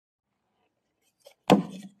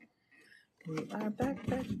We are back.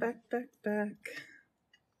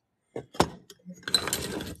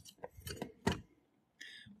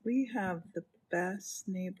 We have the best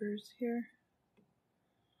neighbors here.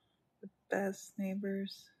 The best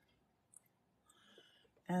neighbors.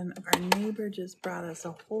 And our neighbor just brought us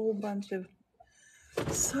a whole bunch of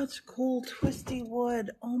such cool twisty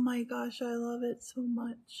wood. Oh my gosh, I love it so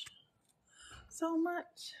much. So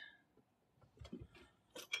much.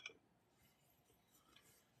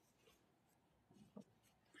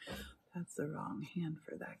 That's the wrong hand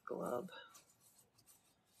for that glove.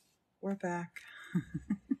 We're back.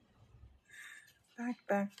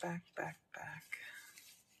 back.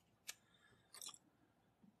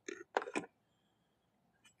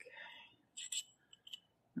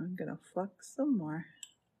 I'm gonna flux some more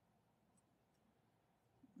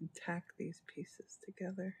and tack these pieces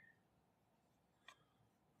together.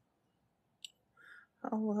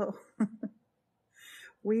 Hello.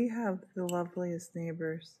 We have the loveliest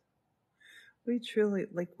neighbors. We truly,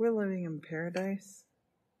 we're living in paradise.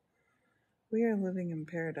 We are living in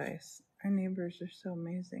paradise. Our neighbors are so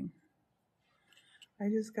amazing. I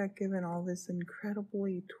just got given all this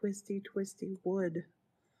incredibly twisty wood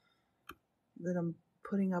that I'm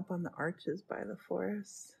putting up on the arches by the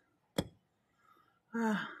forest.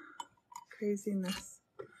 Craziness.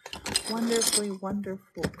 Wonderfully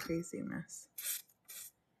wonderful craziness.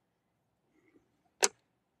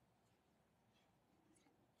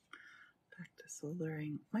 Back to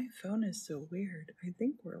soldering. My phone is so weird. I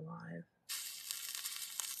think we're live.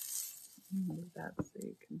 Move that so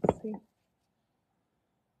you can see.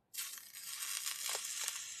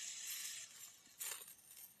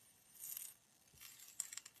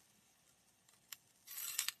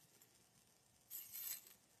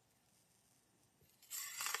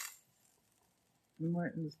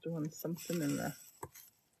 Martin's doing something in the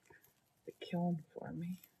kiln for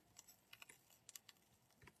me.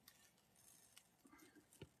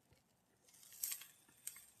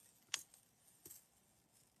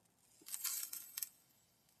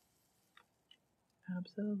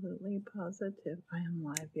 Absolutely positive. I am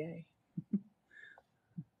live, yay.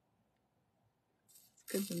 It's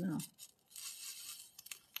good to know.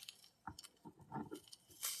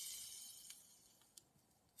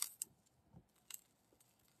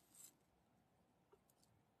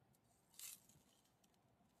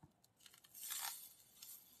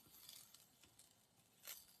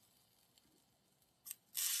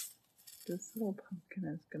 This little pumpkin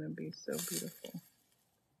is going to be so beautiful.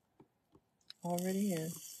 Already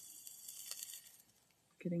is.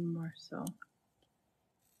 Getting more so.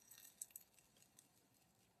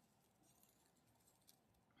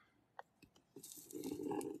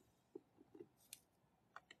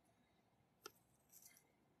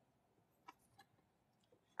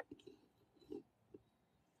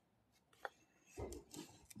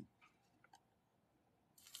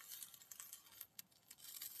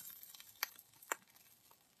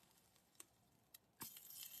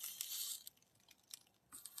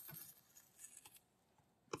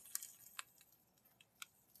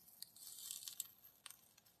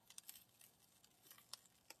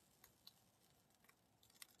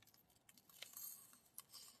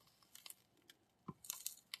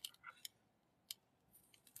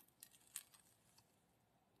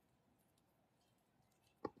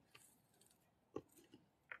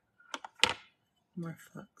 More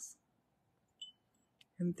flux.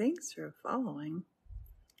 And thanks for following.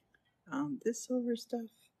 This silver stuff,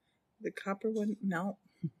 the copper wouldn't melt.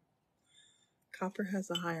 Copper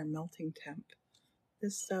has a higher melting temp.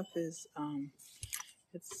 This stuff is,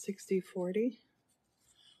 it's 60-40,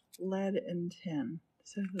 lead and tin.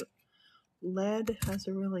 So lead has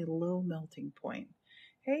a really low melting point.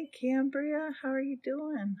 Hey, Cambria, how are you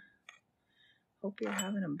doing? Hope you're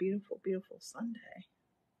having a beautiful, beautiful Sunday.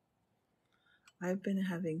 I've been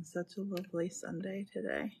having such a lovely Sunday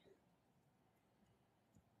today.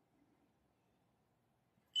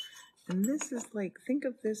 And this is think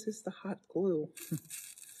of this as the hot glue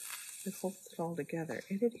that holds it all together.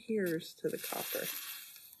 It adheres to the copper.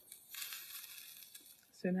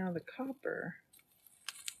 So now the copper,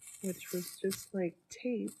 which was just like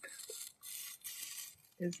tape,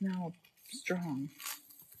 is now strong.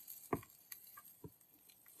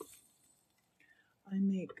 I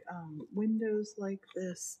make windows like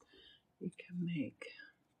this. You can make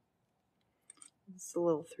this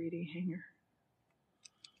little 3D hanger.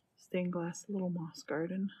 Stained glass little moss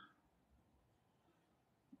garden.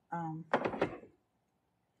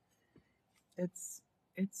 It's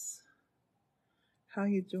how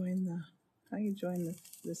you join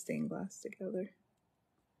the stained glass together.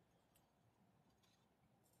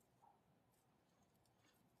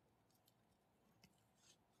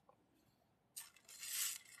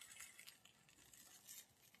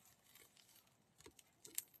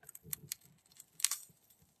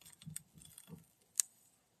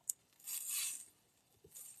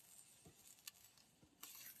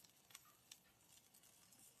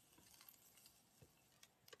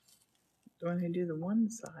 when I do the one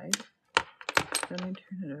side, then I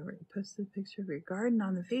turn it over. You posted a picture of your garden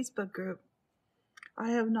on the Facebook group. I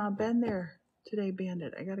have not been there today,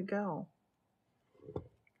 Bandit. I gotta go.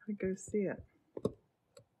 I go see it.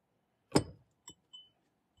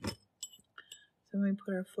 So we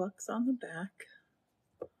put our flux on the back.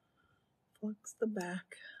 Flux the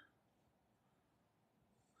back.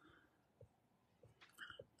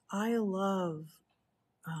 I love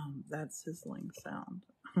that sizzling sound.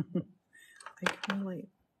 I can relate.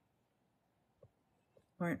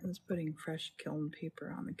 Martin's putting fresh kiln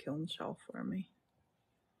paper on the kiln shelf for me.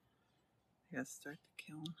 I gotta start the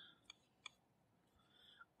kiln.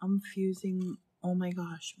 I'm fusing. Oh my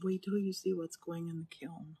gosh, wait till you see what's going in the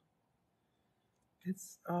kiln.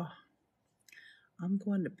 It's, I'm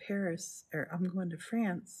going to Paris, or I'm going to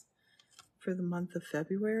France for the month of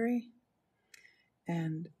February.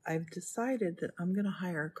 And I've decided that I'm going to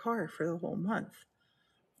hire a car for the whole month.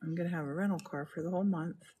 I'm going to have a rental car for the whole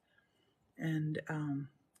month. And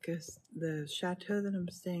because the chateau that I'm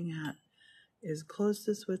staying at is close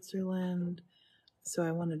to Switzerland. So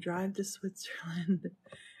I want to drive to Switzerland.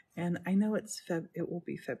 And I know it will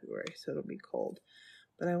be February, so it'll be cold.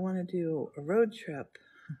 But I want to do a road trip,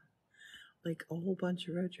 like a whole bunch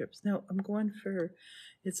of road trips. No, I'm going for,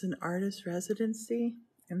 it's an artist residency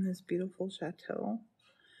in this beautiful chateau.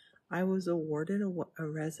 I was awarded a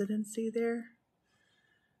residency there.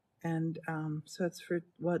 And so it's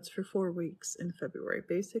for 4 weeks in February,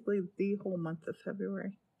 basically the whole month of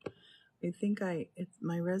February. I think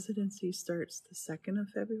my residency starts the 2nd of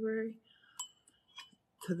February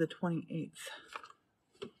to the 28th.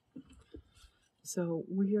 So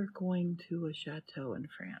we are going to a chateau in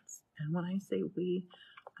France. And when I say we,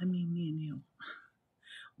 I mean me and you.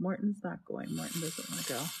 Martin's not going. Martin doesn't want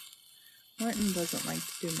to go. Martin doesn't like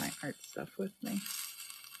to do my art stuff with me.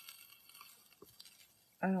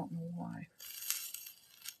 I don't know why.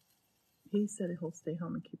 He said he'll stay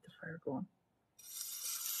home and keep the fire going.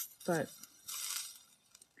 But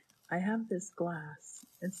I have this glass.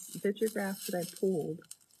 It's Vitrograph that I pulled.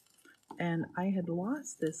 And I had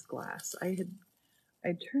lost this glass. I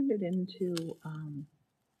turned it into,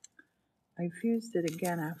 I fused it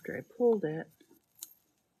again after I pulled it.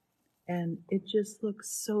 And it just looks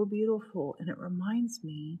so beautiful. And it reminds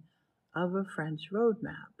me of a French road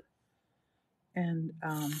map. And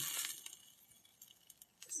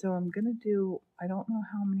so I'm going to do, I don't know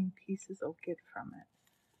how many pieces I'll get from it,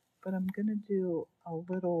 but I'm going to do a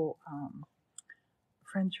little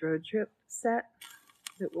French road trip set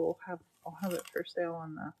that I'll have it for sale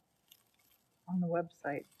on the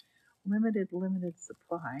website. Limited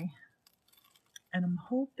supply. And I'm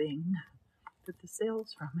hoping that the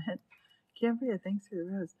sales from it, Cambria, thanks for the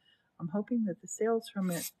rose. I'm hoping that the sales from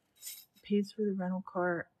it pays for the rental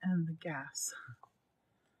car and the gas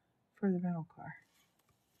for the rental car.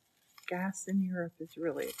 Gas in Europe is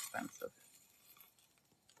really expensive.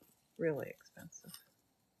 Really expensive.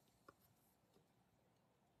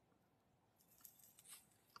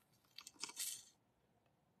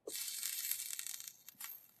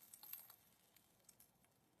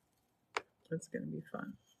 It's going to be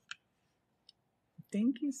fun.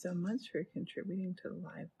 Thank you so much for contributing to the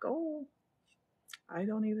live goal. I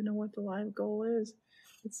don't even know what the live goal is.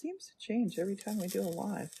 It seems to change every time we do a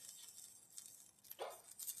live.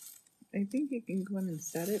 I think you can go in and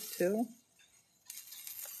set it too.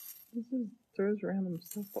 This throws random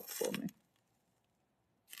stuff up for me.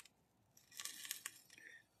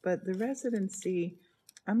 But the residency,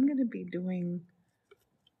 I'm going to be doing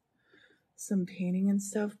some painting and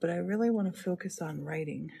stuff, but I really want to focus on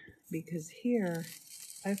writing because here,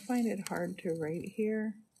 I find it hard to write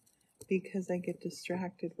here because I get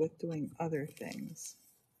distracted with doing other things.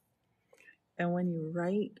 And when you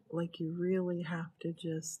write, like you really have to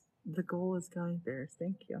just, the goal is Gummy Bears,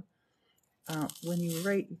 thank you. When you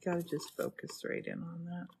write, you gotta just focus right in on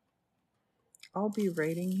that. I'll be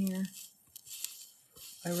writing here.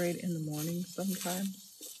 I write in the morning sometimes.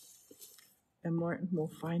 And Martin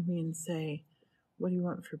will find me and say, what do you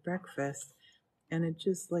want for breakfast? And it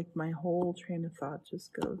just, like, my whole train of thought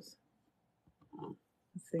just goes.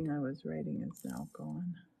 The thing I was writing is now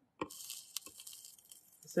gone.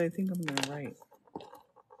 So I think I'm going to write.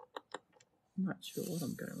 I'm not sure what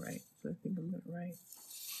I'm going to write, but I think I'm going to write.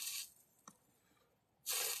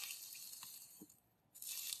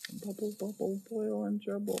 Bubble, bubble, boil and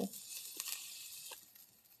trouble.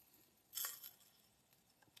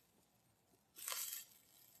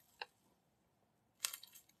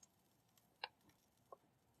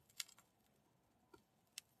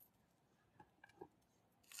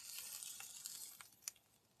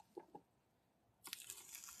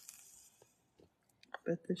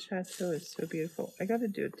 But the chateau is so beautiful. I got to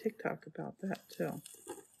do a TikTok about that too.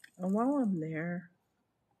 And while I'm there,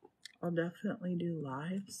 I'll definitely do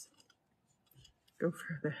lives. Go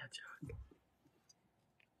for the hedgehog.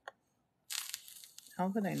 Now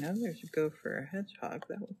that I know there's a go for a hedgehog,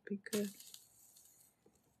 that would be good.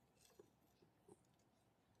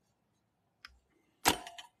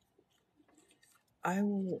 I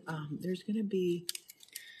will, there's going to be,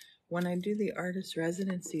 when I do the artist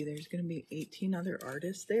residency, there's going to be 18 other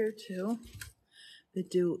artists there too that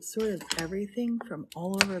do sort of everything from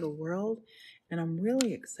all over the world. And I'm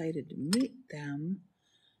really excited to meet them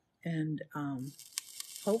and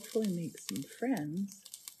hopefully make some friends.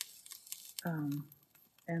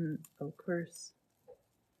 And of course,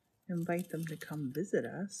 invite them to come visit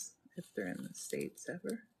us if they're in the States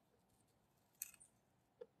ever.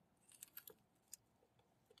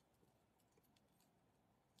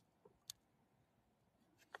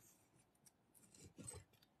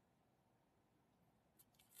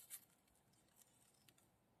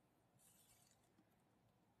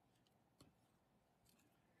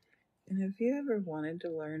 And if you ever wanted to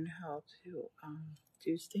learn how to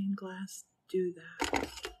do stained glass, do that.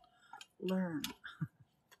 Learn.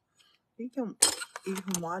 You can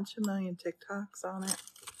watch a million TikToks on it.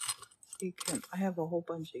 I have a whole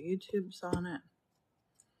bunch of YouTubes on it.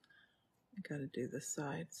 I gotta do the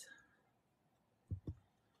sides.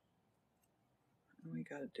 And we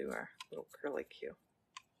gotta do our little curly Q.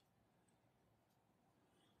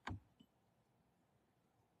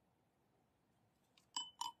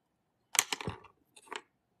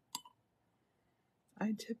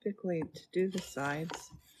 I typically, to do the sides,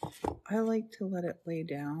 I like to let it lay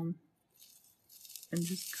down and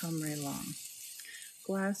just come right along.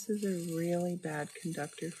 Glass is a really bad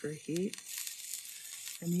conductor for heat,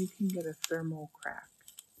 and you can get a thermal crack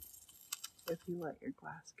if you let your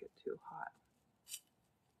glass get too hot.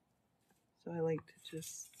 So I like to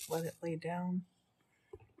just let it lay down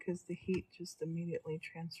because the heat just immediately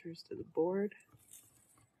transfers to the board.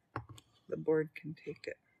 The board can take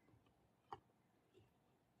it.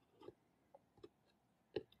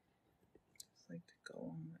 Just like to go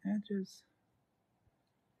along the edges.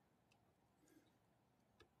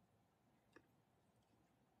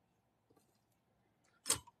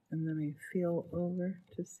 And then I feel over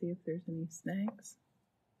to see if there's any snags.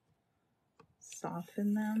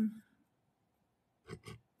 Soften them.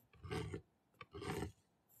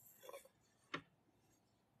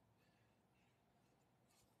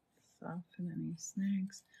 Soften any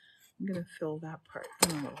snags. I'm going to fill that part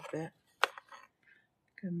in a little bit.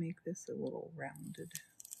 I'm going to make this a little rounded.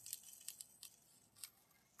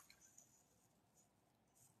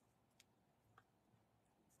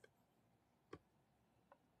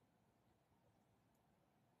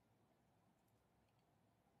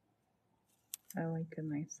 I like a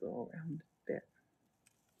nice little rounded bit.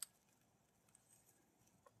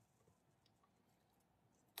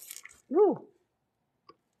 Woo!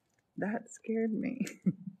 That scared me.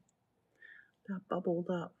 That bubbled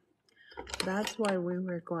up. That's why we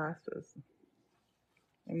wear glasses.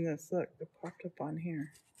 And this, look, it popped up on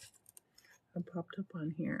here. It popped up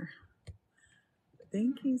on here.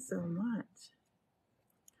 Thank you so much.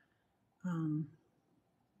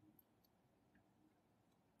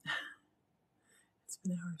 It's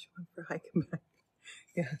been hours. Went for hiking back.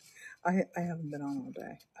 Yeah, I haven't been on all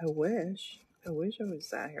day. I wish I was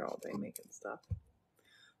sat here all day making stuff.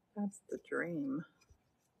 That's the dream.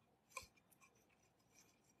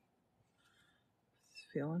 Just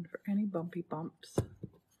feeling for any bumpy bumps.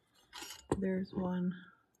 There's one.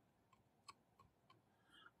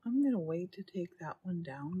 I'm gonna wait to take that one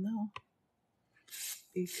down though,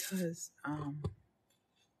 because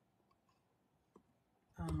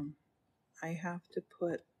I have to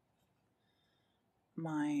put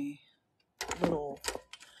my little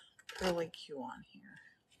curly Q on here.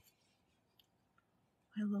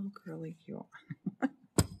 My little curly Q on.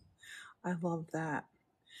 I love that.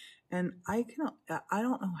 And I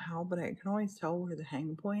don't know how, but I can always tell where the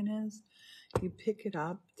hang point is. You pick it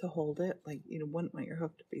up to hold it, like you wouldn't want your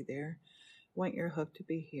hook to be there. You want your hook to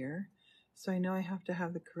be here. So I know I have to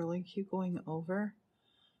have the curly Q going over.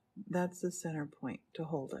 That's the center point to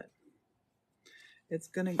hold it. It's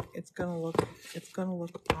gonna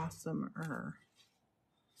look awesome-er.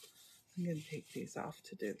 I'm gonna take these off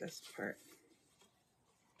to do this part.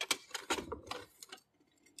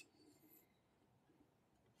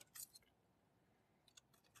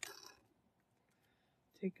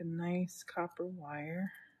 Take a nice copper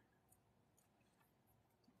wire.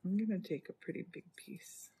 I'm gonna take a pretty big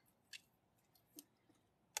piece.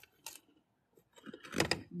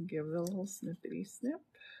 Give it a little snippety snip.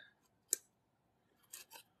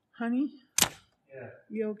 Honey, Yeah.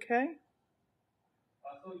 you okay?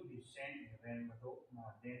 I thought you sent me when my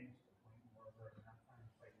dentist appointment was and I'm trying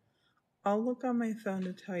to find it. I'll look on my phone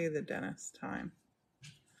to tell you the dentist time.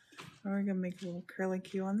 Now we're going to make a little curly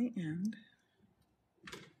Q on the end.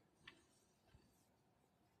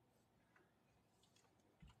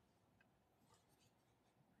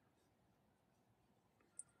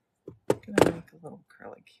 I'm going to make a little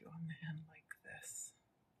curly Q on the end like this.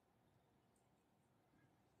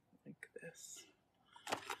 Like this.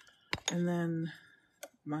 And then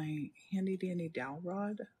my handy dandy dowel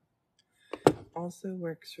rod also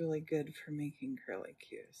works really good for making curly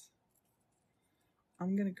Qs.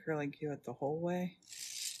 I'm going to curly Q it the whole way,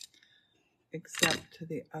 except to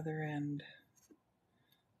the other end.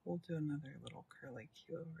 We'll do another little curly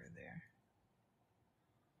Q over there.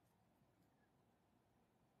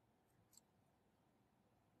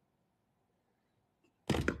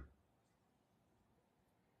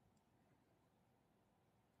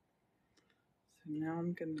 So now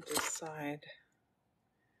I'm going to decide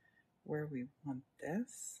where we want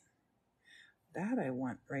this. That I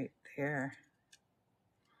want right there.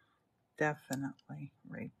 Definitely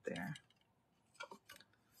right there.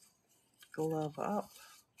 Glove up.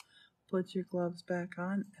 Put your gloves back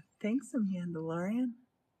on. Thanks, Mandalorian,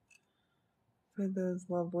 for those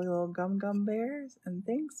lovely little gum bears. And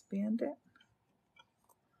thanks, Bandit.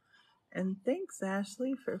 And thanks,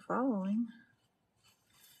 Ashley, for following.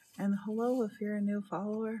 And hello if you're a new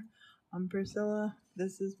follower. I'm Priscilla.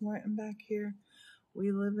 This is Morton back here.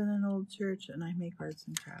 We live in an old church and I make arts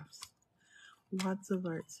and crafts. Lots of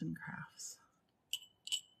arts and crafts.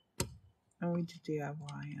 And we do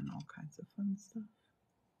DIY and all kinds of fun stuff.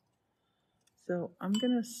 So I'm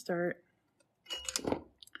going to start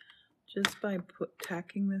just by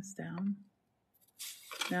tacking this down.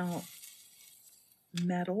 Now,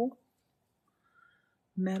 metal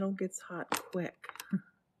gets hot quick.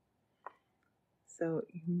 So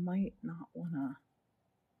you might not want to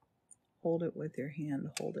hold it with your hand.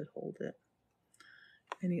 Hold it.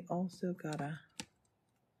 And you also got to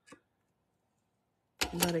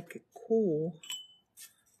let it get cool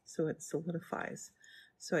so it solidifies.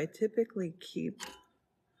 So I typically keep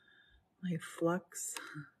my flux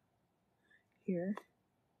here.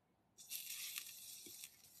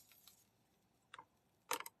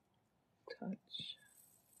 Touch.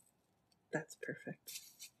 That's perfect.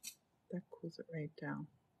 That cools it right down.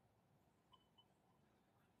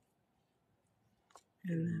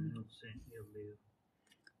 And then,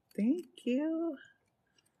 thank you.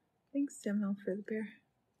 Thanks, Demo, for the bear.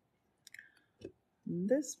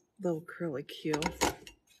 This little curly Q.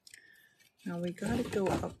 Now we gotta go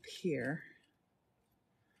up here.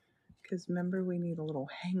 Because remember, we need a little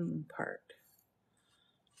hanging part.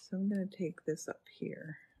 So I'm gonna take this up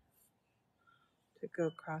here to go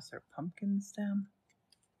across our pumpkin stem.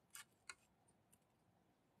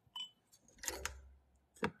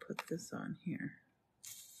 To put this on here.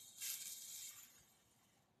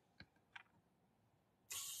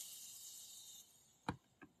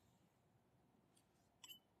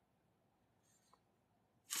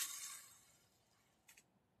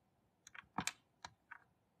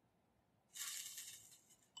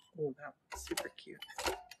 Oh, that was super cute.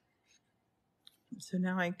 So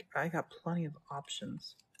now I got plenty of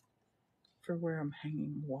options for where I'm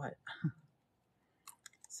hanging what.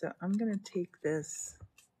 So I'm going to take this,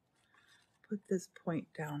 put this point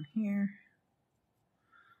down here.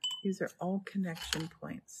 These are all connection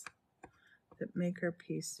points that make our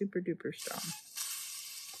piece super duper strong.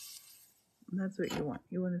 And that's what you want.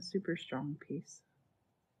 You want a super strong piece.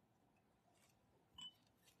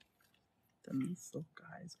 Then this little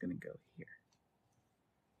guy is going to go here.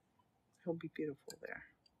 He'll be beautiful there.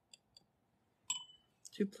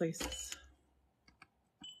 2 places.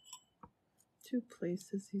 2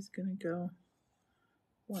 places he's going to go.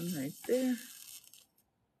 One right there.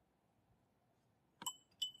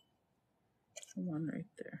 And one right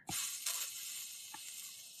there.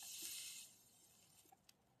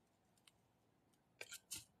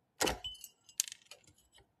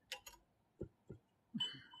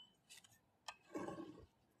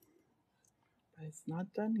 But it's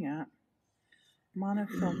not done yet.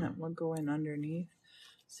 Monofilament will go in underneath.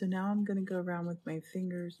 So now I'm going to go around with my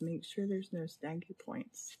fingers, make sure there's no snaggy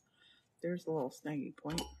points. There's a little snaggy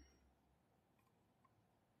point.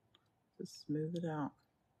 Just smooth it out.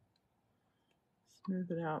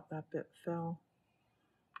 Smooth it out. That bit fell.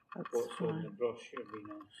 That's fine. The brush should be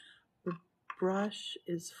nice. The brush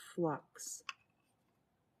is flux.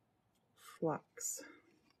 Flux.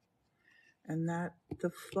 And that, the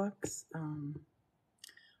flux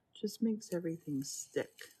just makes everything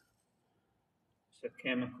stick. It's a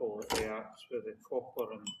chemical that reacts with the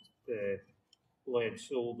copper and the lead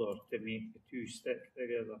solder to make the two stick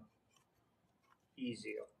together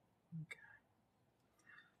easier. Okay.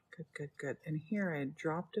 Good, good, good. And here I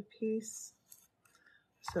dropped a piece.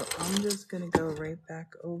 So I'm just going to go right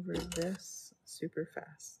back over this super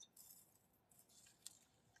fast.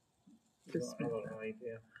 Just Another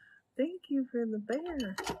idea. Thank you for the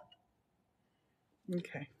bear.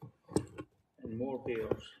 Okay. And more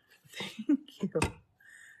bears. Thank you.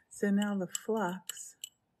 So now the flux,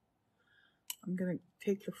 I'm going to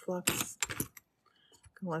take the flux,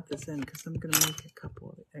 I'm going to let this in because I'm going to make a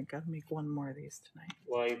couple of it. I got to make one more of these tonight.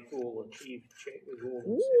 Live goal achieved. Check the goal.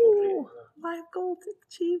 Ooh, live goal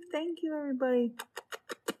achieved. Thank you, everybody.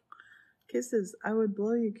 Kisses. I would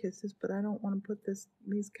blow you kisses, but I don't want to put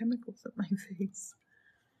these chemicals in my face.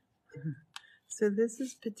 So this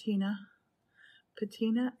is patina.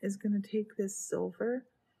 Patina is going to take this silver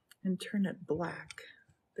and turn it black.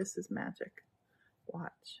 This is magic.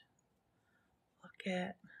 Watch. Look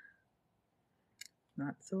at.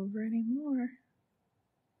 Not silver anymore.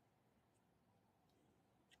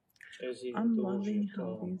 I'm loving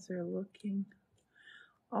how these are looking.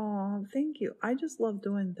 Oh, thank you. I just love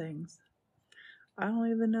doing things. I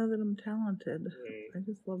don't even know that I'm talented. I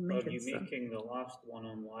just love making stuff. Are you making the last one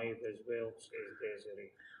on live as well, says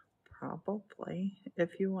Desiree? Probably.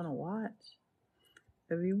 If you want to watch.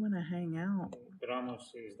 If you want to hang out.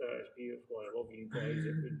 Ramos says that is beautiful. I love you guys.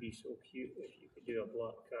 It would be so cute if you could do a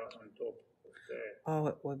black cat on top of oh,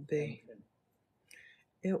 it would be. Pumpkin.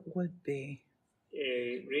 It would be.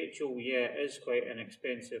 Rachel, yeah, it is quite an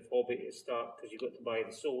expensive hobby to start because you've got to buy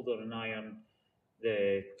the solder and iron,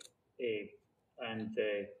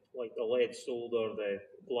 like the lead solder, the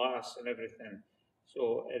glass and everything.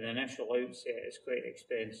 So an initial outset is quite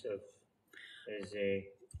expensive.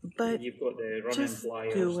 But you've got the running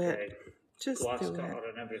pliers, the glass cutter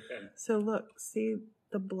and everything. So look, see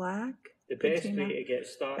the black, the best way to get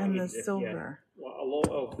started, and the silver. A lot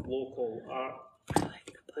of local art. I like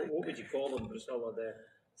the black. What would you call them, Priscilla? The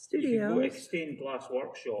studios. You can go to stained glass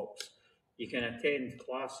workshops. You can attend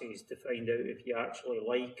classes to find out if you actually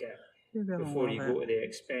like it before you go to the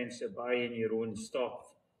expense of buying your own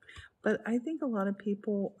stuff. But I think a lot of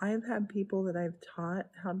people, I've had people that I've taught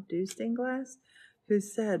how to do stained glass who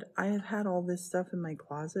said, I have had all this stuff in my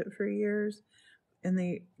closet for years, and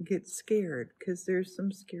they get scared because there's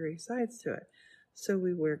some scary sides to it. So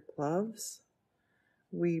we wear gloves.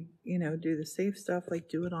 We, do the safe stuff, like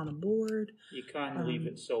do it on a board. You can leave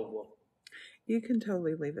it silver. You can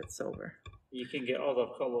totally leave it silver. You can get other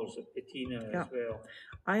colors of patina as well.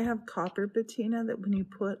 I have copper patina that when you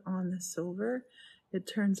put on the silver, it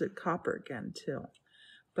turns it copper again too.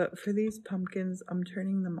 But for these pumpkins, I'm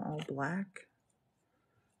turning them all black.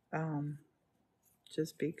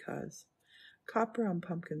 Just because. Copper on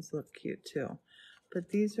pumpkins look cute too. But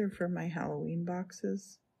these are for my Halloween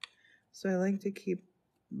boxes. So I like to keep,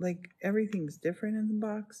 everything's different in the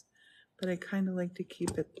box, but I kind of like to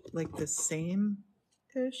keep it like the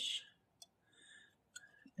same-ish.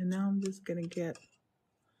 And now I'm just going to get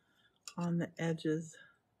on the edges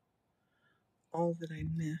all that I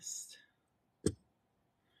missed.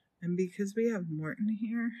 And because we have Morton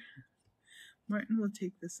here, Morton will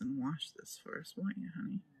take this and wash this for us, won't you,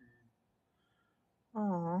 honey?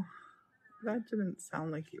 Aw, that didn't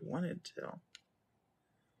sound like you wanted to.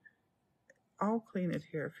 I'll clean it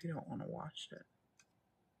here if you don't want to wash it.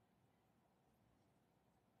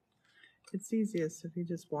 It's easiest if you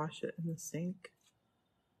just wash it in the sink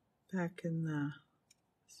back in the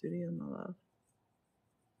studio, my love.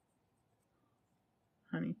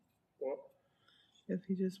 Honey. What? If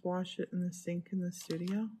you just wash it in the sink in the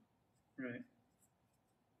studio. Right.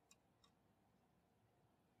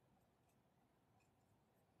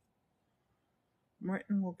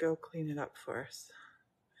 Martin will go clean it up for us.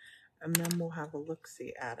 And then we'll have a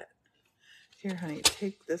look-see at it. Here, honey,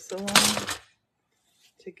 take this along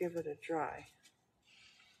to give it a dry.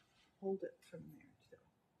 Hold it from there, too.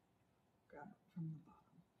 Grab it from the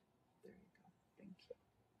bottom. There you go.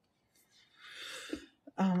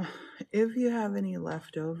 Thank you. If you have any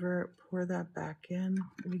left over, pour that back in.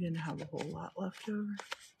 We didn't have a whole lot left over.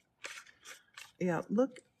 Yeah,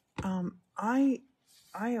 look, I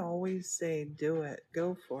always say do it,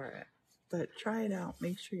 go for it, but try it out.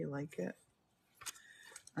 Make sure you like it.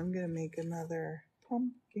 I'm going to make another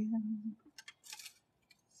pumpkin.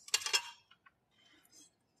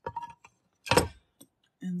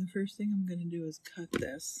 And the first thing I'm going to do is cut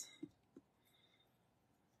this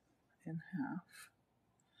in half.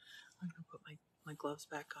 I'm going to put my gloves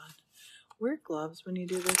back on. Wear gloves when you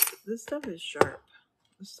do this. This stuff is sharp.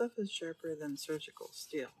 This stuff is sharper than surgical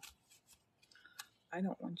steel. I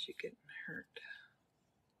don't want you getting hurt.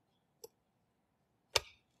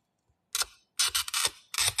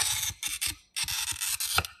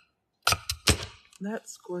 That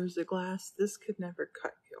scores the glass. This could never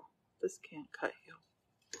cut you. This can't cut you.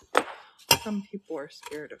 Some people are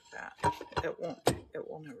scared of that. It won't. It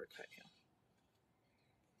will never cut you.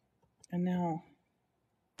 And now,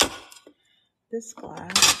 this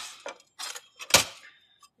glass,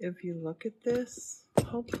 if you look at this,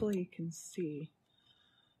 hopefully you can see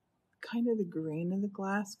kind of the grain of the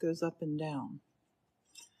glass goes up and down.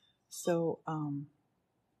 So,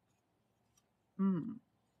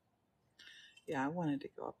 yeah, I wanted to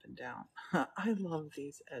go up and down. I love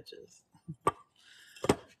these edges.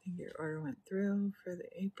 I think your order went through for the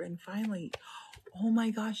apron. Finally, oh my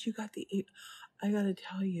gosh, you got the apron. I gotta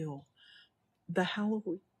tell you, that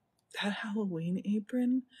Halloween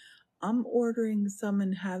apron, I'm ordering some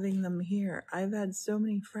and having them here. I've had so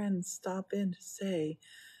many friends stop in to say,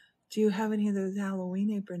 do you have any of those Halloween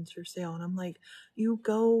aprons for sale? And I'm like, you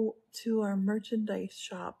go to our merchandise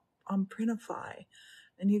shop on Printify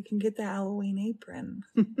and you can get the Halloween apron.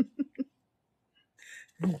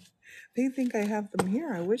 They think I have them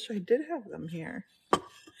here. I wish I did have them here.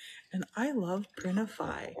 And I love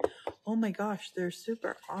Printify. Oh my gosh, they're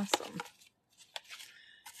super awesome.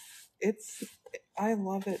 I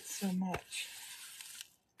love it so much.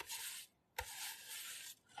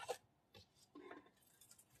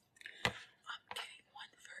 I'm getting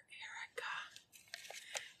one for Erica.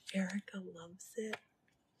 Erica loves it.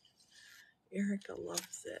 Erica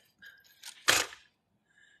loves it.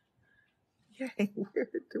 Yay, wear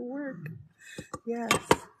it to work. Yes.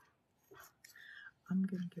 I'm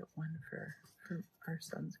going to get one for our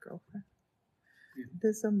son's girlfriend. Yeah.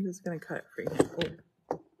 This I'm just going to cut it for you.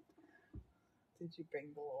 Oh. Did you bring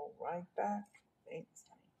the little rag back? Thanks,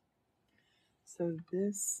 honey. So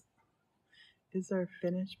this is our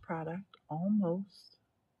finished product. Almost.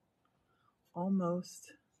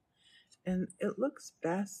 And it looks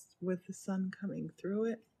best with the sun coming through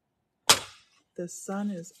it. The sun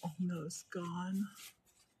is almost gone.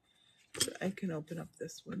 So I can open up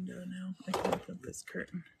this window now. I can open up this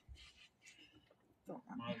curtain.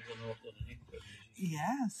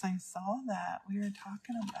 Yes, I saw that. We were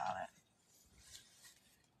talking about it.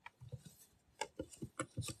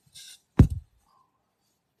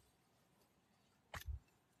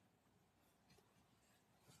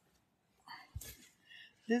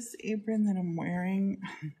 This apron that I'm wearing,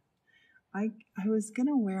 I was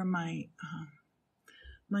gonna wear my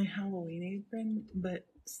my Halloween apron, but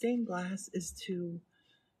stained glass is too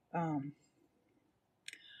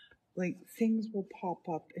like things will pop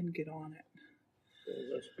up and get on it. So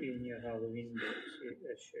this being your Halloween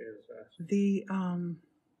box,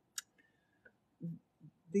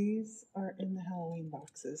 these are in the Halloween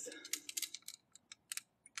boxes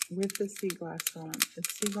with the sea glass on.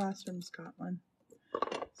 It's sea glass from Scotland.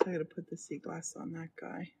 So I gotta put the sea glass on that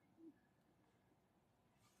guy.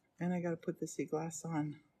 And I gotta put the sea glass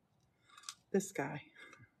on this guy.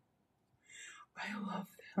 I love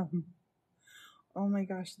them. Oh my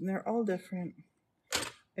gosh, and they're all different.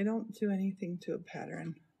 I don't do anything to a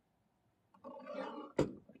pattern.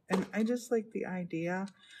 And I just like the idea.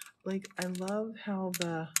 Like I love how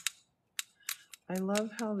the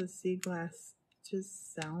sea glass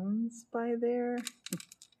just sounds by there.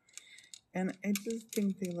 And I just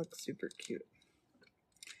think they look super cute.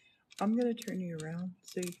 I'm going to turn you around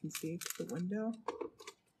so you can see the window.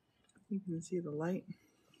 You can see the light.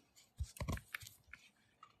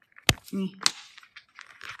 Me.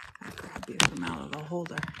 I grab you from out of the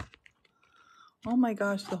holder. Oh my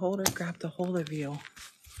gosh, the holder grabbed a hold of you.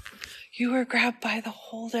 You were grabbed by the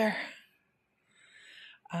holder.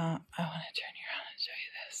 I want to turn you around and show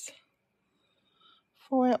you this.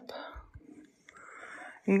 Flip.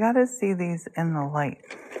 You got to see these in the light.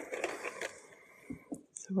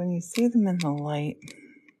 So when you see them in the light,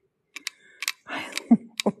 I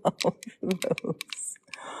love those.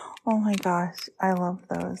 Oh my gosh, I love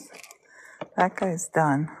those. That guy's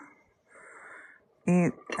done.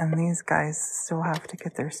 And these guys still have to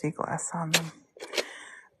get their sea glass on them.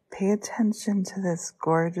 Pay attention to this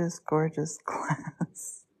gorgeous, gorgeous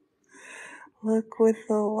glass. Look with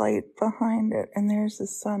the light behind it. And there's the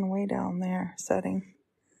sun way down there setting.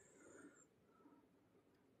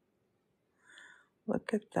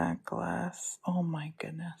 Look at that glass. Oh my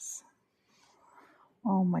goodness.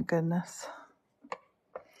 Oh my goodness.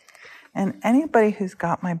 And anybody who's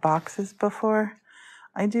got my boxes before,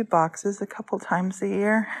 I do boxes a couple times a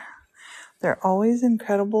year. They're always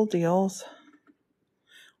incredible deals.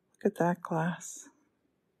 Look at that glass.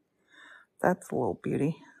 That's a little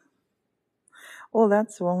beauty. Oh,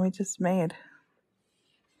 that's the one we just made.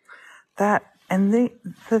 And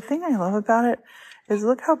the thing I love about it is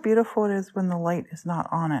look how beautiful it is when the light is not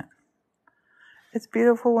on it. It's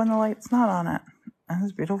beautiful when the light's not on it. And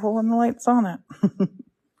it's beautiful when the light's on it.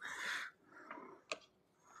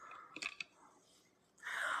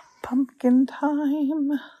 Pumpkin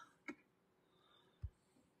time.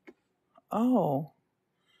 Oh,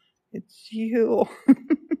 it's you.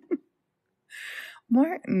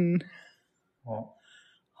 Martin. What?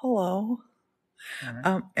 Hello.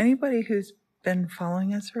 Anybody who's been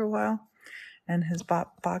following us for a while and has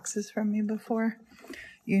bought boxes from me before,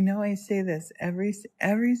 you know I say this every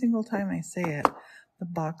single time I say it. The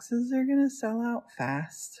boxes are going to sell out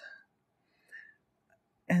fast.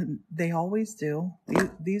 And they always do.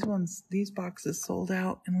 These boxes sold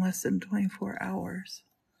out in less than 24 hours.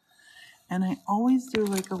 And I always do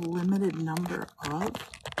like a limited number of,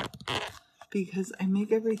 because I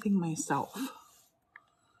make everything myself.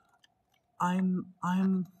 I'm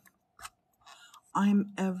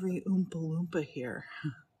every Oompa Loompa here.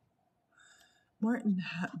 Morton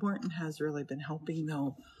has really been helping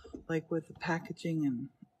though, like with the packaging and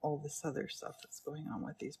all this other stuff that's going on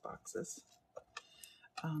with these boxes.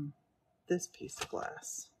 This piece of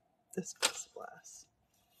glass.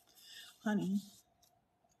 Honey,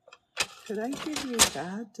 could I give you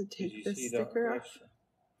that to take this sticker off?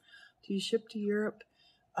 Do you ship to Europe?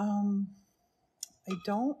 I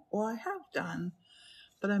don't. Well, I have done,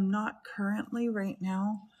 but I'm not currently right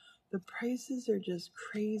now. The prices are just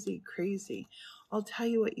crazy. I'll tell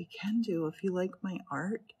you what you can do if you like my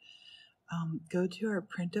art. Go to our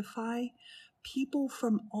Printify. People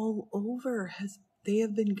from all over they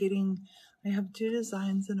have been getting. I have 2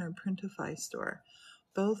 designs in our Printify store,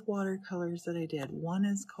 both watercolors that I did. One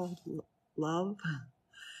is called Love.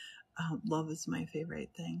 Love is my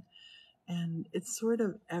favorite thing, and it's sort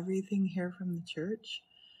of everything here from the church,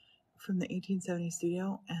 from the 1870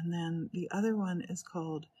 studio. And then the other one is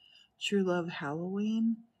called True Love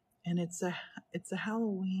Halloween, and it's a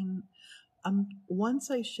Halloween.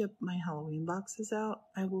 Once I ship my Halloween boxes out,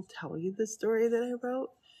 I will tell you the story that I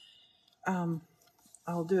wrote.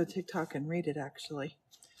 I'll do a TikTok and read it actually.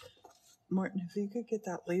 Martin, if you could get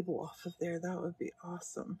that label off of there, that would be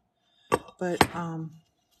awesome. But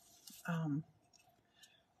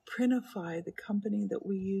Printify, the company that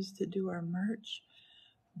we use to do our merch,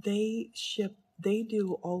 they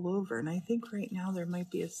do all over. And I think right now there might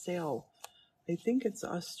be a sale. I think it's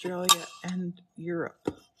Australia and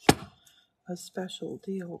Europe. A special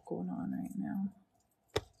deal going on right now.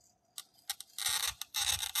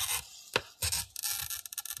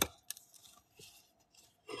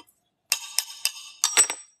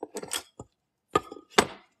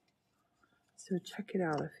 So check it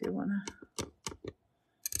out if you want to.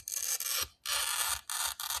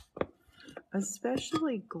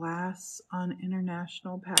 Especially glass on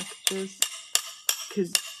international packages,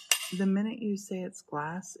 because the minute you say it's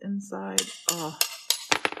glass inside, oh,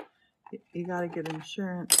 you got to get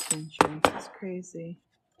insurance. Insurance is crazy.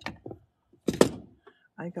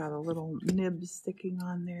 I got a little nib sticking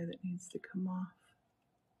on there that needs to come off.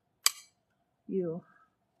 You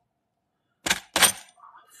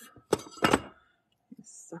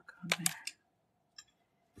stuck on there.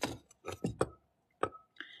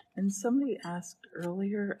 And somebody asked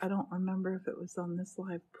earlier, I don't remember if it was on this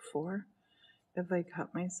live before, if I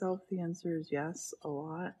cut myself. The answer is yes, a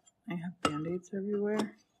lot. I have band-aids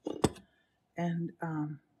everywhere. And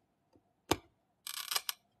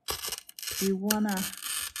you wanna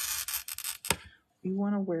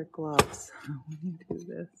wear gloves when you do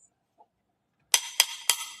this.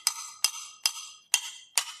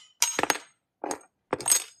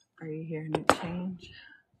 Are you hearing it change?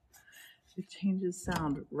 It changes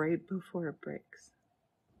sound right before it breaks.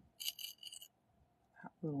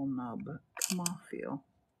 That little nub, come off you.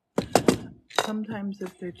 Sometimes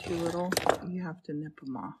if they're too little, you have to nip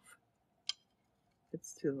them off.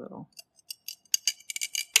 It's too little.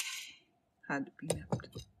 Had to be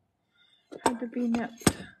nipped. Had to be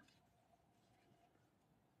nipped.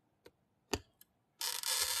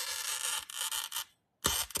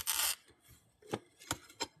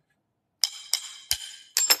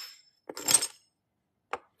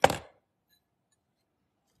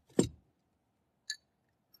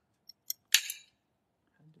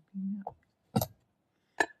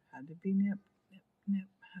 Had to be nipped. Nip.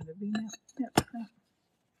 Had to be nipped. Nip.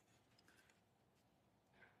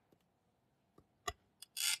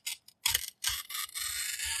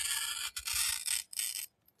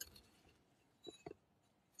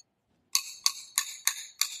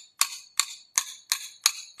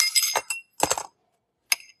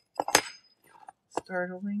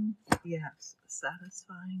 Startling, yes.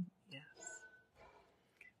 Satisfying, yes.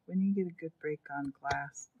 when you get a good break on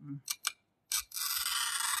glass,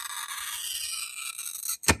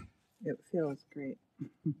 it feels great.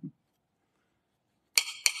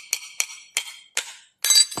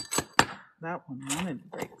 That one wanted to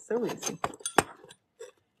break so easy.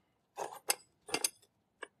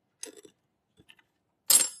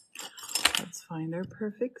 Let's find our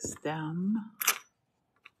perfect stem.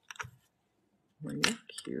 Real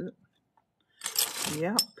cute.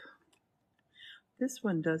 Yep. This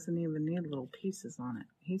one doesn't even need little pieces on it.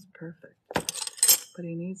 He's perfect. But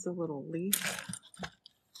he needs a little leaf.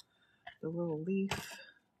 The little leaf.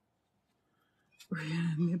 We're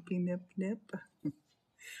gonna nippy nip nip.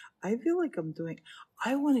 I feel like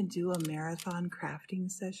I want to do a marathon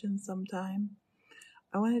crafting session sometime.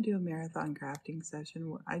 I want to do a marathon crafting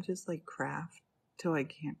session where I just like craft till I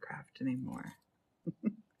can't craft anymore.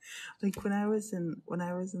 Like when I was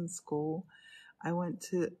in school, I went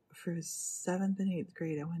for 7th and 8th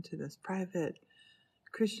grade, I went to this private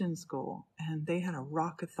Christian school, and they had a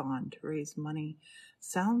rockathon to raise money.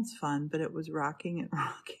 Sounds fun, but it was rocking and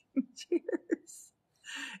rocking chairs.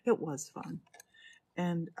 It was fun.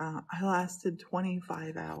 And I lasted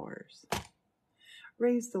 25 hours.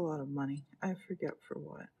 Raised a lot of money. I forget for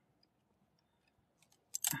what.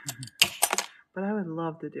 But I would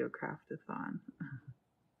love to do a craftathon.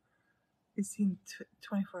 It seemed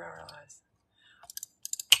 24-hour lives.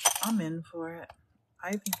 I'm in for it.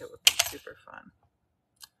 I think it would be super fun.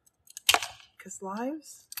 Because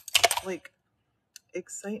lives, like,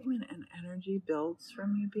 excitement and energy builds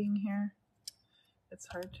from me being here. It's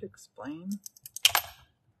hard to explain.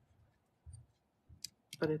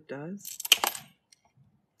 But it does.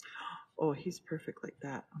 Oh, he's perfect like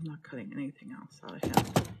that. I'm not cutting anything else out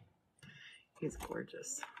of him. He's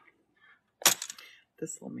gorgeous.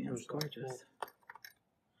 This little man's gorgeous.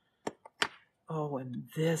 Oh, and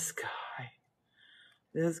this guy's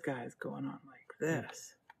going on like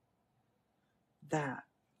this. That,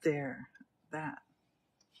 there, that.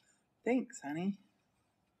 Thanks, honey.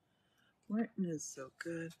 Martin is so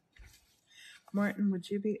good. Martin, would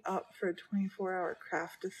you be up for a 24-hour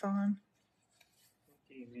craftathon? What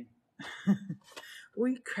do you mean?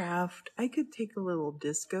 We craft. I could take a little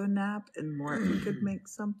disco nap and Martin could make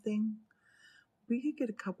something. We could get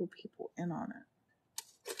a couple people in on it.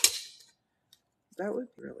 That would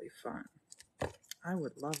be really fun. I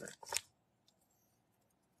would love it.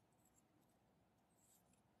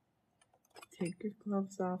 Take your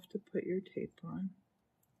gloves off to put your tape on.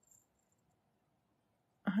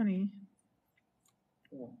 Honey,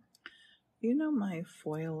 you know my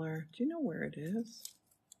foiler. Do you know where it is?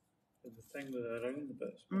 The thing with the round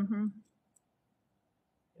bits. Mm-hmm.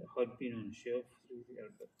 It had been on the shelf through there,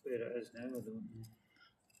 but where it is now, I don't know.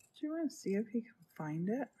 Do you want to see if you can find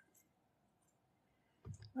it?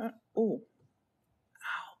 Oh.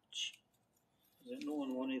 Ouch. Is it not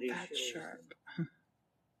on one of these That's shelves? sharp.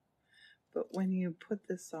 But when you put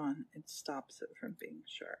this on, it stops it from being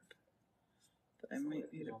sharp. But I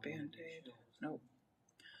might need a Band-Aid. Nope.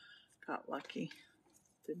 Got lucky.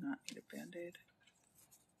 Did not need a Band-Aid.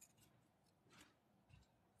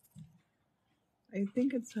 I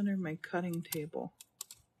think it's under my cutting table.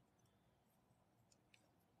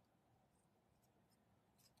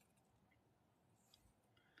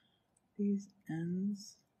 These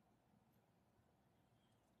ends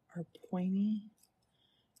are pointy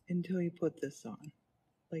until you put this on.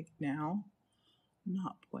 Like now,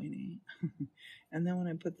 not pointy. And then when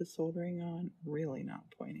I put the soldering on, really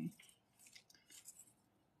not pointy.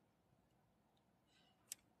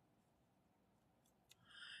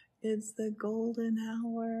 It's the golden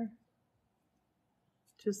hour.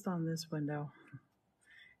 Just on this window.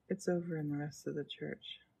 It's over in the rest of the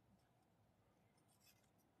church.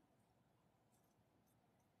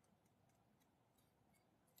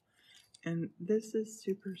 And this is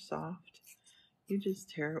super soft. You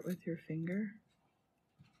just tear it with your finger.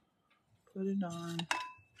 Put it on.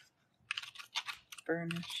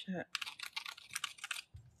 Burnish it.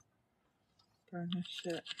 Burnish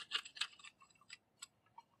it.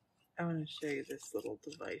 I want to show you this little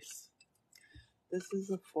device. This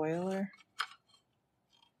is a foiler.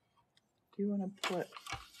 Do you want to put...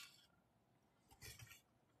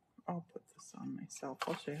 I'll put this on myself.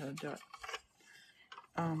 I'll show you how to do it.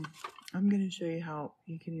 I'm going to show you how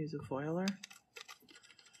you can use a foiler.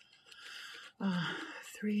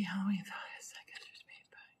 3 Halloween thoughts I guess was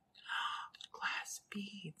made by glass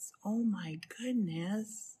beads. Oh my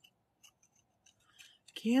goodness.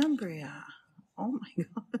 Cambria. Oh my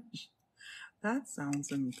gosh. That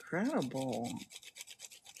sounds incredible.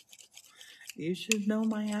 You should know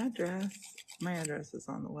my address. My address is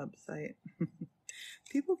on the website.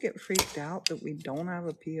 People get freaked out that we don't have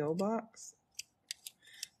a P.O. box,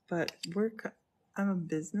 but I'm a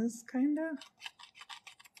business, kind of,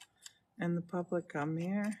 and the public come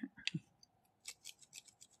here.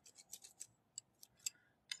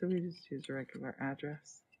 So we just use a regular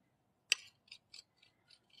address.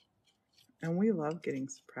 And we love getting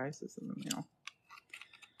surprises in the mail.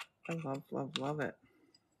 I love, love, love it.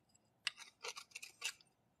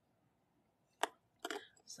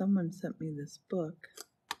 Someone sent me this book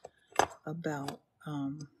about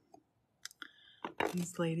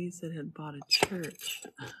these ladies that had bought a church.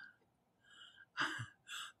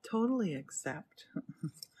 Totally accept.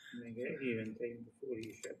 And they get here in time before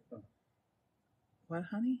you ship them. What,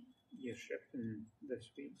 honey? You're shipping this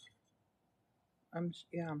week. I'm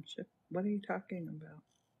shipping. What are you talking about?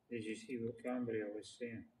 Did you see what Cambria was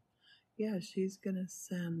saying? Yeah, she's gonna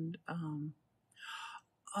send.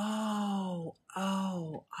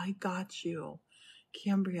 I got you,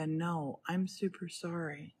 Cambria. No, I'm super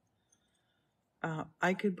sorry.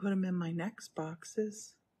 I could put them in my next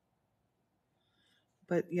boxes.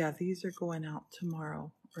 But yeah, these are going out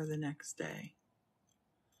tomorrow or the next day.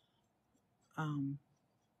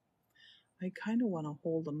 I kind of want to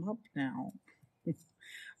hold them up now,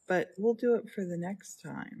 but we'll do it for the next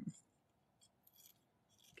time.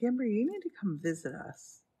 Cambria, you need to come visit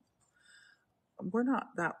us. We're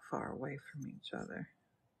not that far away from each other.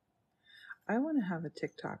 I want to have a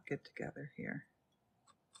TikTok get together here.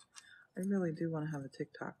 I really do want to have a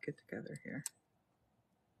TikTok get together here.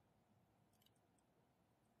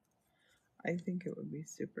 I think it would be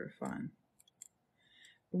super fun.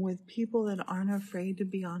 With people that aren't afraid to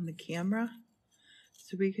be on the camera,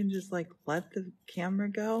 so we can just like let the camera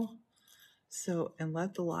go, and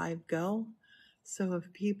let the live go. So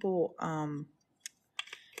if people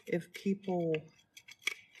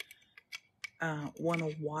want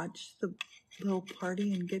to watch the little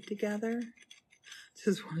party and get together,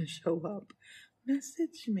 just want to show up,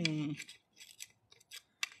 message me.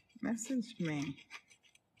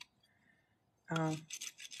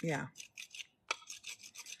 Yeah,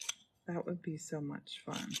 that would be so much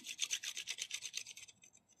fun.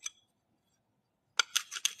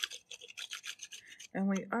 And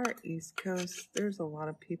we are East Coast. There's a lot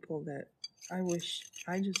of people that I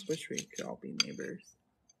just wish we could all be neighbors.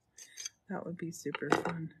 That would be super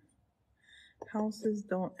fun. Houses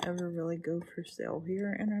don't ever really go for sale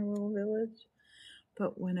here in our little village.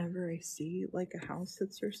 But whenever I see like a house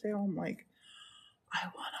that's for sale, I'm like, I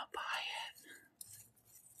want to buy it.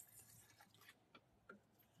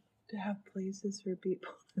 To have places for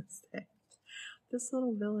people to stay. This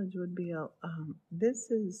little village would be this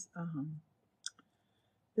is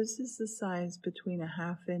the size between a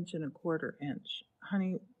 1/2 inch and a 1/4 inch.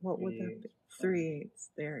 Honey, what would that be? 3/8.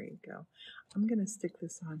 There you go. I'm going to stick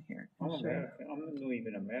this on here. I'm American. I'm not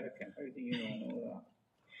even American. How do you not know that?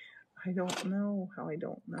 I don't know how I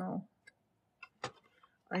don't know.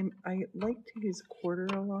 I like to use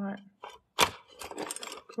 1/4 a lot.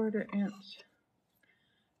 1/4 inch.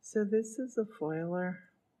 So this is a foiler.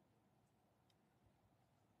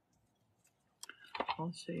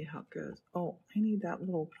 I'll show you how it goes. Oh, I need that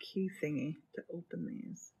little key thingy to open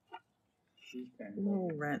these.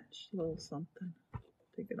 Little wrench, little something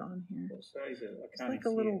to get on here. What size is it? It's like a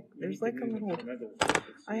little, there's like a little,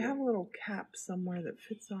 I have a little cap somewhere that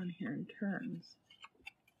fits on here and turns.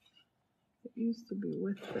 It used to be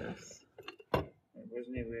with this. It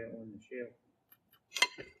wasn't anywhere on the shelf.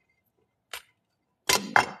 Let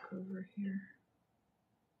me look over here.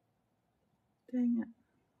 Dang it.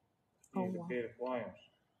 Oh, wow. A pair of pliers.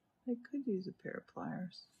 I could use a pair of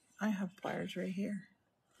pliers. I have pliers right here.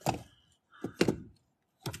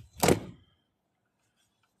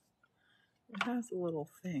 It has a little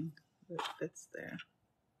thing that fits there.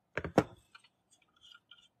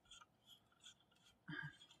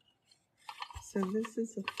 So this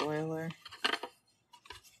is a foiler.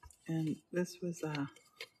 And this was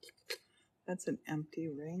that's an empty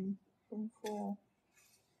ring from full.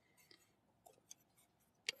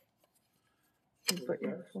 You put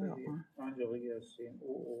your foil on. Angelia is saying,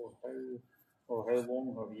 how long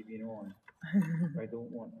have you been on? I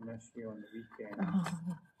don't want to miss you on the weekend.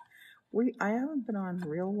 I haven't been on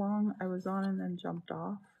real long. I was on and then jumped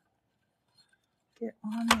off. Get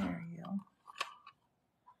on there, you.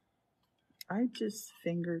 I just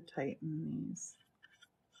finger tighten these.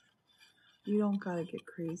 You don't gotta get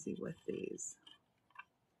crazy with these.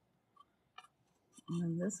 And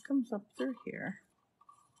then this comes up through here.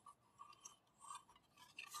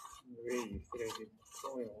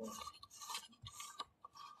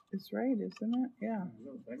 It's right, isn't it? Yeah.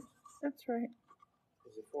 That's right.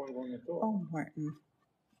 There's a foil on the top. Oh, Martin.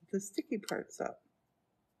 The sticky part's up.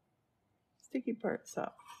 Sticky part's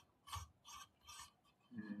up.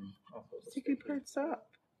 Sticky part's up.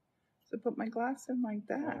 So put my glass in like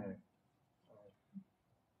that.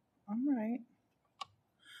 I'm right.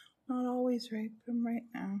 Not always right, but I'm right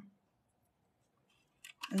now.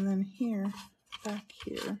 And then here, back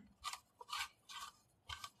here.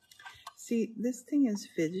 See, this thing is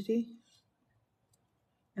fidgety.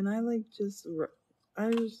 And I just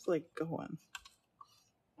like going.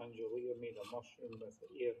 Angelia made a mushroom with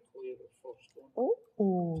the air clear, the first one.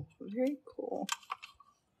 Oh, very cool.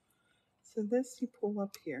 So this you pull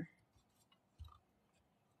up here.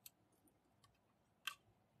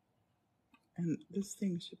 And this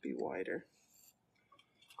thing should be wider.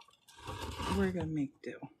 We're going to make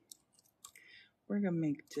do. We're going to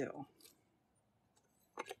make do.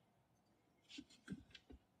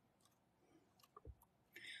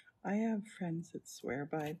 I have friends that swear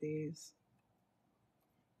by these.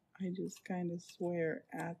 I just kind of swear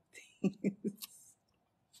at these.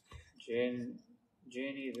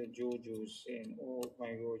 Jenny the Jojo's saying, oh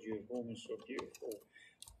my God, your home is so beautiful.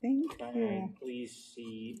 Thank you. Can I please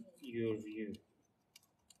see your view?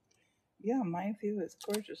 Yeah, my view is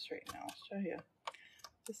gorgeous right now. I'll show you.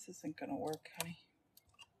 This isn't going to work, honey.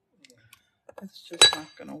 It's just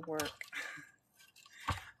not going to work.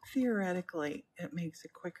 Theoretically, it makes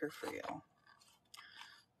it quicker for you.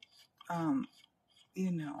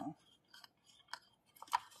 You know.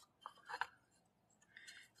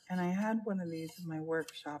 And I had one of these in my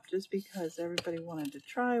workshop just because everybody wanted to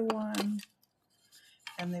try one.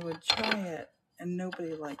 And they would try it, and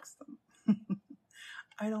nobody likes them.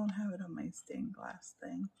 I don't have it on my stained glass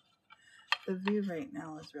thing. The view right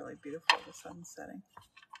now is really beautiful, the sun's setting.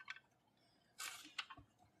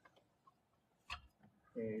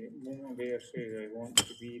 Mama Bear says I want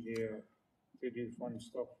to be there to do fun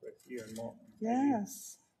stuff with you and Martin.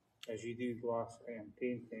 Yes. As you do glass and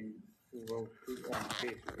painting, we will put on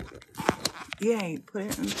Facebook. Yay, put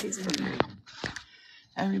it in the Facebook group.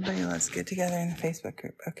 Everybody, let's get together in the Facebook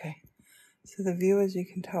group. Okay. So the view, as you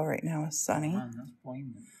can tell right now, is sunny. Man, that's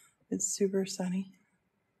poignant. It's super sunny.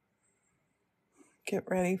 Get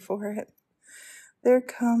ready for it. There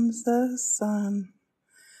comes the sun.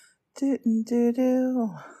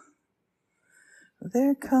 Do-do-do-do.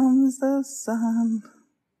 There comes the sun.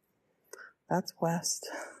 That's west.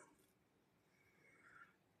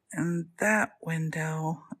 And that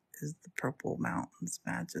window is the Purple Mountains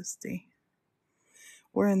Majesty.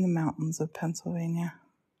 We're in the mountains of Pennsylvania.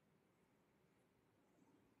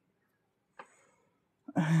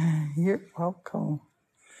 You're welcome.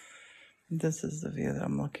 This is the view that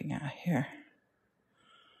I'm looking at here.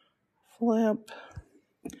 Flip.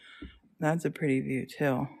 That's a pretty view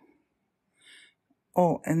too.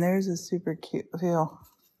 Oh, and there's a super cute view.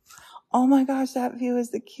 Oh my gosh, that view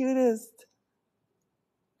is the cutest.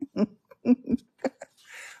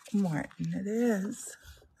 Martin, it is.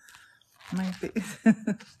 My face,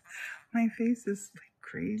 my face is like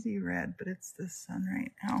crazy red, but it's the sun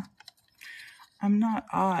right now. I'm not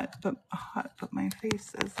hot, but my face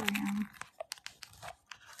says I am.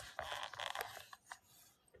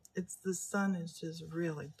 It's the sun is just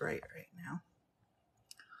really bright right now.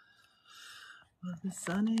 Well, the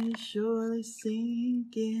sun is surely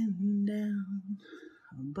sinking down,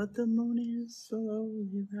 but the moon is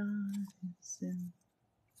slowly rising.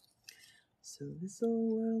 So this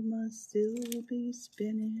old world must still be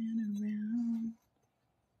spinning around.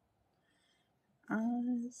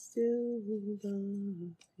 I still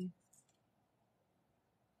love you.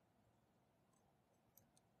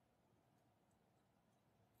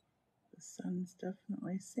 The sun's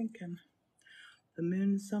definitely sinking. The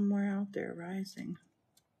moon's somewhere out there rising.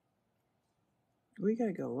 We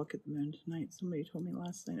gotta go look at the moon tonight. Somebody told me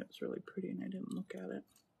last night it was really pretty and I didn't look at it.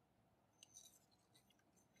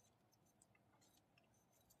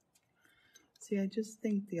 See, I just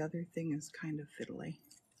think the other thing is kind of fiddly.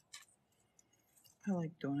 I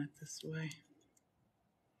like doing it this way.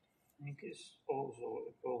 I think it's also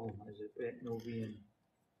the problem is it no being.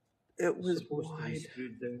 It was supposed wide. to be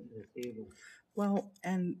screwed down to the table. Well,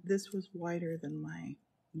 and this was wider than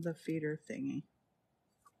the feeder thingy.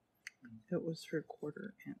 It was for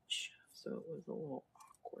 1/4 inch, so it was a little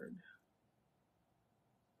awkward.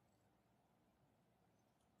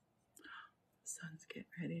 The sun's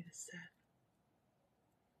getting ready to set.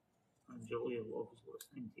 And Julia loves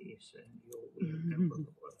listening to you sing. You'll remember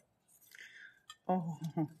the word. Oh,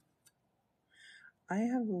 I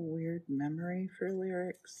have a weird memory for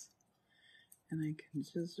lyrics, and I can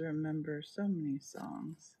just remember so many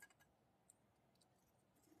songs.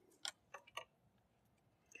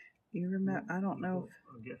 You remember? I don't know.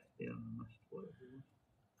 I'll get there on the list.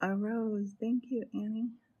 A rose. Thank you,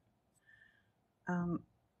 Annie.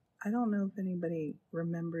 I don't know if anybody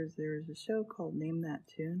remembers there was a show called Name That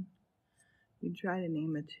Tune. You try to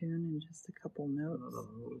name a tune in just a couple notes.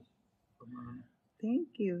 Thank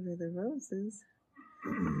you for the roses.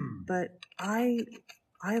 But I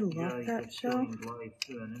love that show.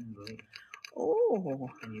 Oh.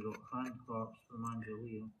 And you got hand claps from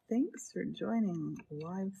Angelia. Thanks for joining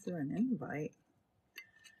live through an invite.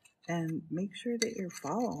 And make sure that you're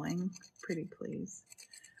following, pretty please.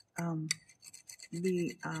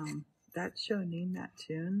 That show, Name That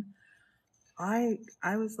Tune. I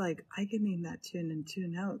was like, I can name that tune in 2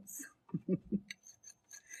 notes.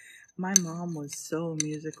 My mom was so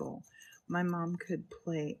musical. My mom could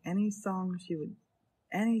play any song hearing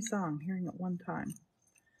it one time.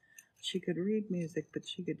 She could read music, but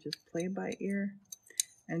she could just play by ear.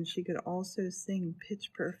 And she could also sing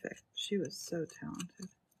pitch perfect. She was so talented.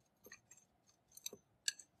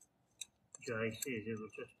 Jay says it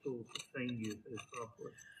was just told to find you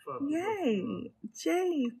for Yay!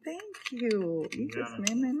 Jay, thank you. You just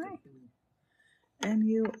made my night. And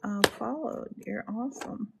you followed. You're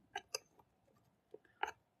awesome.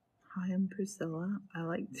 Hi, I'm Priscilla. I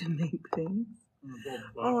like to make things.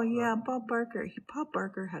 Oh, yeah, Bob Barker. Bob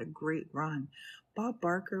Barker had a great run. Bob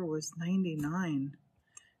Barker was 99,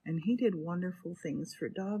 and he did wonderful things for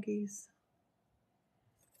doggies.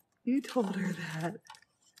 You told her that.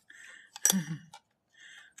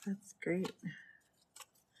 That's great.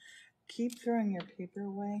 Keep throwing your paper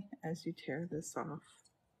away as you tear this off.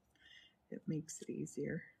 It makes it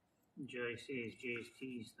easier. Jay says, Jay's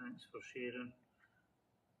Tees, thanks for sharing.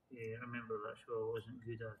 Yeah, I remember that show. I wasn't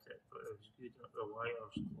good at it, but I was good at the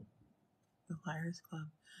Liars Club. The Liars Club.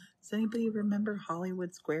 Does anybody remember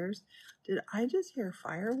Hollywood Squares? Did I just hear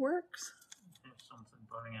fireworks? There's something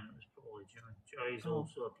burning and it was probably Jay. Jay's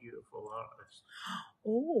also a beautiful artist.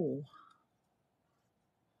 Oh.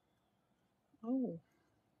 Oh.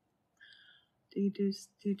 Do you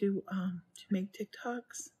make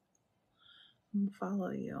TikToks? I'm gonna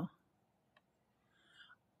follow you.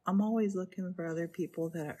 I'm always looking for other people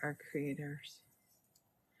that are creators.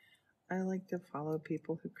 I like to follow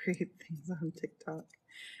people who create things on TikTok.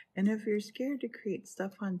 And if you're scared to create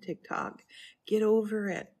stuff on TikTok, get over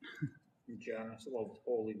it. Janice loved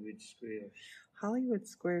Hollywood Squares. Hollywood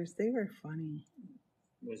Squares, they were funny.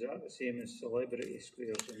 Was that the same as Celebrity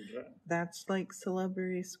Squares in Britain? That's like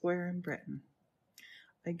Celebrity Square in Britain.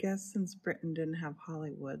 I guess since Britain didn't have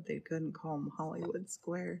Hollywood, they couldn't call them Hollywood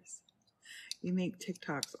Squares. You make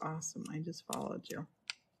TikToks awesome. I just followed you.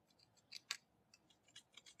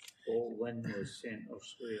 Paul Lynn was Center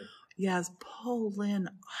Square. Yes, Paul Lynn.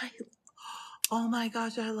 Oh my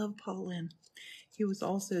gosh, I love Paul Lynn. He was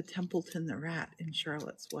also Templeton the Rat in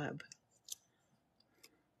Charlotte's Web.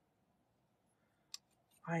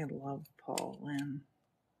 I love Paul Lynn.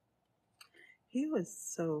 He was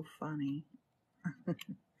so funny.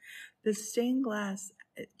 The stained glass,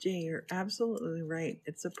 Jay, you're absolutely right.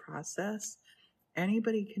 It's a process.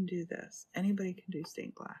 Anybody can do this. Anybody can do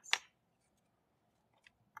stained glass.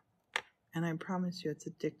 And I promise you it's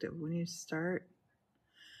addictive. When you start,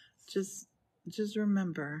 just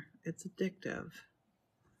remember, it's addictive.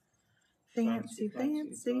 Fancy.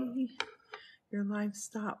 Your live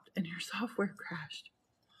stopped and your software crashed.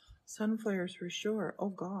 Sun flares for sure. Oh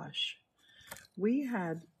gosh. We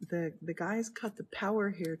had the guys cut the power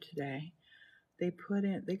here today. They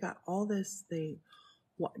got all this. They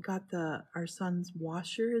got our son's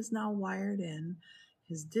washer is now wired in.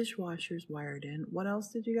 His dishwasher's wired in. What else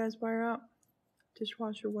did you guys wire up?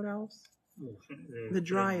 Dishwasher, what else? The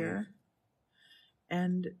dryer.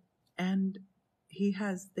 And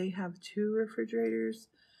they have 2 refrigerators.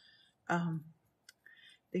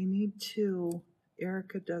 They need 2.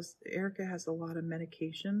 Erica has a lot of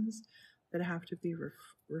medications that have to be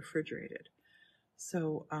refrigerated.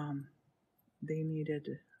 So they needed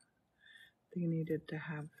to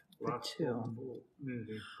have the 2.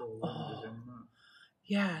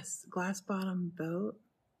 Yes, Glass Bottom Boat.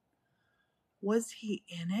 Was he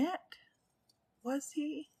in it? Was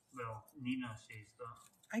he? Well, Nina says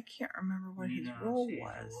that. I can't remember what his role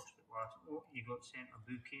was. You got sent a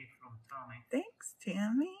bouquet from Tammy. Thanks,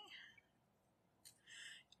 Tammy.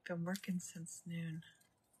 Been working since noon.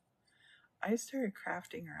 I started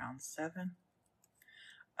crafting around 7.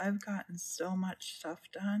 I've gotten so much stuff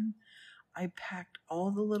done. I packed all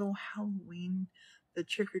the little the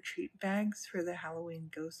trick-or-treat bags for the Halloween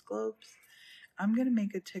ghost globes. I'm going to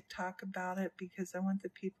make a TikTok about it because I want the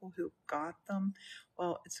people who got them,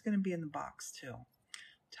 well, it's going to be in the box too,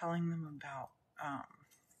 telling them about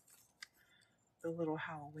the little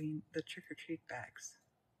the trick-or-treat bags.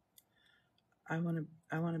 I want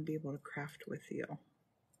to be able to craft with you.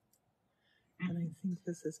 And I think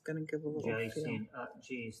this is going to give a little Jay feel. saying at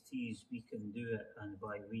JST's we can do it, and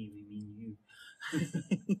by we mean you.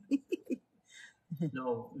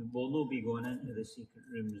 No, we'll not be going into the secret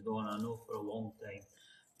rooms, Dawn. I know for a long time.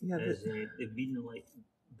 Yeah, they've been like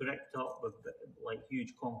bricked up with like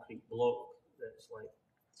huge concrete block. That's like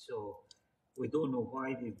so. We don't know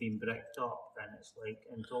why they've been bricked up, and it's like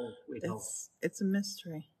until it's a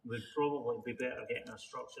mystery. We'd probably be better getting a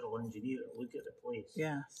structural engineer to look at the place.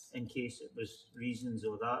 Yes. In case it was reasons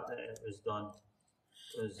of that it was done.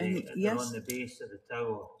 Because they're on the base of the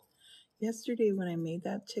tower. Yesterday when I made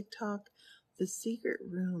that TikTok, the secret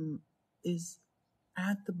room is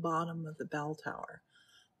at the bottom of the bell tower.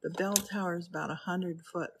 The bell tower is about 100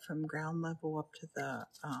 foot from ground level up to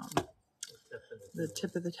the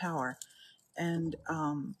tip of the tower. And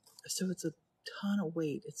so it's a ton of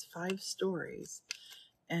weight. It's 5 stories.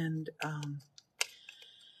 And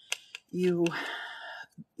you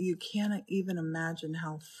can't even imagine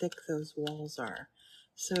how thick those walls are.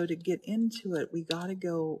 So to get into it, we got to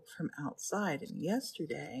go from outside. And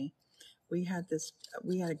yesterday, we had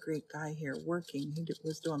a great guy here working. He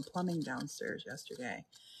was doing plumbing downstairs yesterday,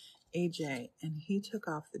 AJ, and he took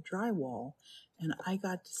off the drywall. And you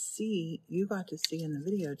got to see in the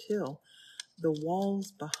video too, the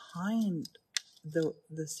walls behind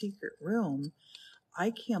the secret room.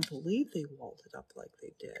 I can't believe they walled it up like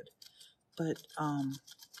they did. But,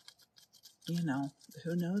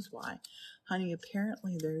 who knows why. Honey,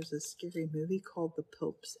 apparently there's a scary movie called The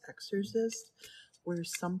Pope's Exorcist where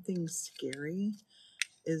something scary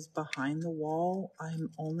is behind the wall.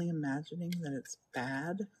 I'm only imagining that it's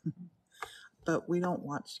bad. But we don't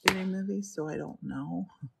watch scary movies, so I don't know.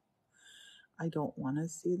 I don't want to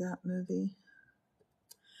see that movie.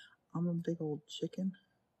 I'm a big old chicken.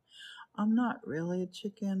 I'm not really a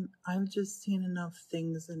chicken. I've just seen enough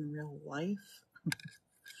things in real life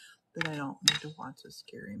that I don't need to watch a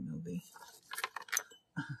scary movie.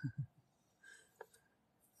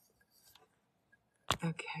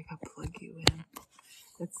 Okay, I gotta plug you in.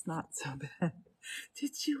 It's not so bad.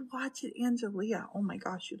 Did you watch it, Angelia? Oh my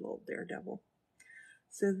gosh, you little daredevil.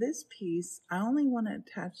 So this piece, I only want to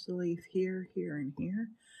attach the leaf here, here, and here.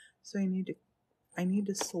 So I need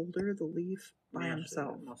to solder the leaf by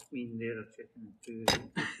himself. It must mean they're a chicken too.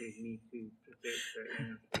 They need to protect their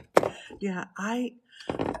energy. Yeah,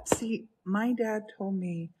 see, my dad told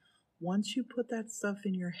me once you put that stuff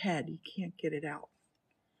in your head, you can't get it out.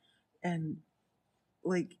 And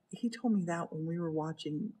like he told me that when we were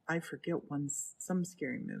watching, I forget some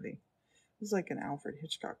scary movie. It was like an Alfred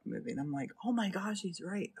Hitchcock movie, and I'm like, oh my gosh, he's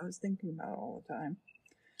right. I was thinking about it all the time.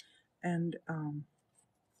 And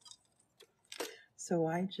so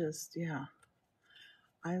I just,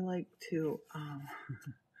 I like to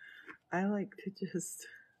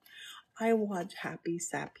I watch happy,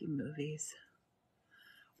 sappy movies.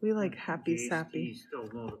 We like happy, sappy. You still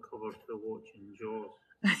know the cover to watching Jaws.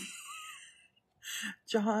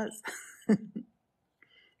 Jaws.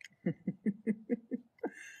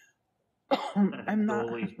 I'm not.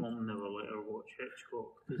 Dolly's mum never let her watch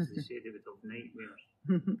Hitchcock because they said they would have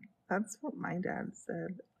nightmares. That's what my dad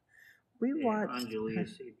said. We watched. Angelia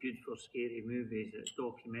said good for scary movies. It's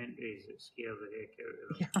documentaries that scare the heck out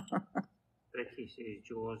of them. Yeah. Becky says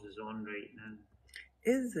Jaws is on right now.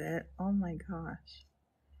 Is it? Oh my gosh.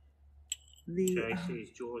 Jay says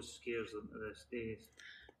Jaws scares them to this day.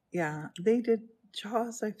 Yeah, they did.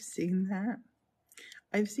 Jaws, I've seen that.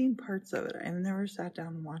 I've seen parts of it. I've never sat down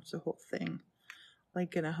and watched the whole thing,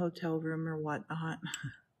 like in a hotel room or whatnot.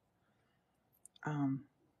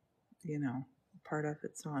 Part of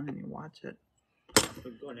it's on and you watch it.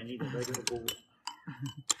 We're going to need a bigger boat.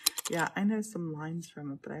 Yeah, I know some lines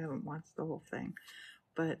from it, but I haven't watched the whole thing.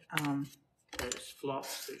 But it's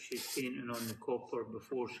flux that she's painting on the copper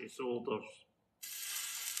before she solders.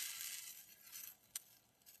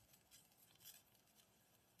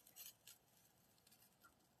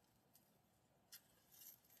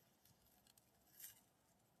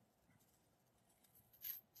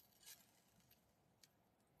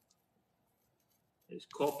 It's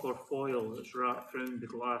copper foil that's wrapped around the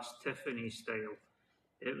glass Tiffany style.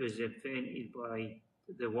 It was invented by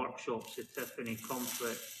the workshops of Tiffany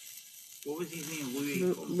Comfort. What was his name?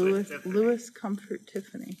 Louis Comfort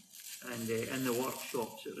Tiffany. And in the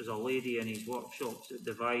workshops, it was a lady in his workshops that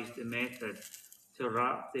devised the method to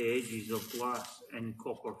wrap the edges of glass in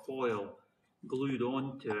copper foil, glued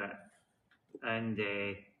onto it, and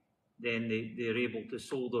then they're able to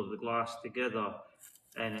solder the glass together,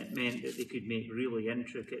 and it meant that they could make really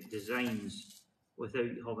intricate designs without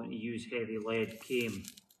having to use heavy lead cane.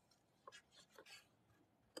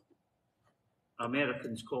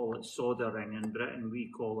 Americans call it soldering. In Britain, we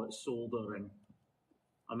call it soldering.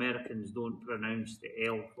 Americans don't pronounce the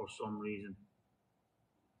L for some reason.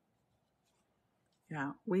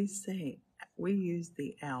 Yeah, we use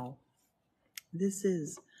the L. This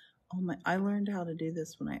is, I learned how to do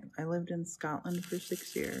this when I lived in Scotland for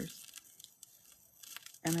 6 years.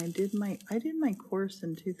 And I did my course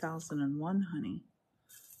in 2001, honey.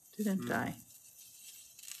 Didn't I?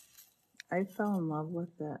 I fell in love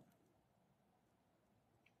with it.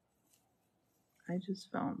 I just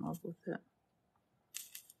fell in love with it.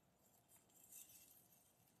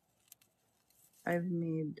 I've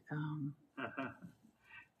made,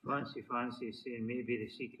 Fancy saying maybe the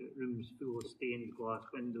secret room's full of stained glass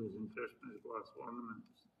windows and Christmas glass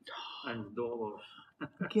ornaments and dollars.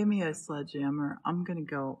 give me a sledgehammer. I'm gonna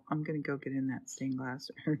go get in that stained glass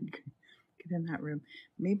or get in that room.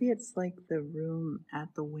 Maybe it's like the room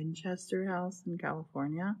at the Winchester House in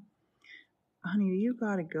California. Honey, you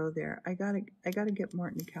gotta go there. I gotta get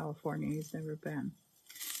Morton to California. He's never been.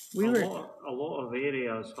 A lot of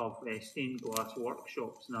areas have stained glass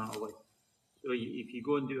workshops, Natalie. So if you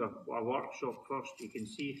go and do a workshop first, you can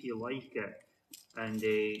see if you like it, and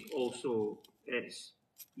also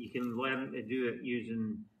you can learn to do it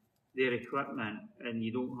using their equipment, and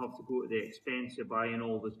you don't have to go to the expense of buying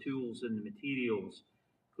all the tools and the materials,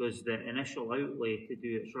 because the initial outlay to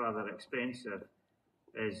do it's rather expensive.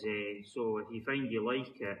 So if you find you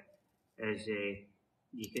like it,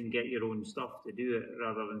 you can get your own stuff to do it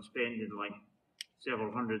rather than spending like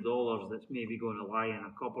several $100s that's maybe going to lie in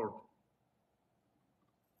a cupboard.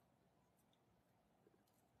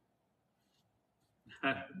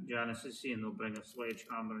 Janice is saying they'll bring a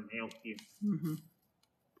sledgehammer and help you. Mm-hmm.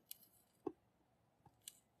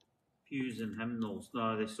 Pews and hymnals.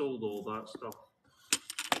 No, they sold all that stuff.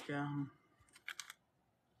 Yeah.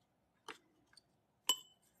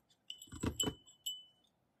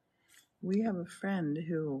 We have a friend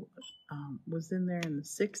who was in there in the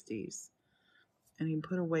 60s, and he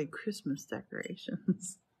put away Christmas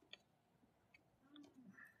decorations.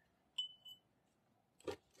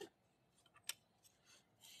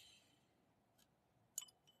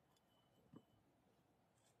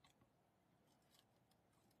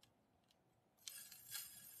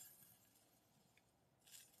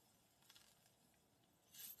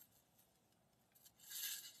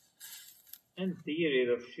 In theory,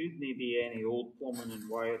 there shouldn't be any old plumbing and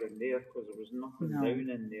wiring there because there was nothing down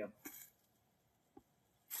in there.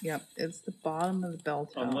 Yep, it's the bottom of the bell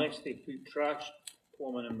tower. Unless they put trash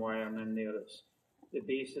plumbing and wiring in there, it's the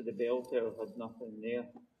base of the bell tower had nothing there.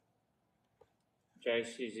 Jai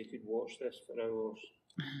says he could watch this for hours.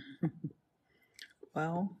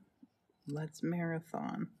 Well, let's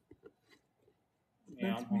marathon.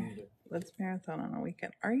 Yeah, I'm hungry. Let's marathon on a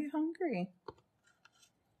weekend. Are you hungry?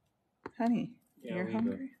 Honey, Yeah, you're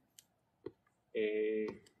hungry?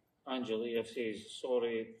 Angelina says,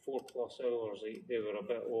 sorry, 4+ hours, they were a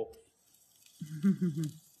bit off.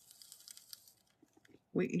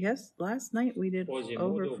 Yes, last night we did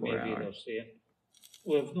over 4 maybe hours. They're saying.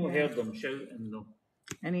 We've not heard them shouting though.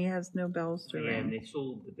 And he has no bells to ring. And they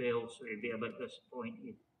sold the bells, so he'd be a bit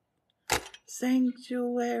disappointed.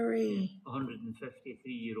 Sanctuary.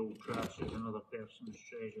 153-year-old trash is another person's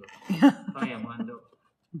treasure. Hi, Amanda.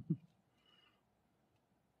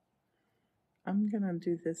 I'm gonna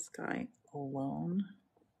do this guy alone.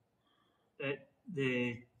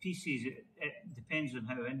 The pieces, it depends on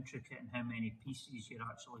how intricate and how many pieces you're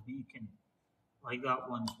actually making. Like that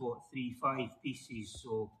one's what, 5 pieces,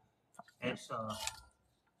 so it's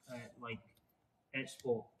it's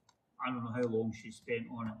what, I don't know how long she spent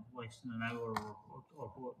on it, less than an hour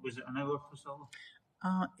or what, was it an hour, Priscilla?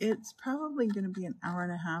 It's probably going to be an hour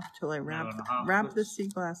and a half till I wrap the sea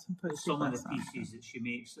glass and put sea glass on. Some of the pieces that she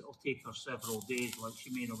makes, it'll take her several days. Like she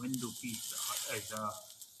made a window piece that is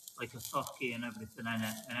like a turkey and everything in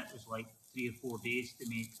it, and it was like 3 or 4 days to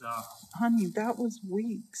make that. Honey, that was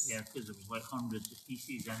weeks. Yeah, because it was like hundreds of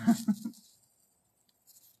pieces in it.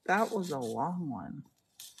 That was a long one.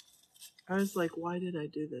 I was like, why did I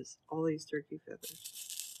do this? All these turkey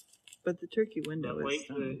feathers. But the turkey window is like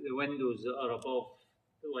the windows that are above,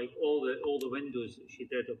 like all the windows that she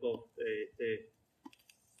did above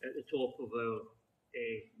at the top of our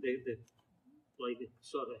the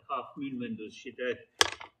sort of half moon windows she did.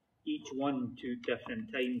 Each one took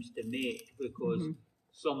different times to make because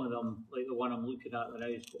some of them, like the one I'm looking at now,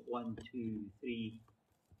 has got 1, 2, 3,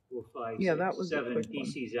 4, 5, 6, 7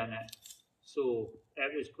 pieces in it. So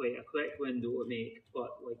it was quite a quick window to make,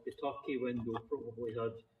 but like the turkey window probably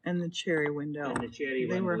had. And the cherry window. And the cherry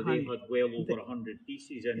window, they had well over 100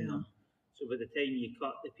 pieces in them. So by the time you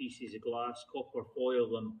cut the pieces of glass, copper foil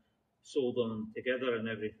them, sold them together and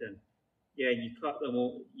everything. Yeah, you cut them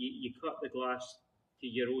all. You cut the glass to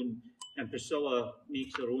your own. And Priscilla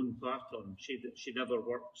makes her own pattern. She never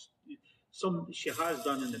works. She has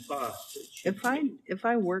done in the past. But if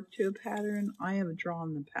I work to a pattern, I have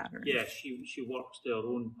drawn the pattern. yeah, she works to her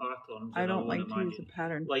own patterns. I don't like to use a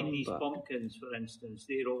pattern like from these a book. pumpkins, for instance.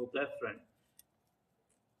 They're all different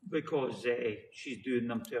because she's doing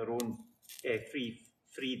them to her own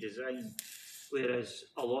free design. Whereas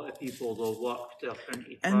a lot of people will work to a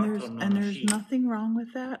printed pattern and there's nothing wrong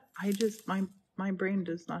with that. I just my brain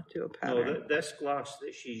does not do a pattern. No, this glass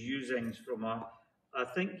that she's using is from I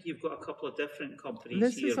think you've got a couple of different companies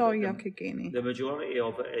this here. This is all Yokagani. The majority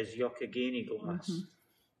of it is Yokagani glass.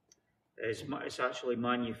 It's actually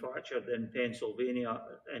manufactured in Pennsylvania,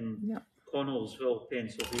 in Connellsville,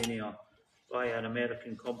 Pennsylvania, by an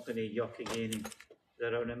American company, Yokagani.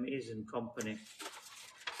 They're an amazing company.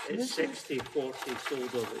 It's 60-40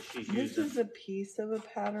 solder that she's using. This is a piece of a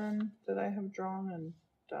pattern that I have drawn and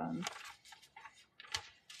done.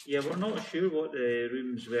 Yeah, we're not sure what the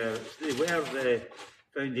rooms were. They were the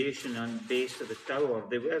foundation and base of the tower.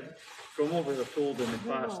 They were, from what we were told in the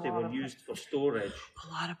past, they were used for storage.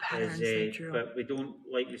 A lot of patterns they drew. But we don't,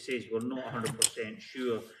 like we say, we're not 100%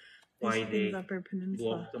 sure why they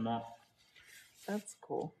blocked them up. That's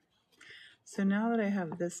cool. So now that I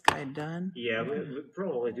have this guy done... Yeah, we'd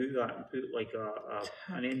probably do that and put like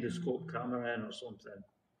an endoscope camera in or something.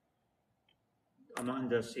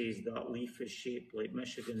 Amanda says that leaf is shaped like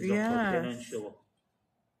Michigan's Upper Peninsula.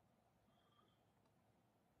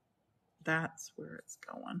 That's where it's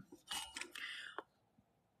going.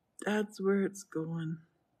 That's where it's going.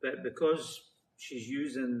 But because she's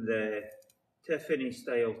using the Tiffany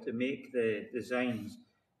style to make the designs,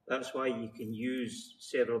 that's why you can use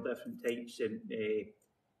several different types of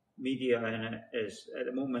media in it. At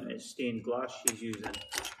the moment it's stained glass she's using,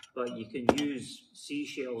 but you can use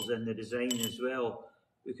seashells in the design as well,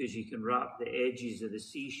 because you can wrap the edges of the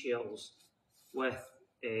seashells with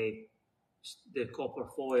the copper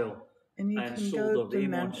foil and solder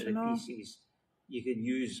them onto the pieces. You can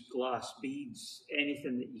use glass beads,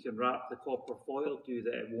 anything that you can wrap the copper foil to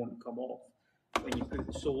that it won't come off when you put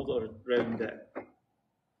the solder around it.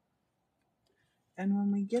 And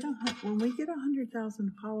when we get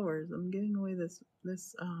 100,000 followers, I'm giving away this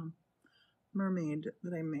mermaid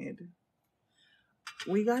that I made.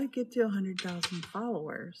 We got to get to 100,000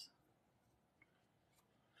 followers.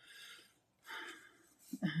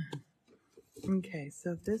 Okay,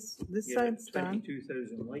 so this side's done.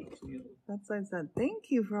 22,000 likes. That side's done.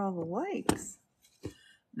 Thank you for all the likes.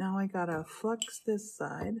 Now I gotta flux this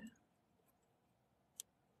side.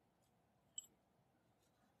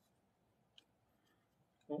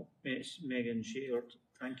 Oh, it's Megan shared.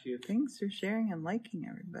 Thank you. Thanks for sharing and liking,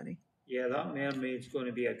 everybody. Yeah, that mermaid's going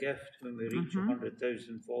to be a gift when we reach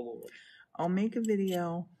 100,000 followers. I'll make a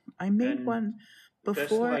video. I made one before.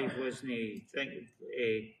 This live wasn't.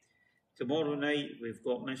 Tomorrow night we've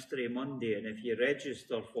got Mystery Monday, and if you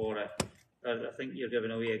register for it, I think you're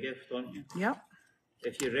giving away a gift, aren't you? Yep.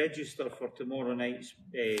 If you register for tomorrow night's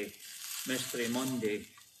Mystery Monday,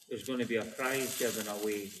 there's going to be a prize given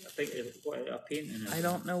away. I think a painting is. I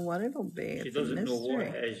don't know what it'll be. She doesn't know what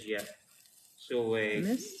it is yet. So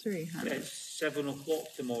mystery, honey. It's 7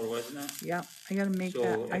 o'clock tomorrow, isn't it? Yeah, I gotta make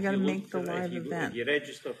that. I gotta make the live event. If you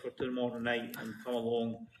register for tomorrow night and come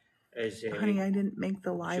along, honey, I didn't make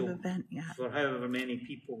the live event yet. For however many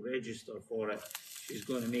people register for it, she's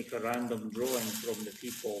going to make a random drawing from the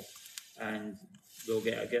people, and they'll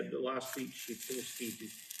get a gift. Last week she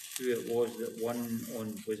posted who it was that won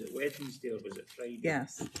on, was it Wednesday or was it Friday?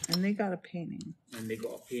 Yes, and they got a painting. And they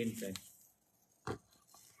got a painting.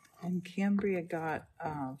 And Cambria got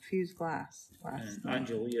fused glass last night. And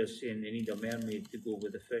Angelia's saying they need a mermaid to go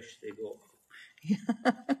with the fish they got.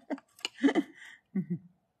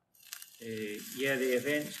 Yeah, the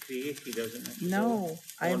event's created, isn't it? No,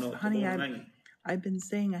 honey, I've been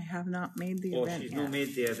saying I have not made the event yet. She's not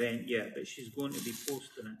made the event yet, but she's going to be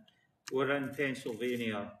posting it. We're in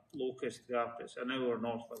Pennsylvania, Locust Gap. It's an hour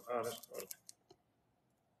north of Harrisburg.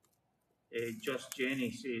 Just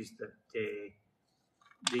Jenny says that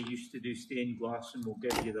they used to do stained glass and will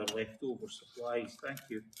give you their leftover supplies. Thank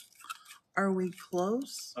you. Are we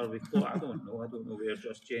close? Are we close? I don't know. I don't know where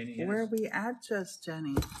Just Jenny is. Where are we at, Just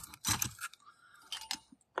Jenny?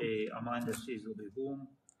 Amanda says they'll be home.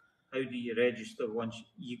 How do you register once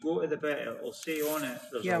you go to the bit? It'll say on it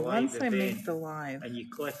there's a live once event, I make the live, and you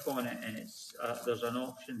click on it, and it's there's an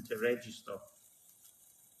option to register.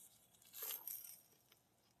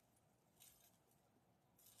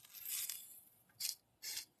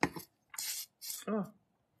 Oh,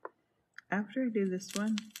 after I do this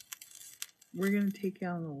one, we're going to take you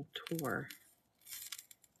on a little tour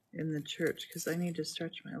in the church because I need to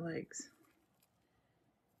stretch my legs.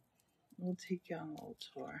 We'll take you on a little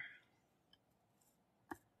tour.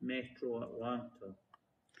 Metro Atlanta,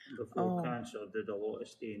 before cancer, did a lot of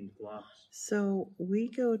stained glass. So we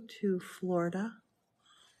go to Florida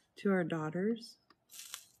to our daughters,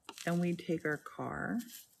 and we take our car.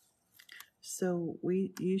 So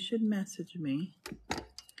you should message me.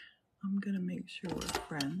 I'm gonna make sure we're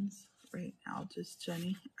friends right now. Just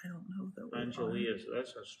Jenny. I don't know that we're Angelia's,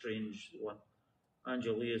 that's a strange one.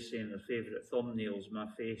 Angelia's saying her favourite thumbnail's my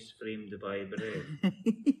face framed by bread.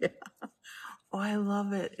 Yeah. Oh, I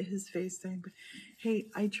love it. His face thing. Hey,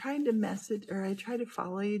 I tried to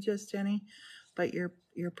follow you, Just Jenny, but your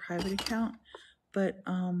private account. But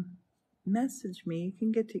message me.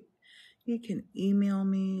 You can email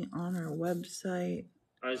me on our website.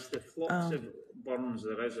 As the flux of burns,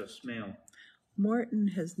 there is a smell. Morton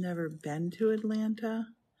has never been to Atlanta,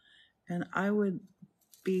 and I would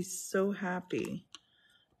be so happy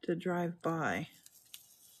to drive by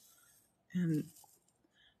and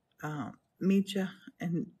meet you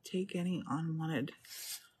and take any unwanted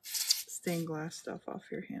stained glass stuff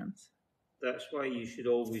off your hands. That's why you should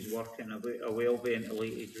always work in a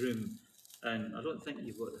well-ventilated room. And I don't think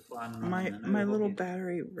you've got the fan running. My little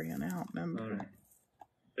battery ran out, remember? All right.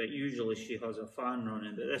 But usually she has a fan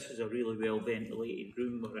running, but this is a really well-ventilated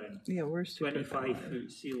room we're in. Yeah, we're 25-foot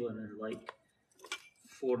ceiling and like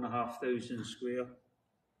 4,500 square.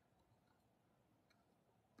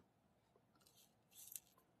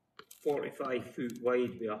 45 foot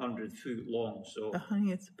wide by 100 foot long. So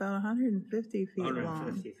honey, it's about 150 feet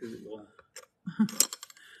 150 foot long.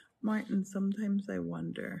 Martin, sometimes I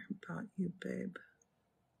wonder about you, babe.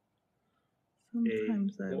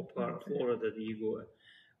 Sometimes I What part of Florida do you go to?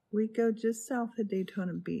 We go just south of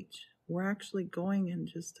Daytona Beach. We're actually going in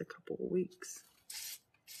just a couple of weeks.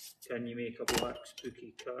 Can you make a black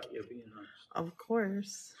spooky cat? You're being honest. Of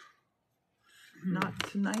course. Not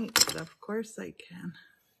tonight, but of course I can.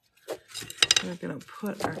 We're going to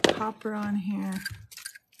put our copper on here.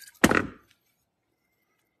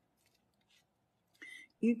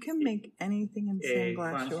 You can make anything in stained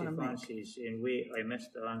glass you want to make. Fancy saying, wait, I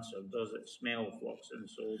missed the answer. Does it smell flux and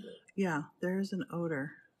solder? Yeah, there's an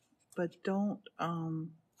odor. But don't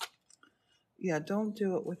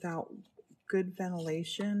do it without good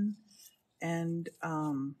ventilation and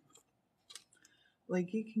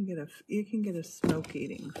like you can get a smoke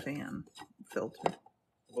eating fan filter.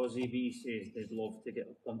 Buzzy B says they'd love to get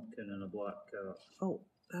a pumpkin and a black cat. Oh,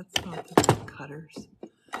 that's not the cutters.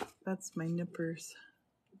 That's my nippers.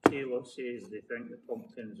 Taylor says they think the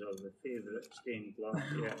pumpkins are the favourite stained glass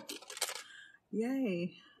yet.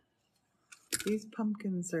 Yay. These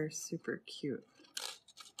pumpkins are super cute.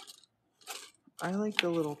 I like the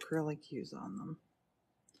little curlicues on them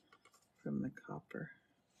from the copper.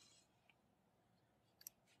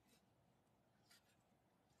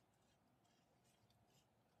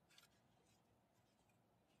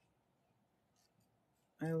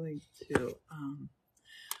 I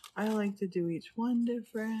like to do each one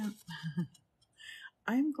different.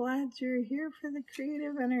 I'm glad you're here for the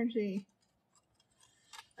creative energy.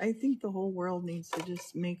 I think the whole world needs to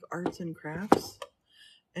just make arts and crafts,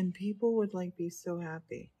 and people would be so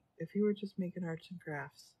happy if you were just making arts and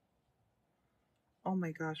crafts. Oh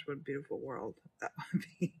my gosh, what a beautiful world that would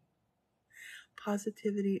be.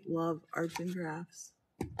 Positivity, love, arts and crafts.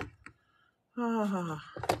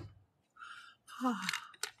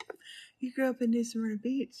 You grew up in New Smyrna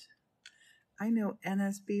Beach. I know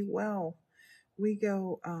NSB well. We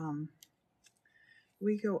go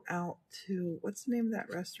out to, what's the name of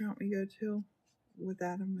that restaurant we go to with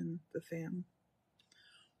Adam and the fam?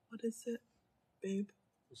 What is it, babe?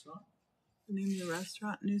 What's that? The name of the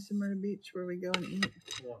restaurant in New Smyrna Beach where we go and eat.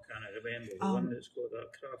 Oh, I can't remember. The one that's got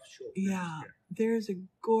that craft shop. Yeah, there's a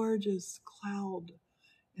gorgeous cloud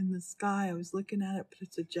in the sky. I was looking at it, but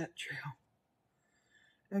it's a jet trail.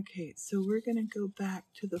 Okay, so we're going to go back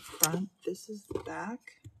to the front. This is the back.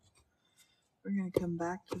 We're going to come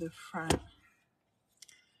back to the front.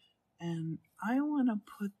 And I want to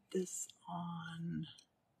put this on.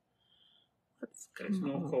 Let's come It's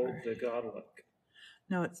not called the garlic.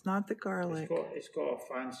 No, it's not the garlic. It's got a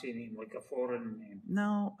fancy name, like a foreign name.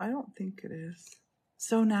 No, I don't think it is.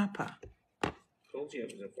 So Napa. Told you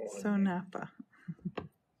it was a foreign So name. Napa.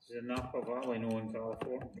 Is the Napa Valley known in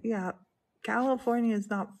California? Yeah, California is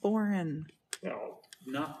not foreign. Well,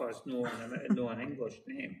 Napa is an English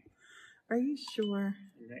name. Are you sure?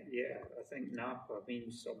 Yeah, I think Napa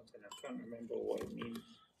means something. I can't remember what it means.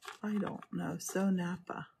 I don't know. So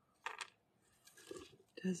Napa.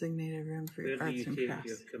 Designated room for Where do arts you and take your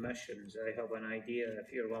crafts. commissions? I have an idea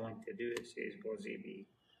if you're willing to do it, says Buzzy B.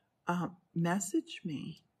 Message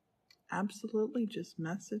me. Absolutely, just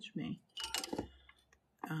message me.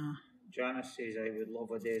 Janice says I would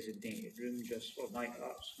love a designated room just for my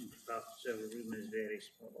arts and crafts. Our room is very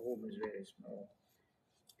small. The home is very small.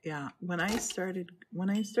 Yeah, when I started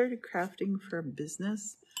crafting for a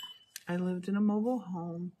business, I lived in a mobile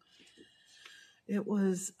home. It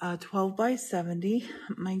was 12 by 70.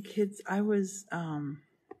 My kids, I was young.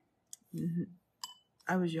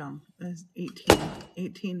 I was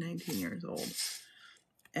 18, 19 years old.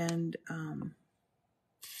 And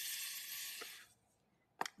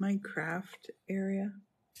my craft area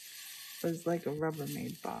was like a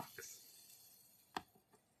Rubbermaid box.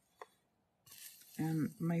 And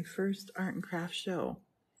my first art and craft show,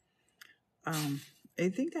 I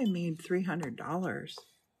think I made $300.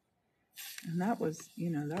 And that was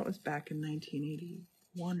back in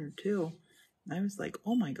 1981 or 2. And I was like,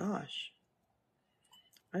 oh my gosh,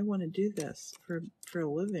 I want to do this for a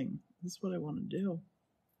living. This is what I want to do.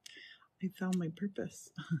 I found my purpose.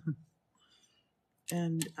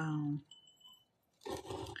 And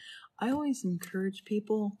I always encourage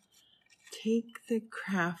people, take the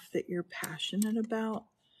craft that you're passionate about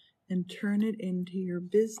and turn it into your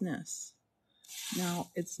business.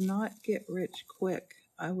 Now, it's not get rich quick.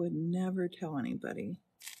 I would never tell anybody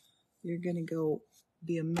you're going to go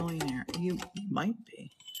be a millionaire. You might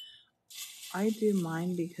be. I do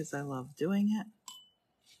mine because I love doing it.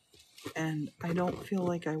 And I don't feel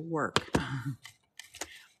like I work.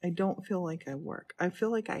 I don't feel like I work. I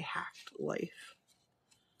feel like I hacked life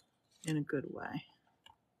in a good way.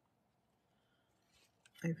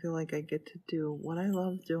 I feel like I get to do what I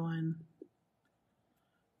love doing.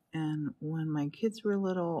 And when my kids were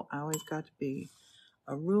little, I always got to be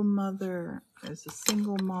a room mother, as a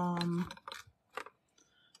single mom.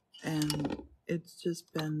 And it's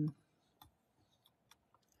just been,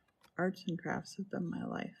 arts and crafts have been my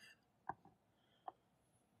life.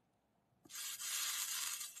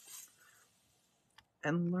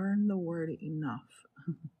 And learn the word enough.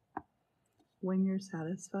 When you're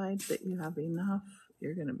satisfied that you have enough,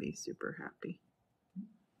 you're going to be super happy.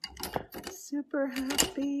 Super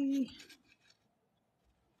happy.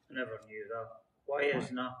 I never knew that. Why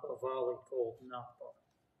is Napa Valley called Napa?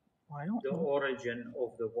 Well, I don't The know. origin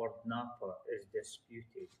of the word Napa is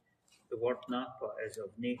disputed. The word Napa is of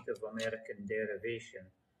Native American derivation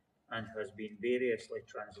and has been variously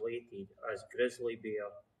translated as grizzly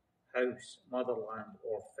bear, house, motherland,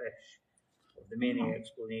 or fish. Of the many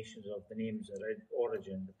explanations of the name's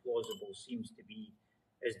origin, the plausible seems to be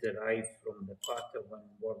is derived from the Patawin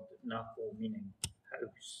word Napo, meaning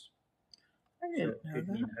house. I So didn't it know could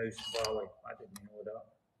that. mean house valley. I didn't know that.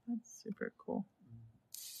 That's super cool.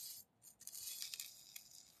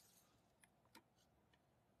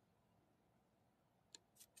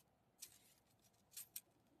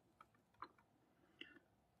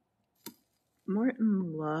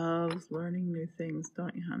 Morton loves learning new things,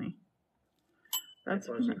 don't you, honey? That's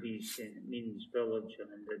It means village, an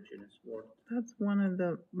indigenous word. That's one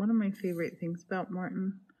of my favorite things about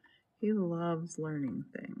Morton. He loves learning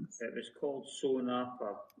things. It was called So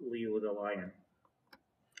Napa, Leo the Lion.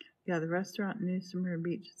 Yeah, the restaurant in New Smyrna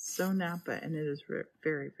Beach is So Napa, and it is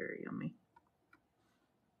very, very yummy.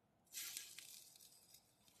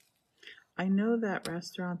 I know that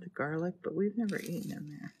restaurant, the Garlic, but we've never eaten in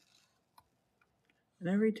there. And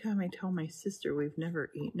every time I tell my sister we've never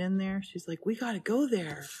eaten in there, she's like, we got to go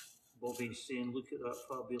there. Bobby's saying, look at that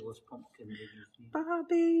fabulous pumpkin. Did you see?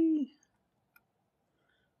 Bobby!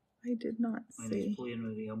 I did not And see. he's playing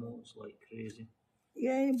with the emotes like crazy.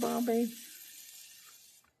 Yay, Bobby.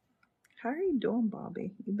 How are you doing,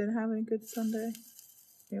 Bobby? You been having a good Sunday?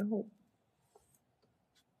 I hope.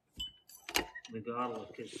 The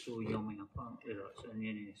garlic is so yummy. Apparently that's in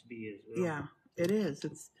NSB as well. Yeah, it is.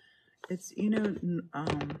 It's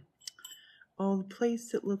the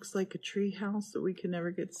place that looks like a tree house that we can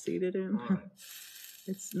never get seated in. All right.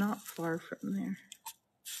 It's not far from there.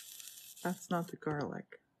 That's not the Garlic.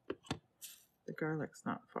 The Garlic's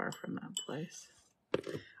not far from that place.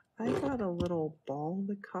 I got a little ball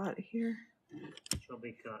that caught here.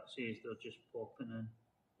 Chubby Cat says they're just popping in.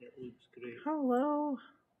 It looks great. Hello.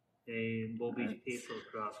 Bobby's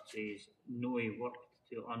Papercraft says, no, he worked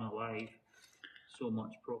to unalive. So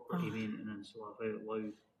much property maintenance, laugh out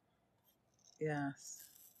loud. Yes.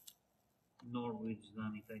 Norwoods,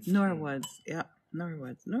 anything. Norwoods, yeah.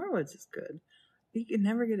 Norwoods is good. You can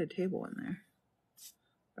never get a table in there.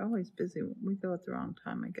 They're always busy. We go at the wrong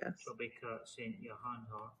time, I guess. Chubby Cat sent you a hand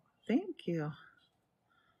heart. Thank you.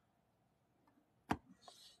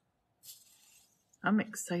 I'm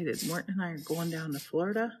excited. Morton and I are going down to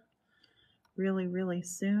Florida really, really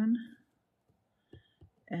soon.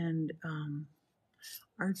 And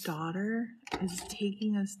our daughter is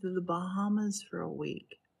taking us to the Bahamas for a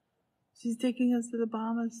week. She's taking us to the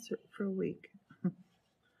Bahamas for a week.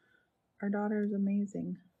 Our daughter is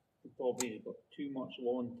amazing. Bobby's got too much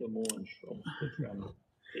lawn to mow and shrubs to trim.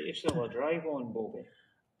 Get yourself a drive on, Bobby.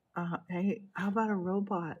 Hey, how about a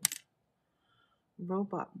robot?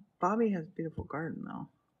 Bobby has a beautiful garden, though.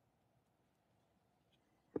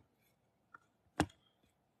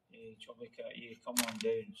 Hey, Chubby Cat, you come on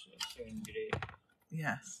down. So it sounds great.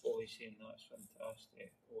 Yes. Bobby's saying that's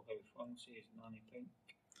fantastic. Oh, how fun, says Nanny Pink.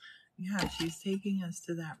 Yeah, she's taking us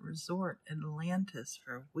to that resort, Atlantis,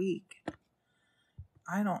 for a week.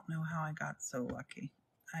 I don't know how I got so lucky.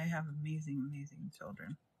 I have amazing, amazing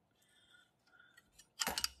children.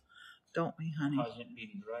 Don't we, honey? It hasn't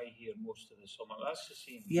been dry here most of the summer. That's the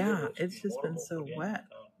same. Yeah, it's just been so wet.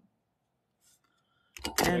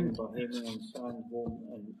 And Bahamian sand home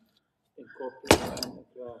and incorporate that in the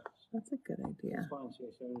grass. That's a good idea.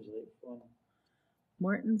 Fancy, sounds like fun.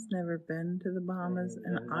 Morton's never been to the Bahamas,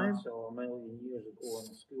 and I saw a million years ago on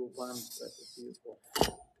a school band trip. It's beautiful.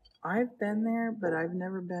 I've been there, but I've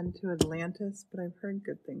never been to Atlantis, but I've heard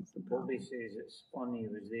good things about Bobby it. says it's fun. He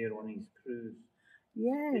was there on his cruise.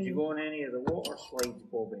 Yay! Did you go on any of the water slides,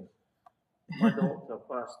 Bobby? My doctor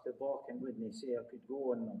passed the buck and wouldn't say I could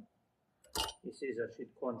go on them. He says I should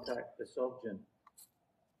contact the surgeon.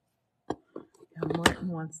 Yeah, Morton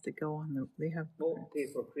wants to go on the. They have. Oh,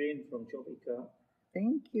 paper crane from Chubby Cat.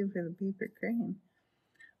 Thank you for the paper crane.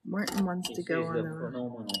 Morton wants to go on the.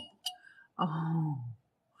 Phenomenal. Oh,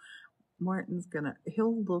 Morton's gonna.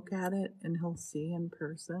 He'll look at it and he'll see in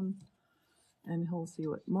person, and he'll see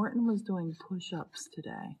what Morton was doing push-ups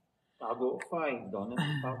today. I got 5 done.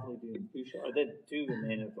 I'm partly doing push-ups. I did 2 and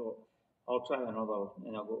then I thought I'll try another,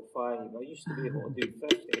 and I got 5. I used to be able to do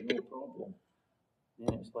 50, no problem.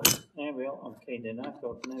 And it's like, well, I'm kind of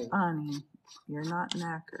knackered now. Honey, you're not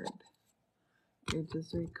knackered. You're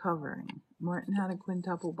just recovering. Morton had a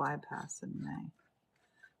quintuple bypass in May.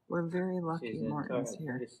 We're very lucky Morton's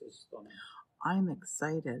here. I'm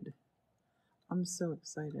excited. I'm so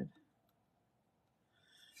excited.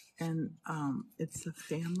 And it's a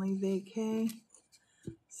family vacay.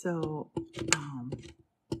 So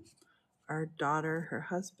our daughter, her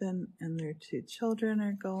husband, and their 2 children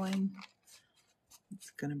are going. It's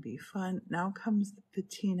going to be fun. Now comes the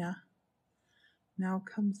patina. Now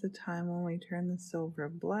comes the time when we turn the silver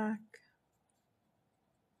black.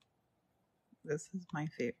 This is my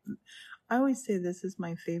favorite. I always say this is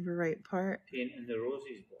my favorite part. Painting the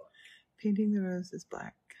roses black. Painting the roses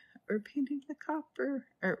black. Or painting the copper.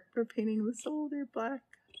 Or painting the silver black.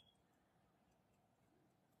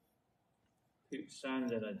 Put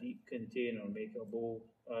sand in a deep container, make a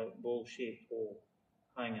bowl-shaped hole,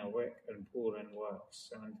 hang a wick and pour in wax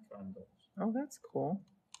sand candles. Oh, that's cool.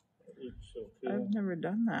 It looks so cool. I've never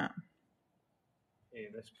done that. Hey,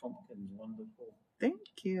 this pumpkin's wonderful. Thank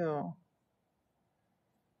you.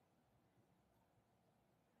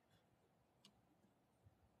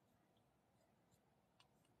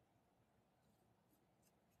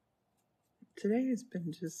 Today has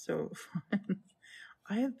been just so fun.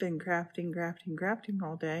 I have been crafting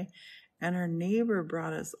all day, and our neighbor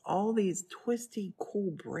brought us all these twisty,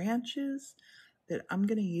 cool branches that I'm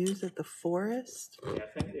going to use at the forest. Yeah,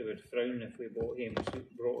 I think they would frown if we brought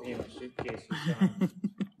him a suitcase of sand.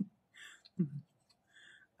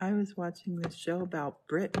 I was watching this show about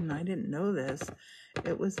Britain. I didn't know this.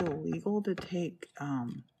 It was illegal to take,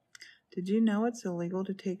 did you know it's illegal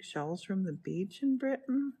to take shells from the beach in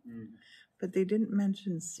Britain? Mm. But they didn't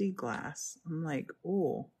mention sea glass. I'm like,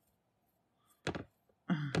 oh.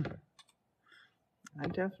 I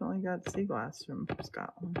definitely got sea glass from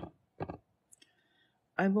Scotland.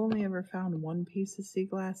 I've only ever found 1 piece of sea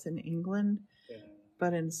glass in England,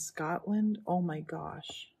 but in Scotland, oh my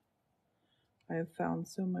gosh. I have found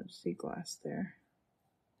so much sea glass there.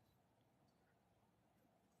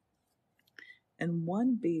 And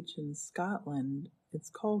one beach in Scotland, it's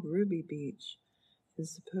called Ruby Beach,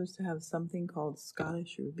 is supposed to have something called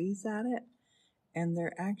Scottish rubies at it. And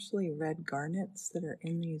they're actually red garnets that are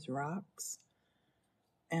in these rocks.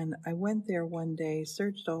 And I went there one day,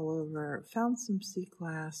 searched all over, found some sea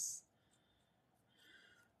glass,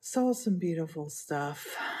 saw some beautiful stuff,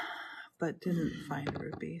 but didn't find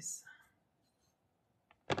rubies.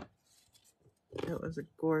 It was a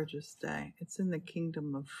gorgeous day. It's in the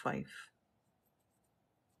Kingdom of Fife.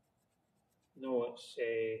 No, it's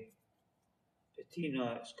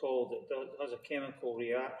patina, it's called. It has a chemical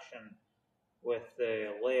reaction with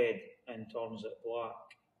lead and turns it black.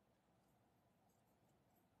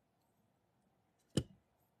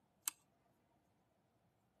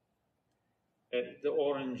 The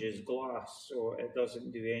orange is glass, so it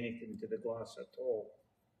doesn't do anything to the glass at all.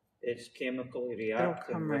 It's chemically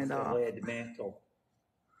reacting come with right the off. lead metal.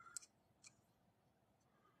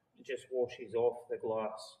 It just washes off the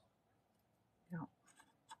glass. Yeah.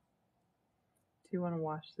 Do you want to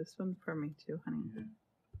wash this one for me too, honey?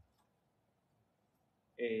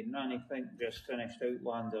 Nanny Pink just finished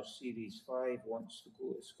Outlander Series 5, wants to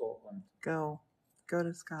go to Scotland. Go. Go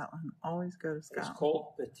to Scotland. Always go to Scotland. It's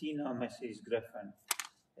called patina, Mrs. Griffin.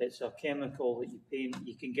 It's a chemical that you paint.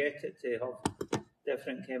 You can get it to have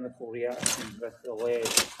different chemical reactions with the lead.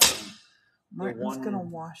 Martin's going to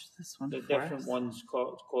wash this one The for different us. ones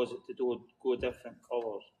cause it to go different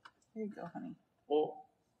colours. There you go, honey. Oh,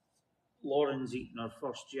 Lauren's eating her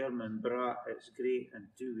first German brat. It's great and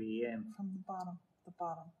 2 a.m. From the bottom.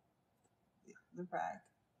 The rag.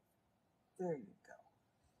 There you go.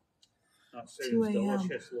 That sounds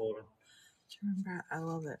delicious, Lauren. German brat, I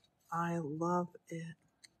love it. I love it.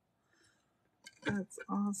 That's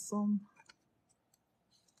awesome.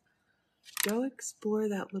 Go explore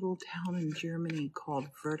that little town in Germany called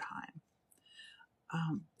Wertheim.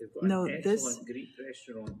 They've got an excellent Greek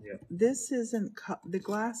restaurant here. This isn't, the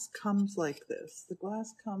glass comes like this. The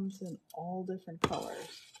glass comes in all different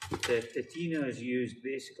colors. The patina is used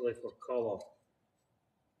basically for colour.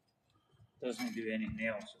 Doesn't do anything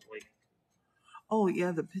else. Oh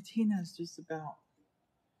yeah, the patina is just about,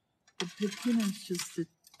 the patina is just to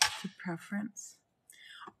preference.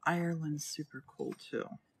 Ireland's super cool too.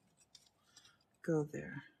 Go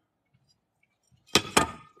there.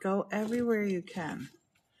 Go everywhere you can.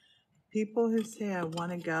 People who say, I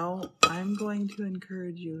want to go, I'm going to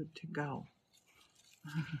encourage you to go.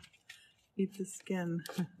 Eat the skin.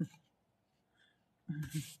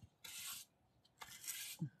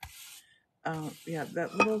 Yeah,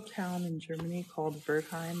 that little town in Germany called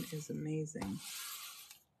Wertheim is amazing.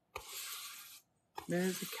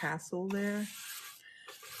 There's a castle there.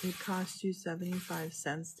 It cost you 75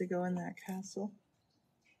 cents to go in that castle.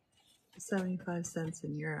 75 cents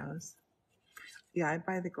in euros. Yeah, I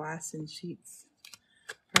buy the glass in sheets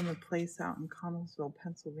from a place out in Connellsville,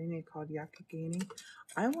 Pennsylvania called Yakagani.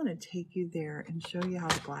 I want to take you there and show you how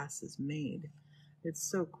the glass is made. It's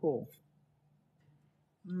so cool.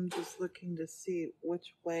 I'm just looking to see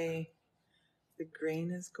which way the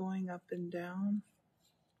grain is going up and down.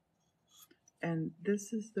 And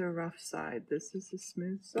this is the rough side. This is the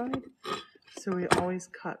smooth side. So we always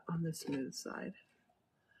cut on the smooth side.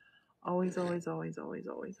 Always, always, always, always,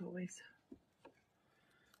 always, always.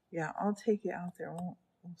 Yeah, I'll take you out there. We'll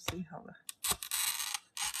see how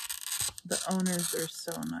the owners are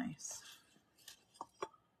so nice.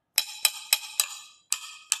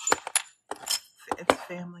 It's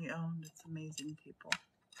family owned. It's amazing people.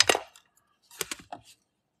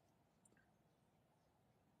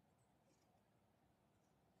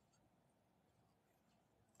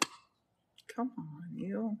 Come on,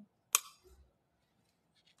 you.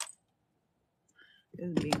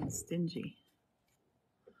 Is being stingy.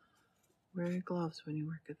 Wear your gloves when you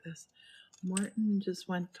work at this. Morton just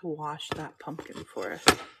went to wash that pumpkin for us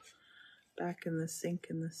back in the sink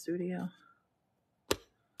in the studio.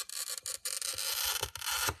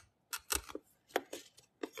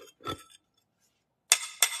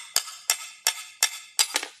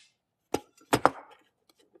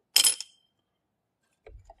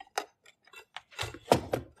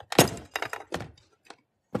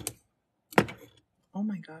 Oh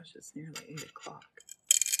my gosh, it's nearly 8 o'clock.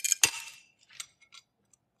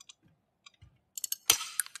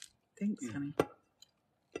 Thanks, honey.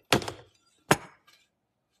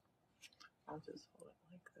 I'll just hold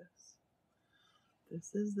it like this.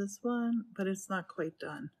 This is this one, but it's not quite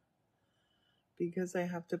done because I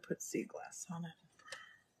have to put sea glass on it.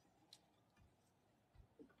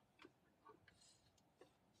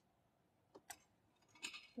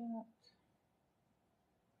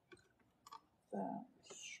 That.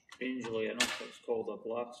 Strangely enough, it's called a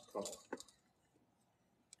glass cup.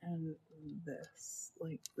 And this,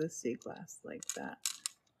 like the sea glass, like that,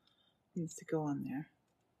 needs to go on there.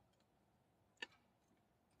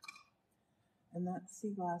 And that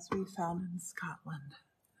sea glass we found in Scotland.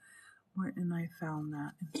 Martin and I found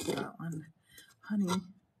that in Scotland. Honey,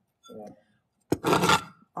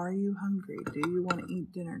 are you hungry? Do you want to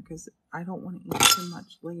eat dinner? Because I don't want to eat too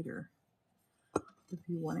much later. If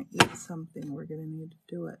you want to eat something, we're going to need to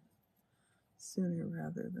do it sooner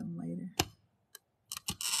rather than later.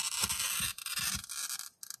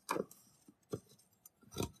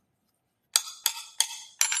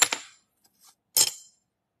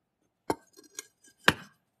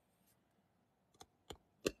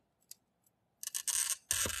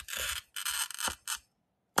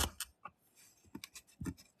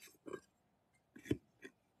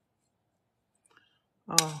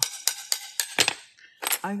 Oh,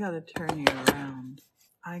 I gotta turn you around.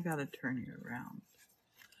 I gotta turn you around.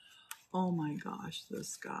 Oh my gosh, the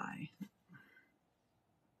sky.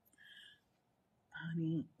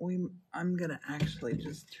 Honey, I'm gonna actually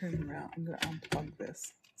just turn around. I'm gonna unplug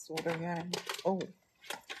this soldering iron. Oh,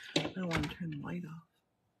 I don't want to turn the light off.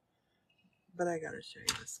 But I gotta show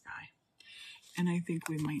you the sky. And I think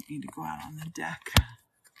we might need to go out on the deck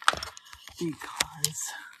because,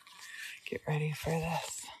 get ready for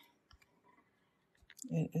this.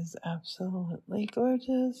 It is absolutely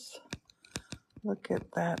gorgeous. Look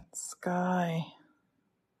at that sky.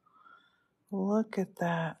 Look at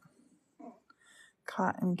that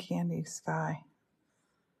cotton candy sky.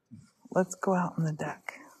 Let's go out on the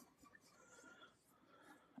deck.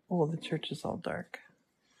 Oh, the church is all dark.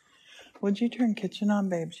 Would you turn kitchen on,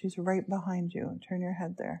 babe? She's right behind you. Turn your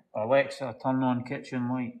head there. Alexa, turn on kitchen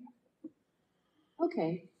light.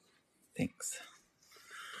 Okay. Thanks.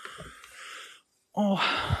 Oh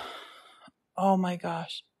my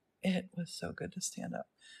gosh. It was so good to stand up.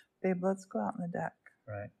 Babe, let's go out on the deck.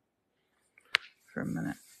 Right. For a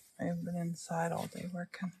minute. I've been inside all day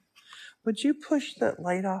working. Would you push that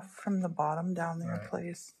light off from the bottom down there, right,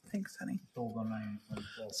 please? Thanks, honey.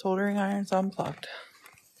 Soldering iron's unplugged.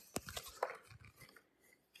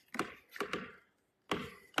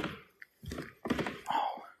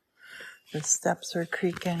 Oh, the steps are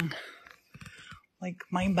creaking like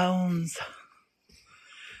my bones.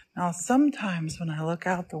 Now, sometimes when I look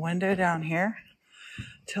out the window down here,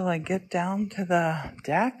 till I get down to the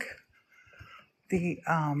deck, the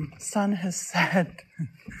sun has set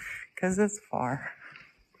because it's far.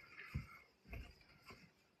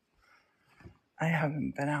 I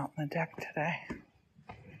haven't been out on the deck today.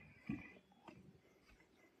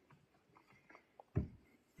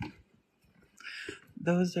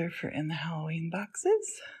 Those are for in the Halloween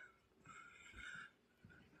boxes.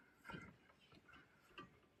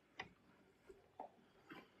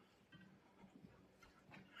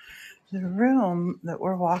 The room that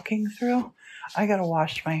we're walking through, I gotta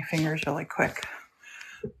wash my fingers really quick.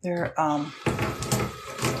 They're I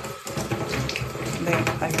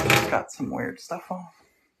just got some weird stuff on.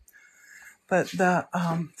 But the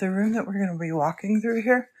room that we're gonna be walking through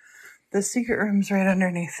here, the secret room's right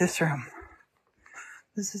underneath this room.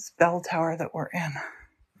 This is bell tower that we're in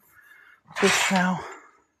just now.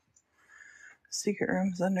 The secret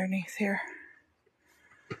room's underneath here.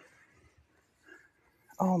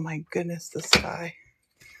 Oh my goodness, the sky.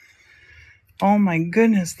 Oh my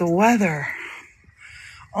goodness, the weather.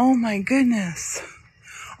 Oh my goodness.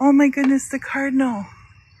 Oh my goodness, the cardinal.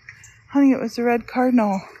 Honey, it was a red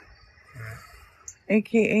cardinal.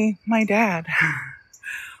 AKA my dad.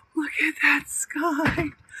 Look at that sky.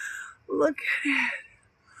 Look at it.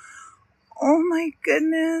 Oh my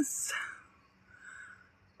goodness.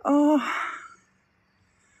 Oh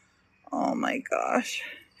my gosh.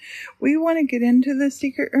 We want to get into the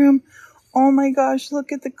secret room. Oh my gosh,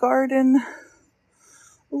 look at the garden.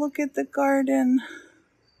 Look at the garden.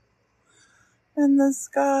 And the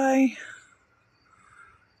sky.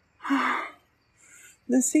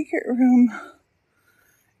 The secret room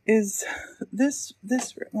is this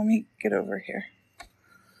room. Let me get over here.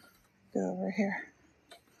 Get over here.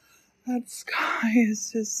 That sky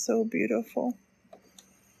is just so beautiful.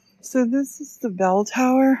 So this is the bell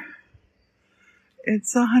tower.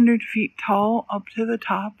 It's 100 feet tall up to the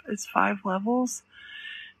top. It's 5 levels.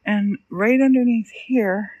 And right underneath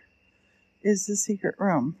here is the secret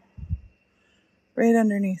room. Right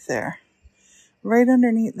underneath there. Right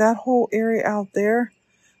underneath that whole area out there,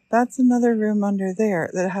 that's another room under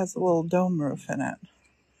there that has a little dome roof in it.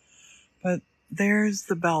 But there's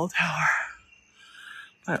the bell tower.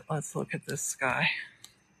 But let's look at this sky.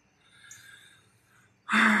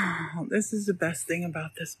 This is the best thing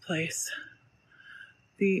about this place.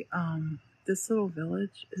 This little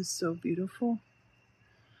village is so beautiful.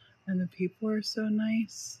 And the people are so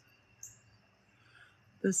nice.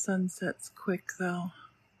 The sunset's quick though.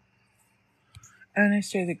 I'm going to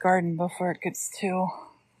show you the garden before it gets too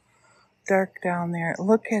dark down there.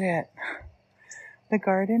 Look at it. The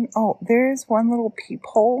garden. Oh, there's one little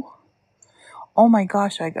peephole. Oh my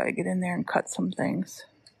gosh, I gotta get in there and cut some things.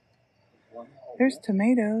 There's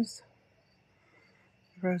tomatoes.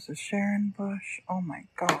 Rose of Sharon bush. Oh my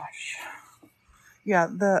gosh. Yeah,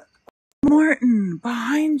 the Morton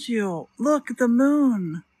behind you. Look at the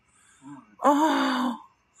moon. Oh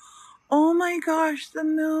my gosh, the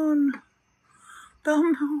moon. The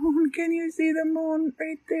moon. Can you see the moon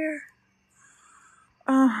right there?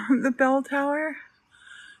 The bell tower.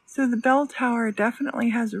 So the bell tower definitely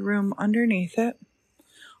has a room underneath it.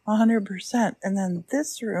 100%. And then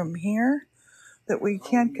this room here that we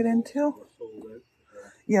can't get into.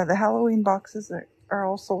 Yeah, the Halloween boxes are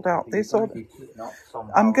all sold out. They sold.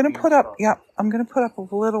 I'm gonna put up. Yep, I'm gonna put up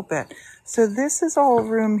a little bit. So this is all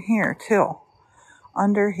room here too,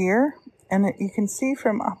 under here, and you can see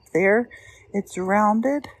from up there, it's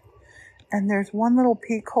rounded, and there's one little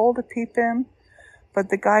peek hole to peep in, but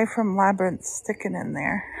the guy from Labyrinth's sticking in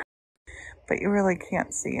there, but you really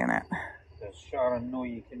can't see in it. Does Sharon know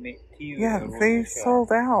you can make tea? Yeah, they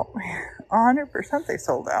sold out. 100% they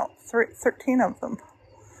sold out. 13 of them.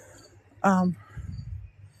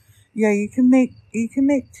 Yeah, you can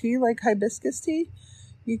make tea like hibiscus tea.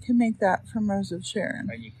 You can make that from Rose of Sharon.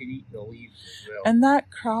 And you can eat the leaves as well. And that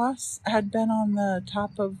cross had been on the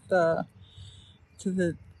top of the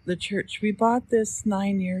church. We bought this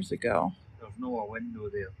 9 years ago. There's no window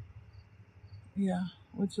there. Yeah.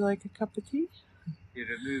 Would you like a cup of tea? You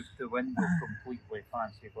removed the window completely,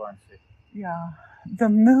 fancy. Yeah. The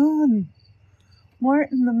moon.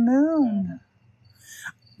 Martin, the moon.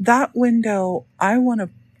 That window, I'm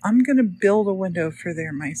going to build a window for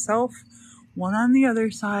there myself, one on the other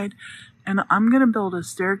side, and I'm going to build a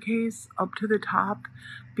staircase up to the top,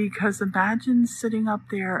 because imagine sitting up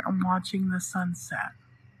there and watching the sunset.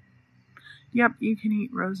 Yep, you can eat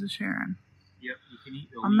Rose of Sharon. Yep, you can eat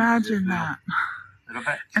the Imagine that.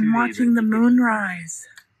 Well. And watching the moon rise.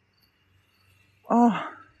 Oh,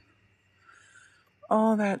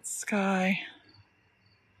 that sky.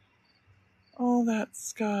 Oh, that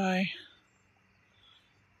sky.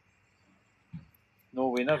 No,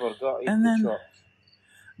 we never got And then the church.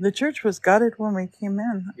 The church was gutted when we came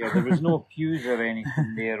in. Yeah, there was no pews or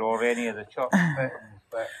anything there, or any of the church fittings,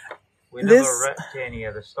 but we never ripped any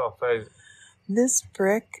of the stuff out. This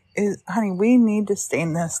brick is, honey, we need to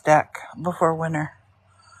stain this deck before winter.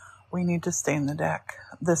 We need to stain the deck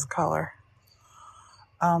this color.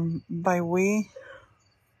 By we,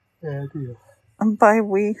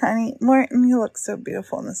 honey, Martin, you look so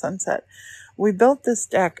beautiful in the sunset. We built this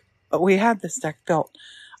deck. We had this deck built.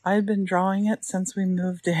 I've been drawing it since we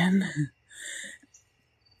moved in.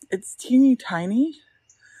 It's teeny tiny,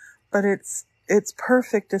 but it's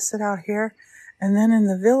perfect to sit out here. And then in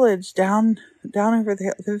the village, down over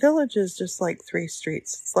the village is just like 3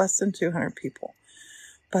 streets. It's less than 200 people.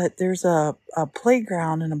 But there's a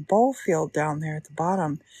playground and a ball field down there at the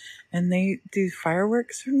bottom. And they do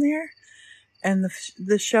fireworks from there. And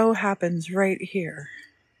the show happens right here.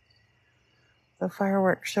 The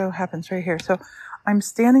fireworks show happens right here. So I'm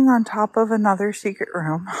standing on top of another secret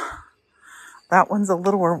room. That one's a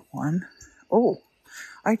littler one. Oh,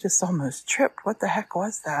 I just almost tripped. What the heck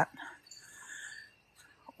was that?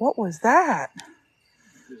 What was that?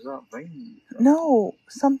 Is that raining? No,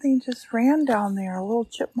 something just ran down there. A little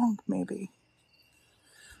chipmunk, maybe.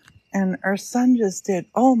 And our son just did.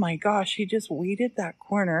 Oh my gosh, he just weeded that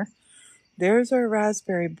corner. There's our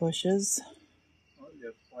raspberry bushes. Oh,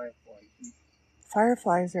 there's fireflies.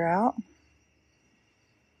 Fireflies are out.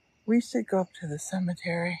 We should go up to the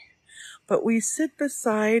cemetery. But we sit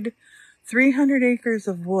beside 300 acres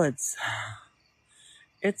of woods.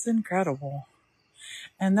 It's incredible.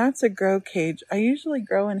 And that's a grow cage. I usually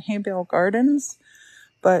grow in hay bale gardens,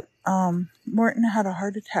 but Morton had a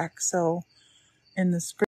heart attack, so in the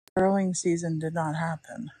spring growing season did not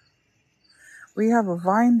happen. We have a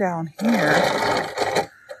vine down here.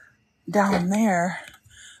 Down there.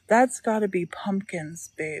 That's got to be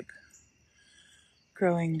pumpkins, babe.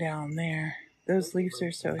 Growing down there. Those leaves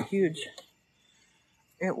are so huge.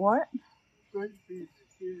 It what?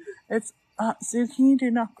 It's zucchini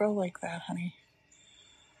do not grow like that, honey.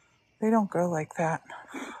 They don't grow like that.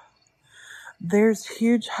 There's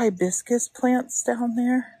huge hibiscus plants down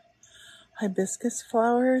there. Hibiscus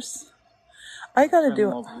flowers. I gotta do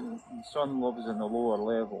it. Son lives in the lower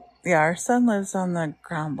level. Yeah, our son lives on the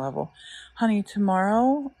ground level. Honey,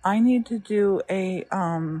 tomorrow I need to do a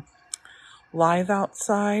live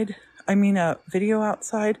outside. A video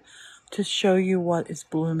outside to show you what is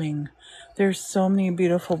blooming. There's so many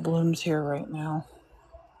beautiful blooms here right now.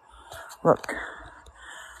 Look.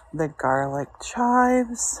 The garlic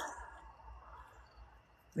chives.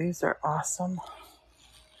 These are awesome.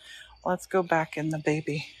 Let's go back in the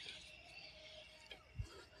baby.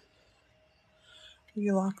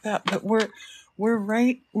 You lock that, but we're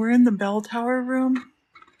in the bell tower room.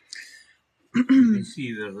 You can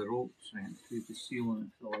see where the ropes went through the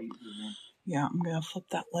ceiling if the light was on. Yeah, I'm gonna flip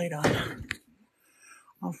that light on.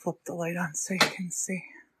 I'll flip the light on so you can see.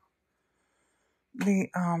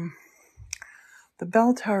 The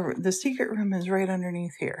bell tower, the secret room is right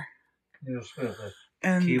underneath here. There's where the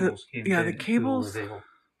And cables came down. the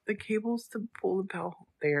cables to pull the bell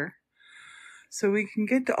there. So we can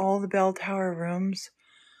get to all the bell tower rooms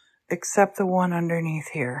except the one underneath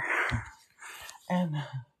here. And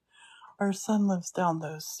our son lives down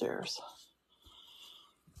those stairs.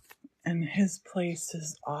 And his place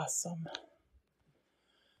is awesome.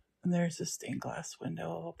 And there's a stained glass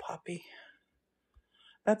window of a poppy.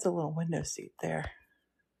 That's a little window seat there.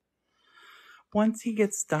 Once he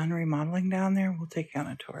gets done remodeling down there, we'll take you on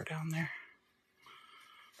a tour down there.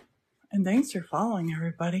 And thanks for following,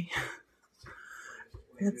 everybody.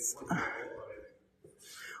 It's...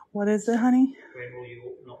 what is it, honey? When will you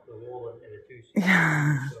open up the wall into the two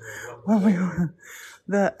Yeah. Well,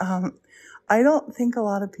 I don't think a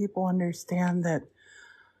lot of people understand that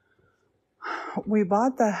we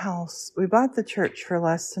bought the church for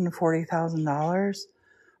less than $40,000,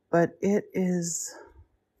 but it is...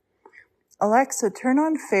 Alexa, turn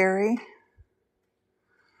on Fairy.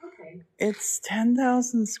 Okay. It's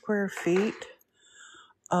 10,000 square feet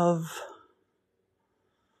of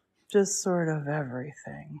just sort of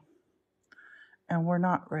everything. And we're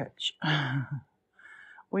not rich.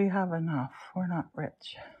 We have enough. We're not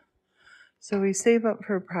rich. So we save up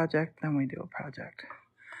for a project, then we do a project.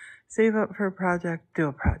 Save up for a project, do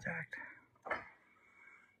a project.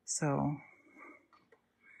 So,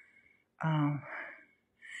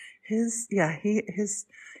 he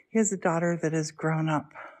has a daughter that is grown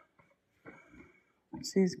up.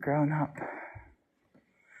 She's grown up.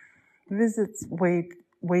 Visits way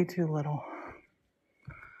too little.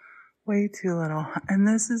 Way too little. And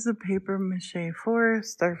this is a paper mache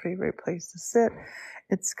forest, our favorite place to sit.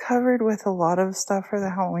 It's covered with a lot of stuff for the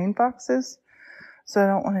Halloween boxes. So I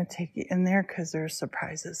don't want to take you in there because there's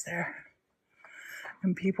surprises there.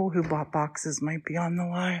 And people who bought boxes might be on the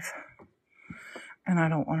live. And I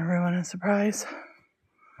don't want to ruin a surprise.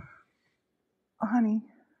 Honey,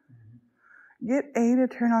 get A to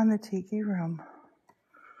turn on the tiki room.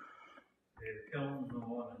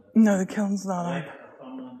 No, the kiln's not on.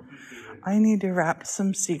 I need to wrap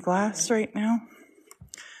some sea glass right now.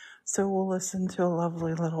 So we'll listen to a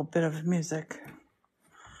lovely little bit of music.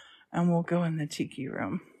 And we'll go in the tiki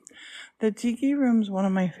room. The tiki room's one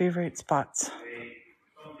of my favorite spots.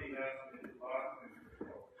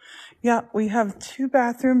 Yeah, we have 2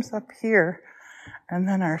 bathrooms up here. And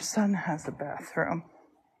then our son has a bathroom.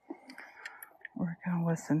 We're going to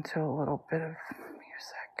listen to a little bit of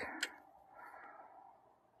music.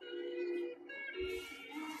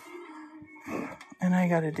 And I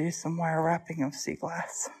got to do some wire wrapping of sea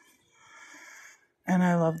glass. And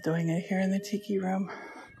I love doing it here in the tiki room.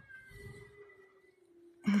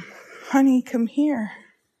 Honey, come here.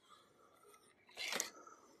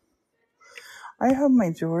 I have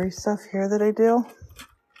my jewelry stuff here that I do.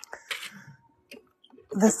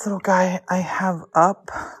 This little guy I have up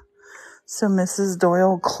so Mrs.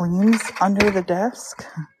 Doyle cleans under the desk.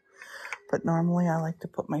 But normally I like to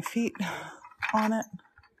put my feet on it.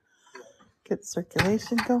 Get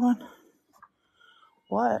circulation going.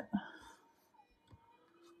 What?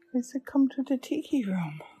 I said come to the tiki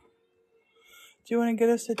room. Do you want to get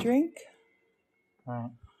us a drink?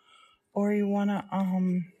 Or you want to,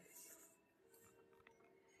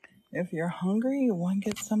 if you're hungry, you want to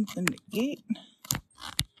get something to eat?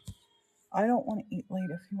 I don't want to eat late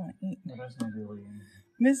if you want to eat.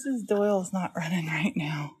 Mrs. Doyle's not running right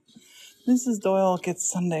now. Mrs. Doyle gets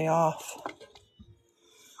Sunday off.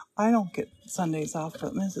 I don't get Sundays off,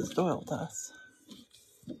 but Mrs. Doyle does.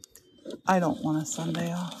 I don't want a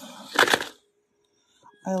Sunday off.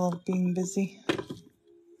 I love being busy.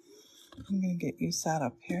 I'm going to get you sat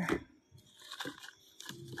up here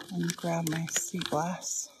and grab my sea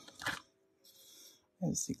glass. I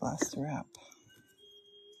have a sea glass to wrap.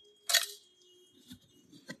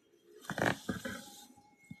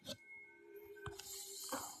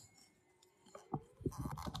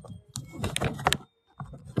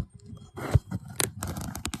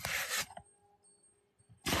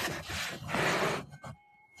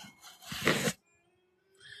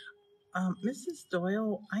 Mrs.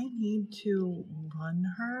 Doyle, I need to run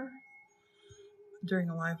her during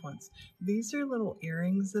a live once. These are little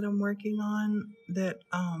earrings that I'm working on that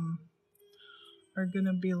are going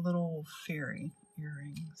to be little fairy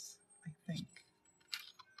earrings, I think.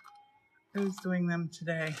 I was doing them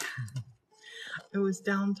today. It was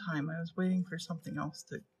downtime. I was waiting for something else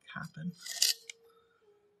to happen.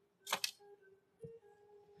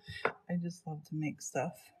 I just love to make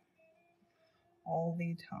stuff all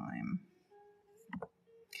the time.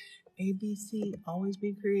 ABC, always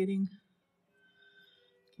be creating.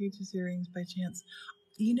 Cage's earrings by chance.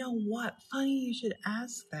 You know what? Funny you should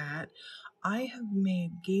ask that. I have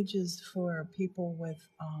made gauges for people with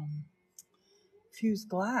fused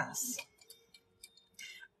glass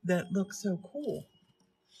that look so cool.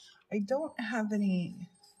 I don't have any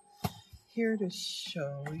here to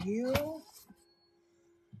show you.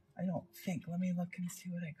 I don't think. Let me look and see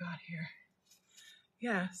what I got here.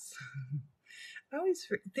 Yes. I always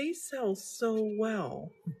they sell so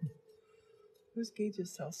well. Those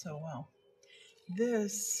gauges sell so well.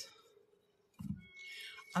 This,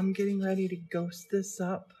 I'm getting ready to ghost this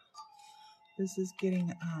up. This is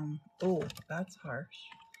getting, oh, that's harsh.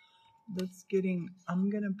 That's getting, I'm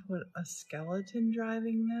going to put a skeleton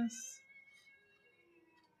driving this.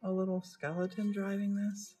 A little skeleton driving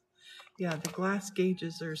this. Yeah, the glass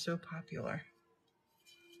gauges are so popular.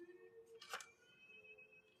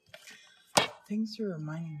 Thanks for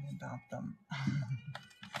reminding me about them.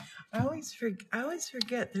 I always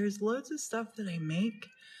forget. There's loads of stuff that I make.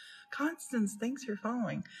 Constance, thanks for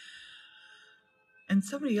following. And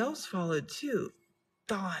somebody else followed too.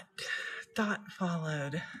 Dot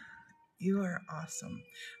followed. You are awesome.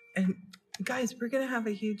 And guys, we're going to have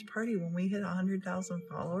a huge party when we hit 100,000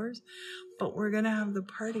 followers, but we're going to have the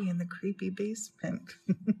party in the creepy basement.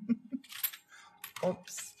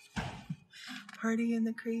 Oops. Party in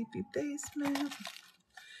the creepy basement.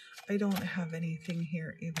 I don't have anything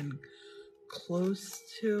here even close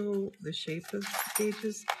to the shape of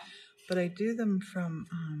gauges, but I do them from,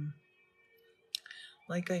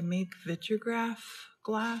 like I make vitrograph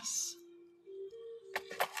glass,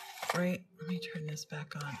 right? Let me turn this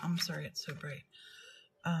back on. I'm sorry, it's so bright.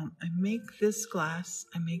 I make this glass,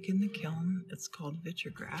 I make in the kiln. It's called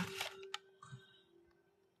vitrograph.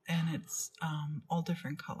 And it's all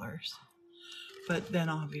different colors. But then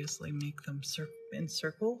obviously make them in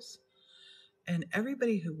circles. And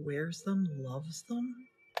everybody who wears them loves them.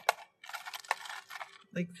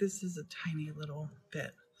 Like this is a tiny little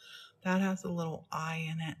bit. That has a little eye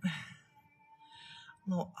in it.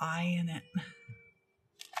 Little eye in it.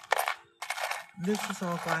 This is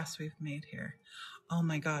all glass we've made here. Oh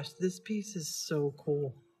my gosh, this piece is so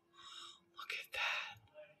cool. Look at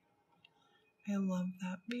that. I love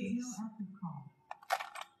that piece.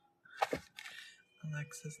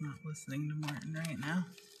 Alexa's not listening to Martin right now.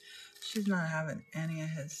 She's not having any of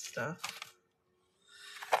his stuff.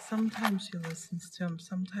 Sometimes she listens to him.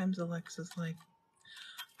 Sometimes Alexa's like,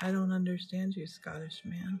 I don't understand you, Scottish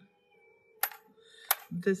man.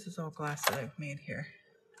 This is all glass that I've made here.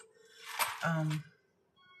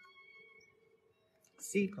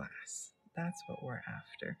 Sea glass. That's what we're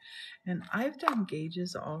after. And I've done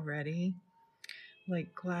gauges already.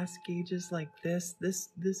 Like glass gauges like this. This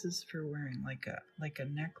is for wearing like a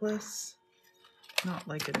necklace. Not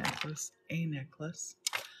like a necklace, a necklace.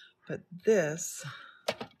 But this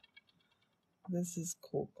is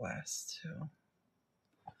cold glass too.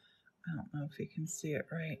 I don't know if you can see it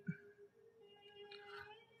right.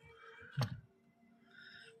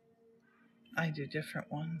 I do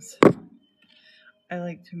different ones. I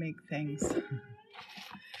like to make things.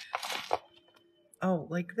 Oh,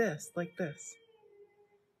 like this.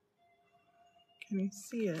 Can you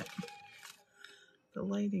see it? The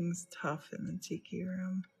lighting's tough in the tiki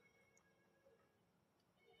room.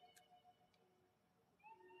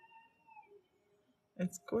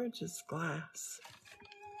 It's gorgeous glass.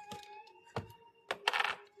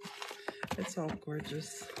 It's all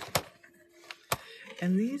gorgeous.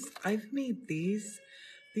 And I've made these.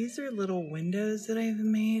 These are little windows that I've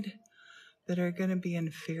made that are going to be in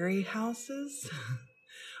fairy houses.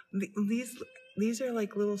 These are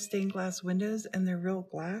like little stained glass windows, and they're real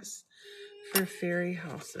glass for fairy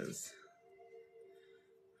houses.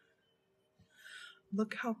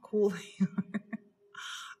 Look how cool they are.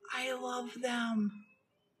 I love them.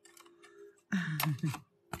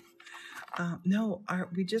 No,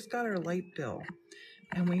 we just got our light bill,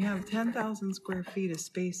 and we have 10,000 square feet of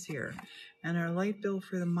space here, and our light bill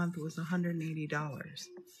for the month was $180,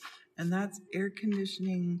 and that's air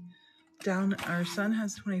conditioning down. Our son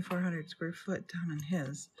has 2,400 square foot down in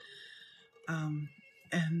his,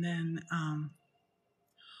 and then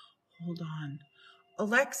hold on,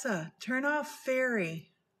 Alexa, turn off fairy.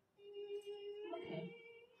 Okay.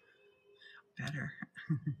 Better.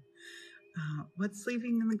 What's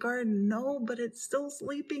sleeping in the garden? No, but it's still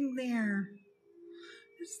sleeping there.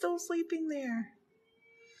 It's still sleeping there.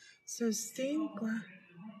 So stained glass.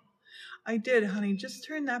 I did, honey. Just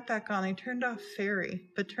turn that back on. I turned off fairy,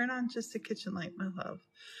 but turn on just the kitchen light, my love.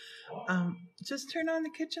 Just turn on the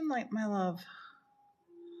kitchen light, my love.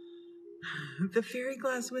 The fairy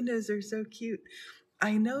glass windows are so cute.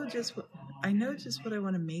 I know just what I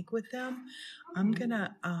want to make with them. I'm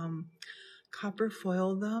gonna copper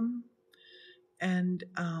foil them and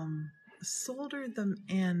solder them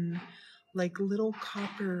in like little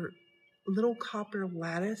copper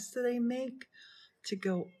lattice that I make to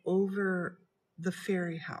go over the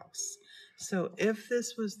fairy house. So if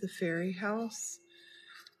this was the fairy house,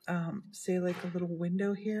 say like a little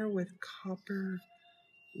window here with copper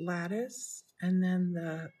lattice, and then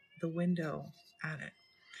the window at it.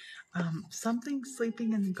 Something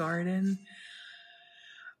sleeping in the garden.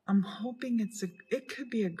 I'm hoping it could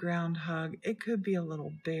be a groundhog. It could be a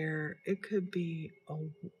little bear. It could be a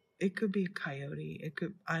coyote.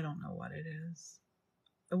 I don't know what it is.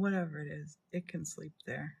 Whatever it is, it can sleep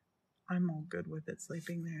there. I'm all good with it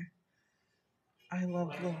sleeping there. I love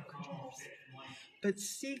little creatures. But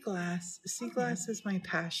sea glass is my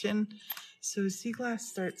passion. So sea glass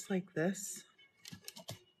starts like this.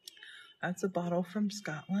 That's a bottle from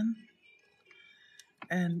Scotland.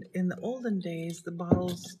 And in the olden days, the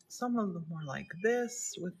bottles, some of them were like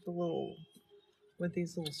this with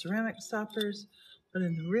these little ceramic stoppers. But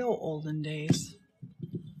in the real olden days,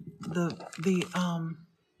 the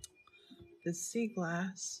sea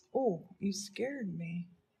glass, oh, you scared me.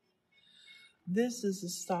 This is a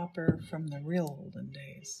stopper from the real olden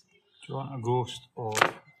days. Do you want a ghost or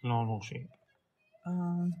normal shape?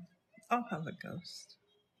 I'll have a ghost.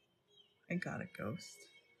 I got a ghost.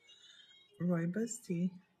 Rooibos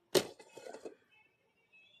tea. I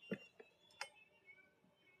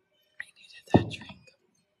needed that drink.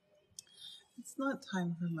 It's not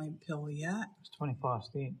time for my pill yet. It's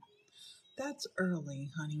 8:20. That's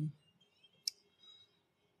early, honey.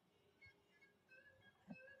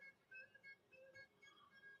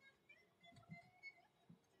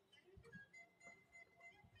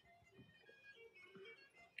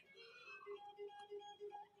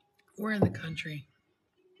 We're in the country.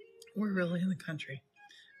 We're really in the country.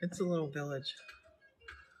 It's a little village.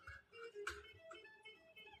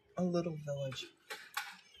 A little village.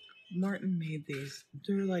 Martin made these.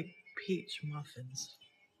 They're like peach muffins.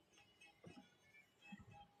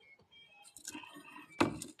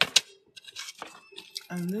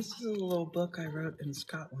 And this is a little book I wrote in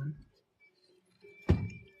Scotland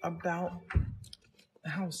about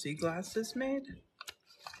how sea glass is made.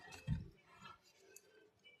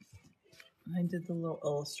 I did the little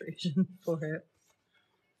illustration for it.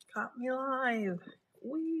 Caught me alive.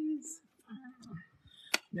 Wheeze.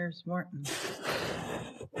 Nurse Martin.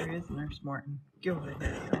 There is Nurse Martin. Get over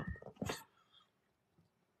here.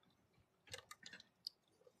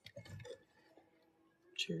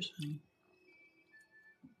 Cheers, honey.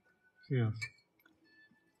 Yeah.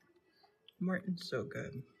 Martin's so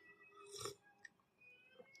good.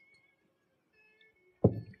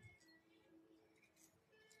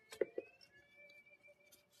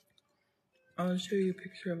 I'll show you a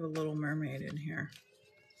picture of a little mermaid in here.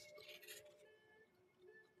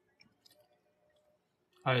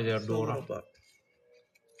 Hi there, It's a Dora. little book.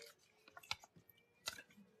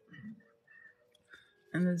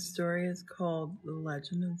 And the story is called The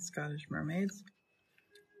Legend of the Scottish Mermaids.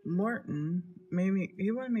 Martin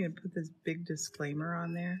he wanted me to put this big disclaimer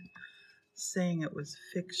on there saying it was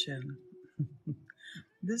fiction.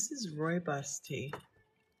 This is rooibos tea.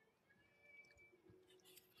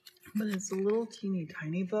 But it's a little teeny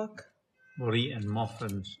tiny book. We're eating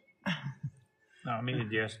muffins that I made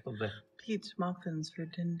yesterday. Peach muffins for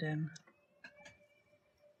Din Din.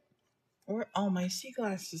 My sea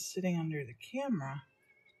glass is sitting under the camera.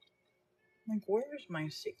 Like, where's my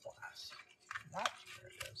sea glass? That's where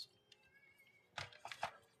it is.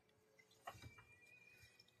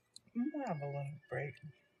 I'm gonna have a little break.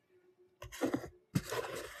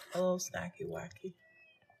 A little snacky wacky.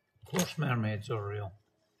 Of course, mermaids are real.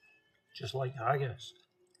 Just like haggis.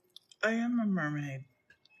 I am a mermaid.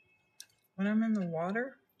 When I'm in the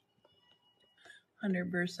water,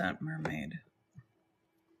 100% mermaid.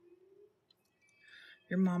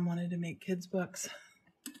 Your mom wanted to make kids' books.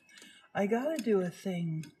 I gotta do a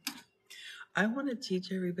thing. I want to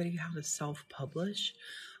teach everybody how to self-publish.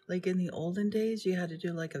 Like in the olden days, you had to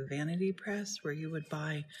do like a vanity press where you would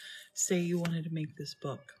buy, say you wanted to make this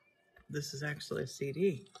book. This is actually a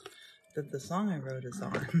CD that the song I wrote is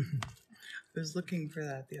on. I was looking for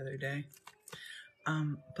that the other day.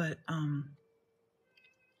 But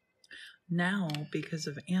now, because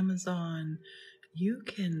of Amazon,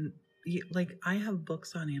 I have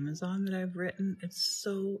books on Amazon that I've written. It's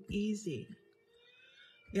so easy.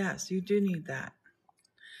 Yes, you do need that.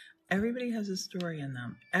 Everybody has a story in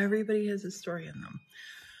them. Everybody has a story in them.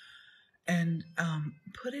 And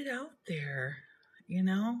put it out there. You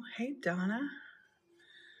know, hey, Donna,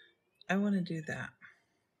 I want to do that.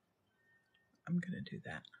 I'm going to do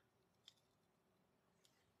that.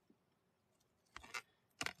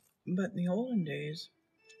 But in the olden days,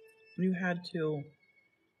 you had to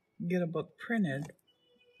get a book printed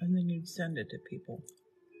and then you'd send it to people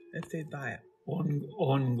if they'd buy it.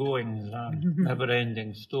 Ongoing,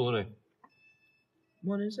 never-ending story.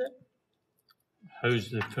 What is it? How's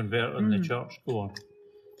the converting the church going?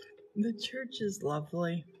 The church is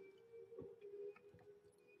lovely.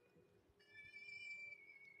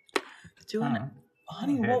 Doing it.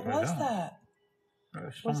 Honey, what was that?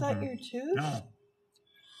 Was that your tooth? No.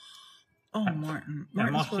 Oh, Martin.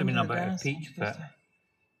 It must have been a bit of peach pit.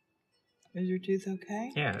 Is your tooth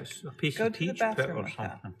okay? Yeah, it's a piece Go of to the peach pit bathroom or with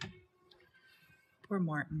that. something. Poor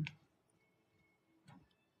Martin.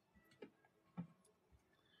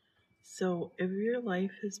 So, if your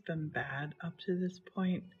life has been bad up to this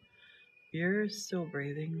point, you're still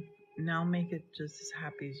breathing. Now make it just as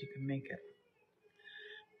happy as you can make it.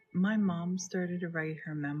 My mom started to write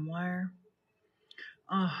her memoir.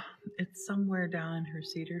 It's somewhere down in her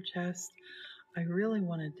cedar chest. I really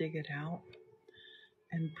want to dig it out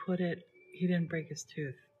and put it. He didn't break his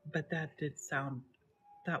tooth, but that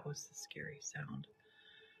was the scary sound.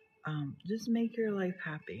 Just make your life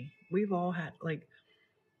happy. We've all had,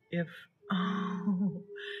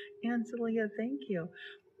 Angelia, thank you.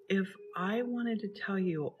 If I wanted to tell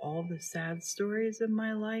you all the sad stories of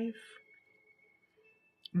my life,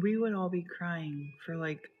 we would all be crying for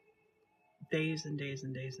days and days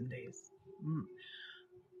and days and days.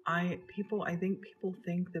 I think people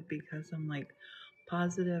think that because I'm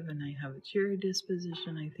positive and I have a cheery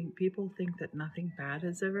disposition, I think people think that nothing bad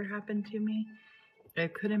has ever happened to me.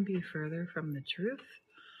 It couldn't be further from the truth.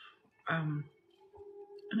 And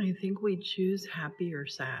I think we choose happy or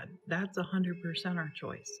sad. That's 100% our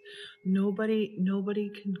choice. Nobody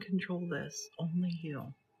can control this. Only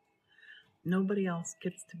you. Nobody else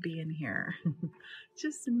gets to be in here.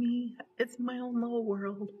 Just me. It's my own little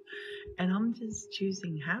world. And I'm just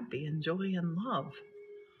choosing happy and joy and love.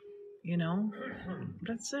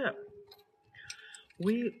 That's it.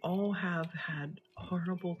 We all have had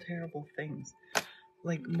horrible, terrible things.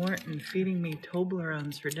 Like Morton feeding me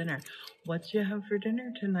Toblerones for dinner. What you have for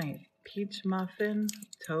dinner tonight? Peach muffin,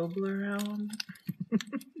 Toblerone.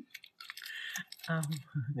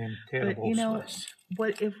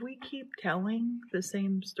 But if we keep telling the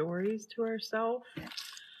same stories to ourselves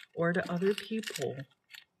or to other people,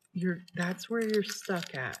 that's where you're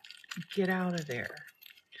stuck at. Get out of there.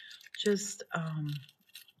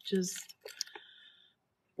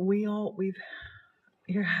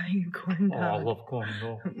 You're having a corn dog. Oh, I love corn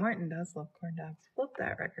dogs. Martin does love corn dogs. Flip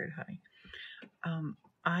that record, honey.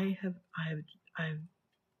 I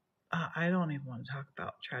don't even want to talk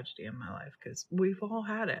about tragedy in my life because we've all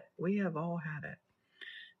had it. We have all had it.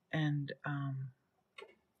 And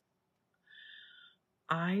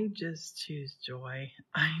I just choose joy.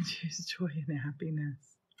 I choose joy and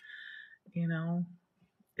happiness.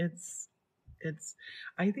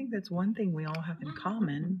 I think that's one thing we all have in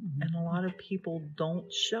common, and a lot of people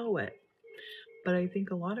don't show it. But I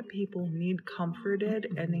think a lot of people need comforted,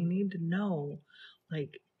 and they need to know, they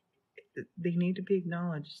need to be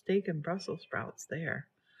acknowledged. Steak and Brussels sprouts there.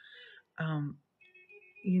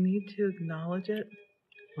 You need to acknowledge it.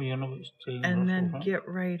 And then get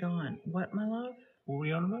right on. What, my love? What were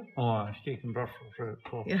you on about? Oh, steak and Brussels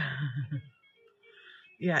sprouts. Yeah.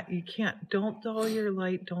 Yeah, you can't. Don't dull your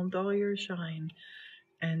light. Don't dull your shine.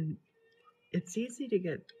 And it's easy to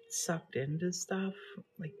get sucked into stuff.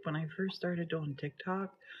 Like when I first started doing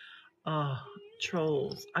TikTok,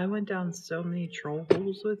 trolls. I went down so many troll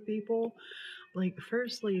holes with people.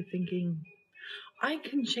 Firstly thinking, I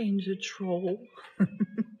can change a troll.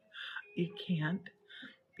 You can't.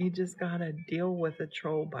 You just gotta deal with a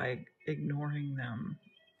troll by ignoring them.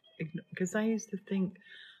 Because I used to think,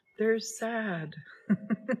 they're sad.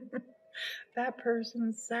 That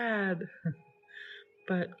person's sad.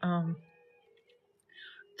 But,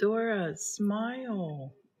 Dora,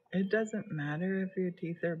 smile. It doesn't matter if your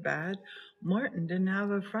teeth are bad. Martin didn't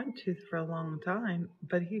have a front tooth for a long time,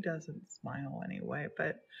 but he doesn't smile anyway.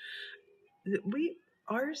 But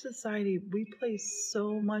our society, we place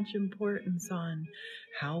so much importance on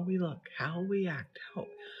how we look, how we act,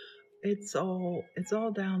 it's all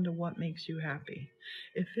down to what makes you happy.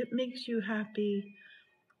 If it makes you happy,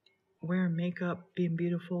 wearing makeup, being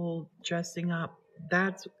beautiful, dressing up,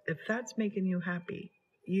 if that's making you happy,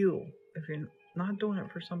 if you're not doing it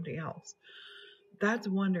for somebody else, that's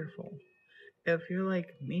wonderful. If you're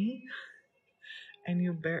like me and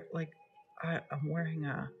you I'm wearing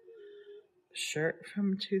a shirt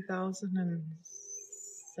from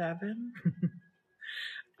 2007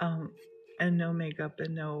 and no makeup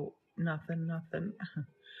and no nothing.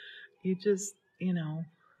 You just,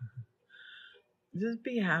 just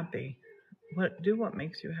be happy. Do what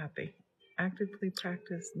makes you happy. Actively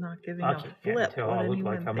practice not giving a flip what I look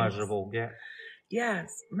anyone like a thinks. miserable git.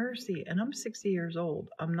 Yes, mercy. And I'm 60 years old.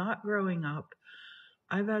 I'm not growing up.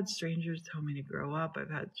 I've had strangers tell me to grow up.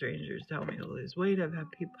 I've had strangers tell me to lose weight. I've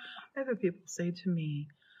had people say to me,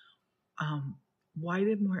 why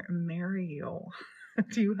did Martin marry you?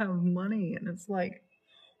 Do you have money? And it's like,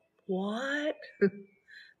 what?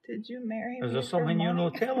 Did you marry me? Is there for something you're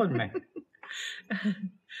money? not telling me?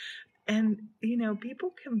 And, you know,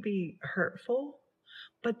 people can be hurtful,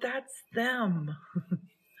 but that's them.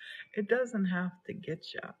 It doesn't have to get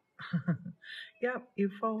you. Yep, you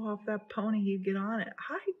fall off that pony, you get on it.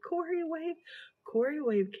 Hi, Corey Wave. Corey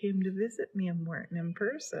Wave came to visit me in Morton in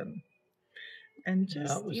person. And Yeah,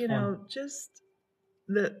 just, that was you fun. know, just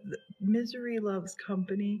the misery loves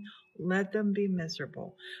company. Let them be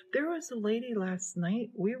miserable. There was a lady last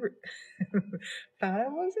night. We were thought I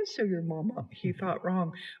was a sugar mama. He thought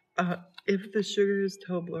wrong. If the sugar is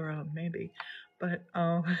Toblerone, maybe. But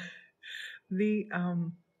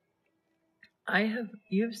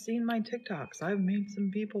you've seen my TikToks. I've made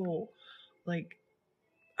some people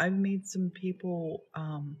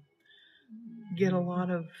get a lot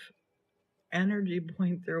of energy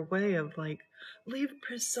point their way of like, leave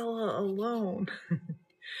Priscilla alone.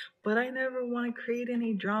 But I never want to create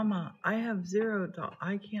any drama. I have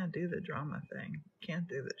I can't do the drama thing.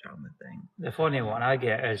 The funny one I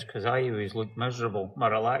get is because I always look miserable. My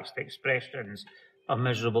relaxed expression's a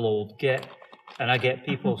miserable old git. And I get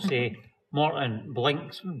people say, Morton,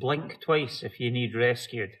 blink twice if you need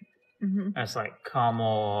rescued. Mm-hmm. It's like, come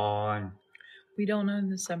on. We don't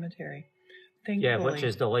own the cemetery. Thankfully. Yeah, which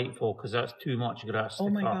is delightful because that's too much grass to cut. Oh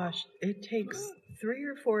my gosh. It takes 3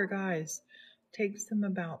 or 4 guys. Takes them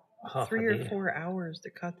about Half 3 a or day. 4 hours to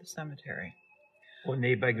cut the cemetery. On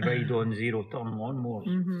the big ride on 0-turn lawnmowers.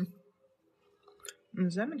 Mm-hmm. And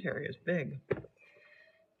the cemetery is big.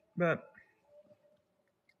 But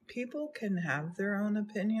people can have their own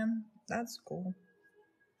opinion. That's cool.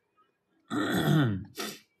 Yeah,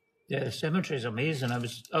 the cemetery is amazing. I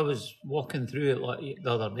was walking through it like the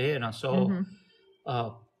other day and I saw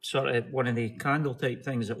sort of one of the candle type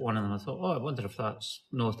things at one of them. I thought, oh, I wonder if that's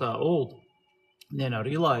not that old. And then I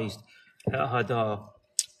realised it had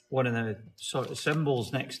one of the sort of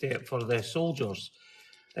symbols next to it for the soldiers.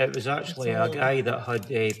 It was actually a guy that had,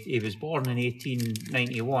 he was born in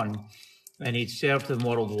 1891 and he'd served in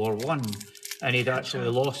World War I and he'd actually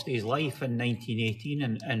lost his life in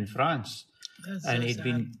 1918 in France. That's and so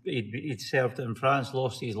he'd served in France,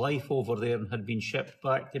 lost his life over there and had been shipped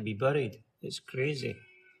back to be buried. It's crazy.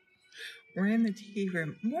 We're in the tea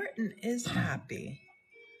room. Morton is happy.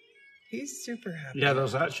 He's super happy. Yeah,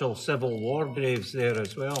 there's actual Civil War graves there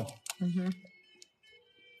as well. Mm-hmm.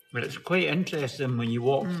 But it's quite interesting when you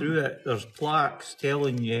walk through it. There's plaques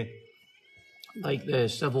telling you, like the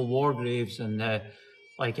Civil War graves and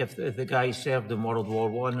like if the guy served in World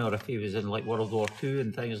War I or if he was in like World War II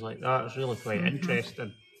and things like that. It's really quite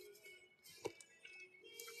interesting.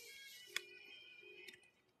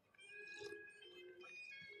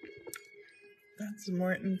 That's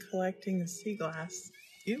Morton collecting the sea glass.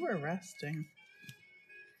 You were resting.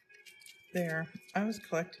 There. I was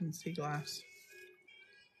collecting sea glass.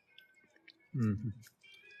 Mm-hmm.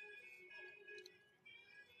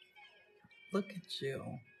 Look at you.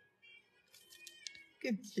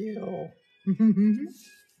 Look at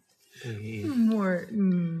you.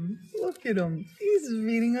 Morton. Look at him. He's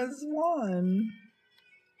feeding a swan.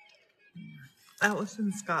 That was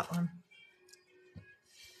in Scotland.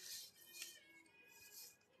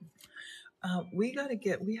 We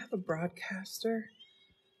have a broadcaster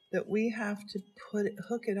that we have to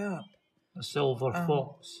hook it up. A silver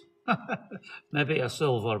fox. Maybe a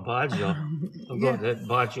silver badger. I've got that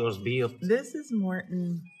badger's beard. This is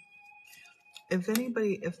Morton. If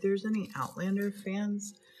there's any Outlander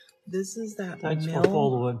fans, this is that Thanks mill. for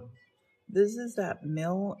following. This is that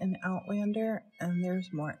mill in Outlander, and there's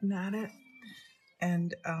Morton at it.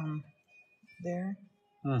 And there.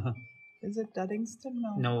 Uh-huh. Is it Duddingston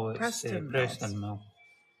Mill? No, it's Preston Mill.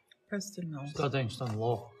 Preston Mills. Duddingston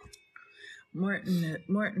Law.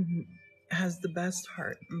 Morton has the best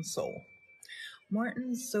heart and soul.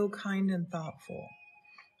 Morton's so kind and thoughtful.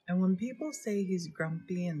 And when people say he's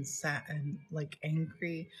grumpy and sad and like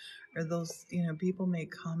angry, or those, people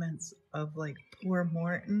make comments of like poor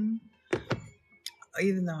Morton,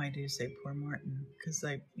 even though I do say poor Morton, because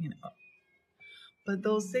but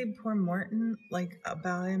they'll say poor Morton like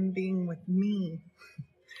about him being with me.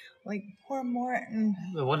 Like poor Morton.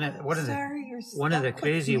 One of the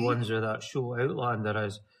crazy ones with that show Outlander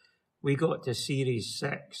is we got to series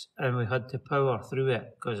 6 and we had to power through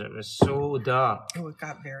it because it was so dark. Oh, it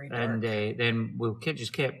got very dark. And then we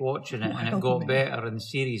just kept watching it and it got better, and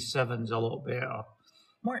series 7's a lot better.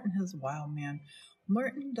 Morton is a wild man.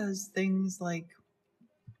 Morton does things like,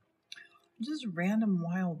 just random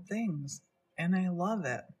wild things. And I love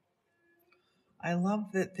it. I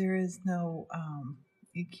love that there is no,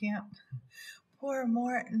 you can't, poor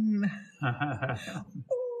Morton.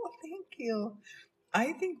 Oh, thank you.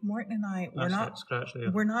 I think Morton and I, we're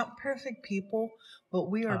not perfect people, but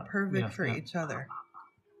we are perfect for each other.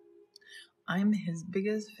 I'm his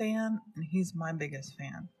biggest fan, and he's my biggest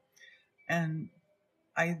fan. And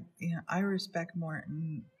I respect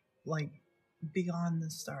Morton like beyond the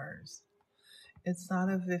stars. It's not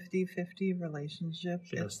a 50-50 relationship.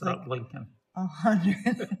 It's like blinking.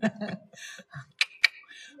 100.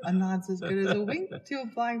 A nod's as good as a wink to a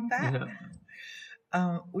blind bat.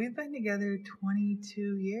 Yeah. We've been together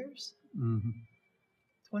 22 years. Mm-hmm.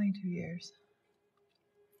 22 years.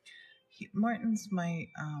 Martin's my,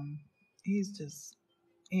 he's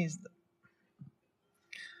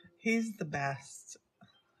the best.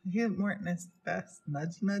 Morton is the best.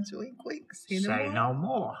 Nudge, nudge, wink, wink. Say no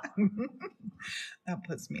more. That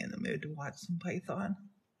puts me in the mood to watch some Python.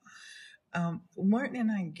 Morton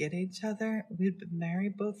and I get each other. We've been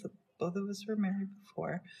married, both of us were married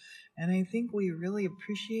before, and I think we really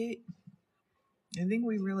appreciate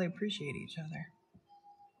each other.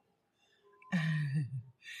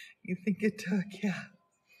 You think it took,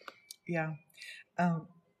 yeah.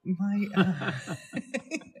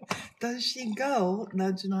 Does she go?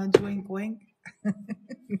 Nudge, nudge, wink, wink.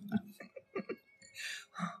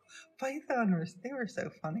 Python, they were so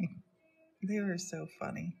funny. They were so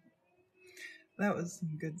funny. That was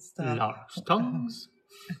some good stuff. Lark's tongues.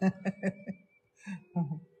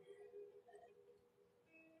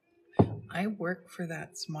 I work for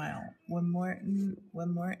that smile. When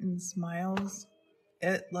Morton smiles,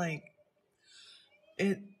 it's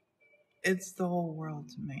the whole world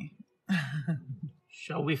to me.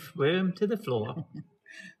 Shall we throw him to the floor?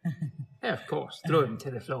 Yeah, of course, throw him to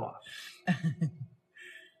the floor.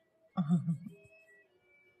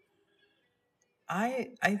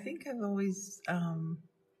 I think I've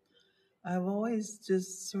always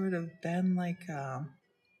just sort of been like,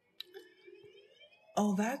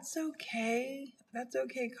 oh, that's okay,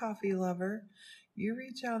 coffee lover. You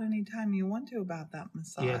reach out anytime you want to about that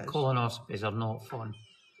massage. Yeah, colonoscopies are not fun.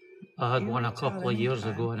 I had one a couple of years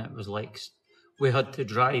ago, and it was like we had to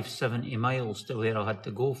drive 70 miles to where I had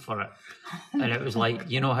to go for it. And it was like,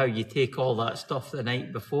 you know how you take all that stuff the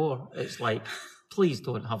night before? It's like, please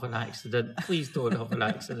don't have an accident. Please don't have an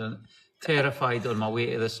accident. Terrified on my way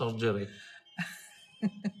to the surgery.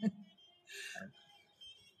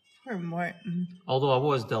 Poor Morton. Although I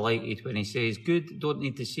was delighted when he says, good, don't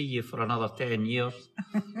need to see you for another 10 years.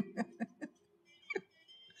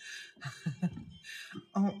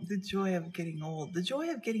 Oh, the joy of getting old. The joy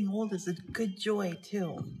of getting old is a good joy,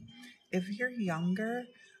 too. If you're younger,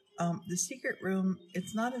 the secret room,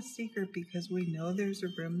 it's not a secret because we know there's a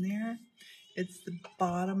room there. It's the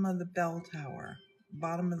bottom of the bell tower.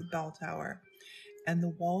 And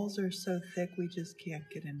the walls are so thick, we just can't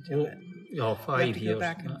get into it. Oh, 5 years. You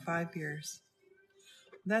have to go back in 5 years.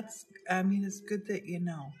 It's good that you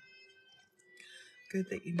know. Good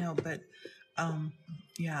that you know. But,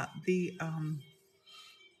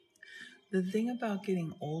 the thing about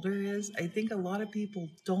getting older is I think a lot of people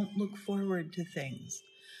don't look forward to things.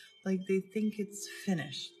 Like they think it's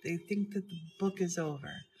finished. They think that the book is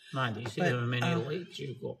over. Man, do you see how many likes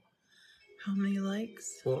you got? How many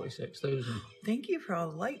likes? 46,000. Thank you for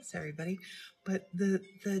all the likes, everybody. But the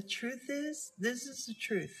truth is, this is the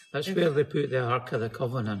truth. That's where they put the Ark of the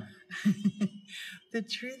Covenant. The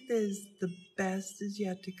truth is the best is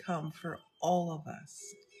yet to come for all of us.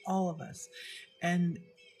 All of us. And,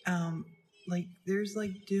 there's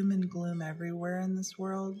doom and gloom everywhere in this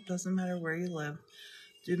world. Doesn't matter where you live.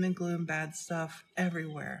 Doom and gloom, bad stuff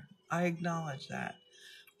everywhere. I acknowledge that.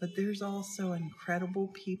 But there's also incredible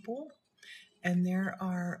people. And there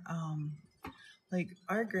are,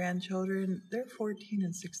 our grandchildren, they're 14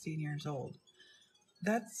 and 16 years old.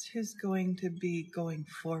 That's who's going to be going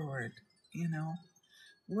forward, you know.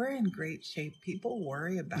 We're in great shape. People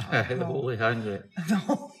worry about the Holy 100. The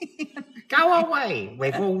Holy 100. Go away.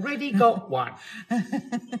 We've already got one.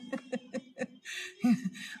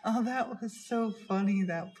 Oh, that was so funny,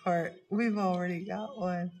 that part. We've already got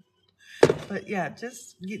one. But yeah,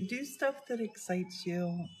 just do stuff that excites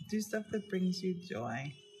you. Do stuff that brings you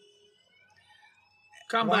joy.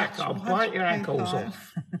 Come back, I'll bite your ankles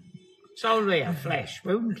off. It's only a flesh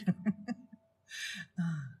wound.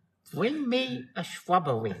 Bring me a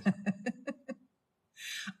swabbery.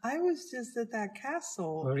 I was just at that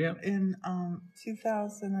castle in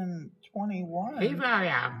 2021. Here I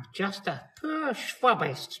am, just a poor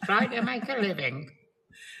swabbist trying to make a living.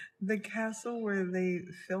 The castle where they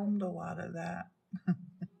filmed a lot of that.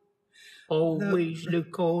 Always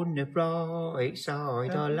look on the bright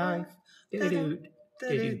side of life. Do-do,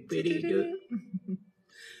 do-do, do-do.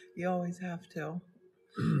 You always have to.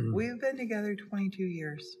 We've been together 22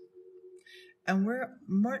 years. And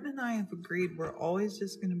Morton and I have agreed we're always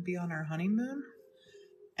just going to be on our honeymoon.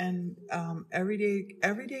 And every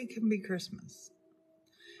day can be Christmas.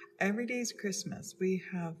 Every day's Christmas.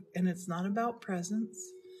 And it's not about presents.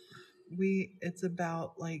 It's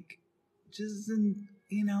about like just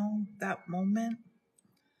that moment,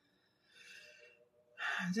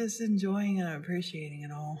 just enjoying and appreciating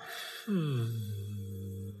it all.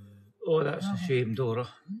 Oh, that's a shame, Dora.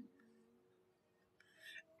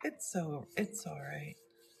 It's all right.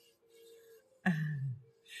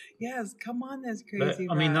 Yes, come on, this crazy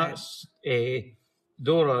But, I mean, ride. that's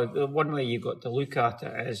Dora. The one way you got to look at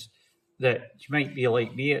it is that you might be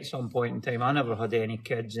like me at some point in time. I never had any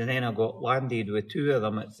kids, and then I got landed with two of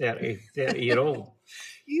them at 30 year old.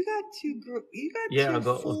 You got two. I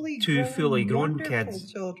got two fully grown wonderful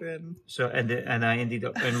kids. children. So and I ended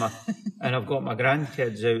up in my and I've got my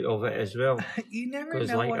grandkids out of it as well. You never Because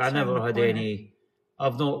know like what's I never around the had corner. any.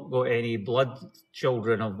 I've not got any blood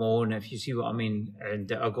children of my own, if you see what I mean.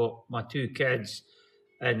 And I got my two kids,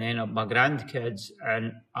 and then my grandkids,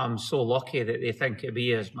 and I'm so lucky that they think of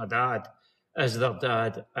me as my dad, as their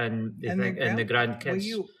dad, and they think, and the grandkids. Well,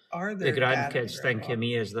 you are The their dad and grandkids think grandpa. of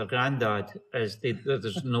me as their granddad,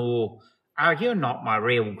 there's no, you're not my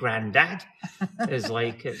real granddad. It's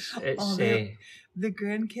like, The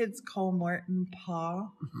grandkids call Morton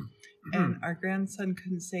Pa, and our grandson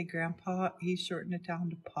couldn't say grandpa. He shortened it down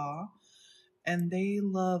to Pa, and they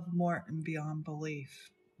love Morton beyond belief.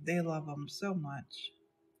 They love him so much.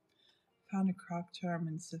 Found a croc charm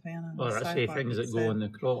in Savannah. Well, that's the things that go in the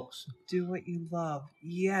Crocs. Do what you love.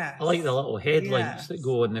 Yes. I like the little headlights that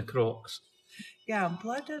go in the Crocs. Yeah,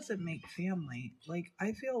 blood doesn't make family. Like,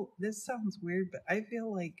 I feel, this sounds weird, but I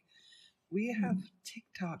feel like we have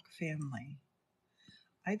TikTok family.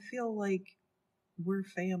 I feel like we're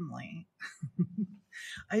family.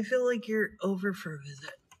 I feel like you're over for a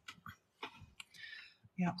visit.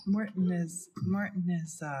 Yeah, Morton is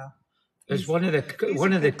It's one of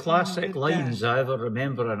the classic lines I ever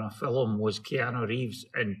remember in a film was Keanu Reeves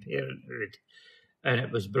in Parenthood, and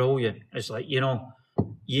it was brilliant. It's like, you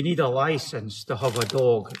need a license to have a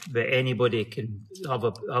dog, but anybody can have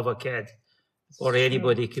a kid, or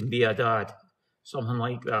anybody can be a dad, something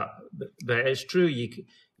like that. But it's true. You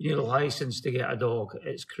need a license to get a dog.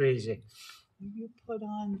 It's crazy. Would you put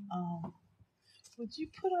on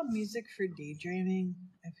music for daydreaming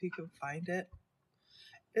if you can find it?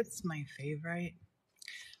 It's my favorite.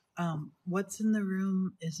 What's in the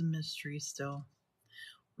room is a mystery still.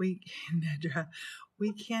 Nedra,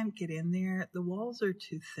 we can't get in there. The walls are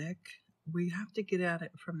too thick. We have to get at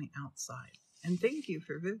it from the outside. And thank you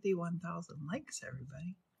for 51,000 likes,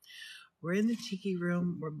 everybody. We're in the tiki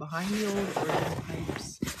room. We're behind the old organ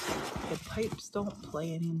pipes. The pipes don't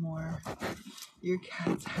play anymore. Your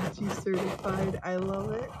cat's Haji certified. I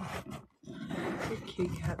love it. Your kitty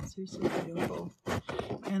cats are so beautiful.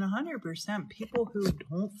 And 100% people who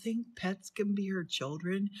don't think pets can be your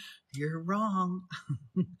children, you're wrong.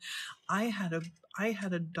 I had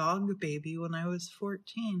a dog baby when I was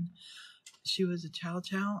 14. She was a chow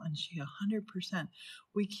chow, and she 100%.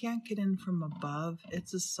 We can't get in from above.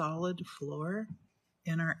 It's a solid floor.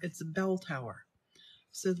 It's a bell tower.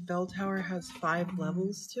 So the bell tower has 5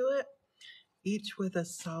 levels to it, each with a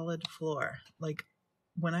solid floor. Like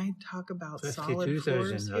when I talk about solid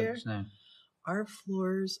floors here, our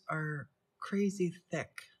floors are crazy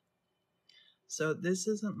thick. So this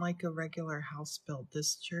isn't like a regular house built.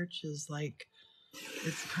 This church is like,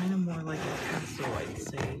 it's kind of more like a castle, I'd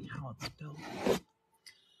say, how it's built.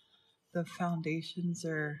 The foundations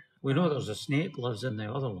are... We know there's a snake lives in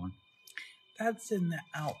the other one. That's in the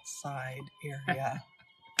outside area.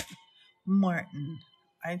 Martin,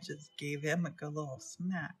 I just gave him a good little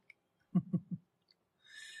smack.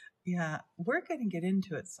 Yeah, we're going to get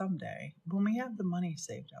into it someday. When we have the money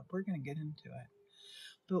saved up, we're going to get into it.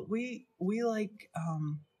 But we like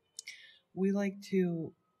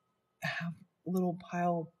to have a little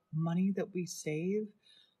pile of money that we save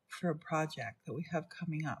for a project that we have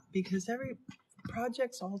coming up, because every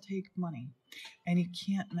projects all take money, and you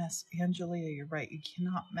can't mess. Angelia, you're right. You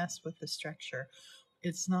cannot mess with the structure.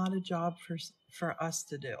 It's not a job for us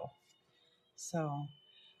to do. So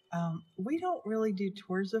we don't really do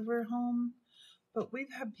tours of our home, but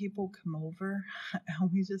we've had people come over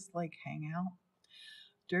and we just like hang out.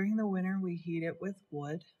 During the winter, we heat it with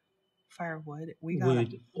wood, firewood.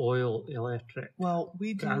 Wood, oil, electric. Well,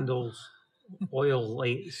 we do candles, oil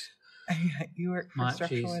lights. You work for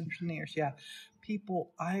structural engineers, yeah.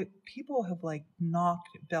 people have like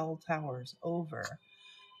knocked bell towers over.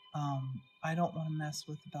 I don't want to mess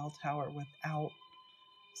with the bell tower without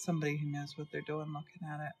somebody who knows what they're doing looking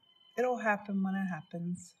at it. It'll happen when it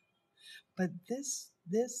happens. But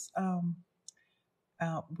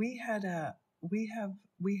we had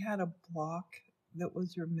a block that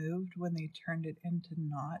was removed when they turned it into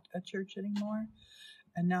not a church anymore,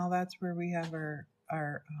 and now that's where we have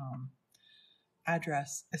our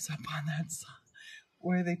address is up on that side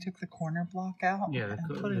where they took the corner block out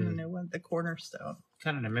and put in a new one, the cornerstone.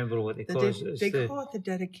 Can't remember what they call it. They call it the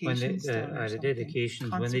dedication stone. The dedication,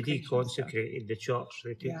 when they deconsecrated the church,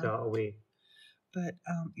 they took that away. But,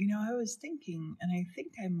 I was thinking, and I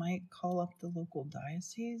think I might call up the local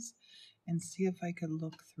diocese and see if I could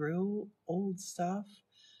look through old stuff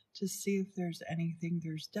to see if there's anything.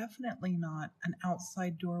 There's definitely not an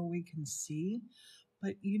outside door we can see,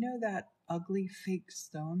 but that ugly fake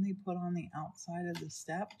stone they put on the outside of the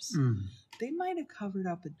steps? They might have covered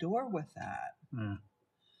up a door with that. Yeah.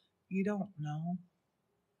 You don't know.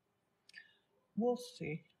 We'll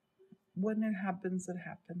see. When it happens, it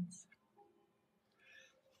happens.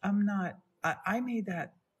 I made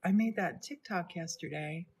that TikTok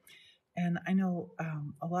yesterday, and I know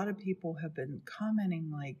a lot of people have been commenting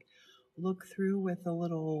like, look through with a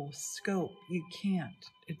little scope. You can't.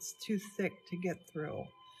 It's too thick to get through.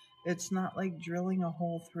 It's not like drilling a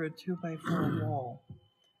hole through a 2x4 wall.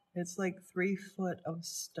 It's like 3 foot of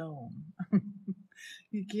stone.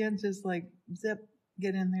 You can't just like zip,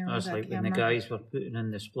 get in there. That's with that like camera. when the guys were putting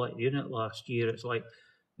in the split unit last year. It's like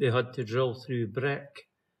they had to drill through brick,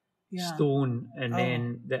 stone, and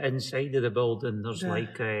then the inside of the building there's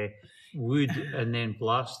wood and then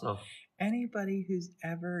plaster. Anybody who's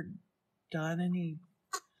ever done any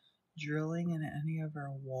drilling in any of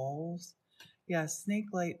our walls, Snake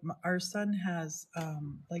Light, our son has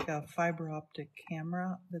like a fiber optic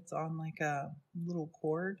camera that's on like a little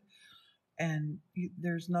cord, and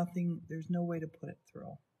there's no way to put it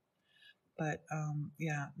through. But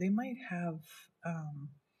they might have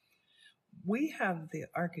we have the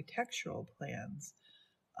architectural plans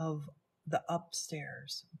of the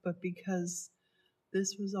upstairs, but because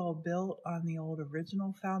this was all built on the old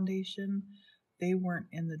original foundation, they weren't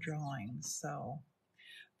in the drawings. So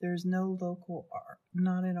there's no local art,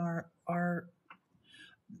 not in our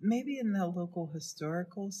maybe in the local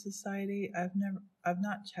historical society. I've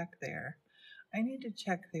not checked there. I need to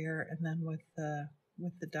check there, and then with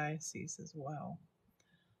the diocese as well,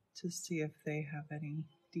 to see if they have any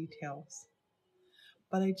details.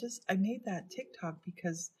 But I made that TikTok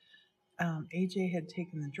because AJ had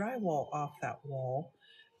taken the drywall off that wall,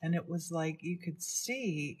 and it was like you could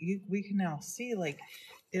see, we can now see, like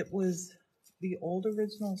it was the old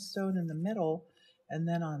original stone in the middle, and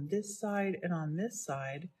then on this side and on this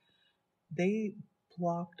side, they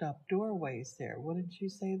blocked up doorways there. Wouldn't you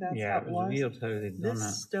say that's how it was? Yeah, it was weird how they'd done that.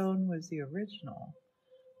 This stone was the original,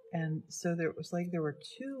 and so there were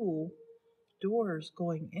 2 doors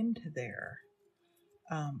going into there.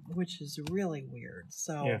 Which is really weird.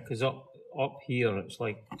 So yeah, because up here it's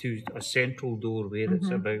like a central doorway that's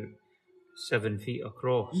about 7 feet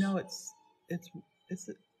across. No, it's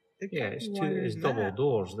double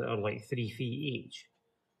doors that are like 3 feet each.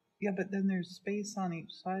 Yeah, but then there's space on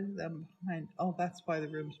each side of them behind. Oh, that's why the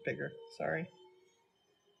room's bigger. Sorry.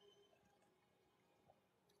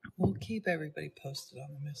 We'll keep everybody posted on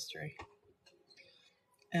the mystery.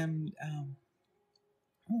 And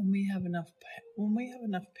when we have enough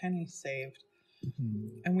pennies saved,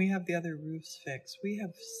 and we have the other roofs fixed, we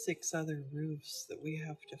have 6 other roofs that we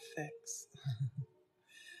have to fix.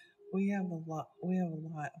 We have a lot.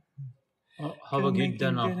 Oh, have a good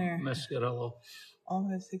dinner, Miss Garillo.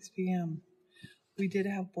 Almost 6 p.m. We did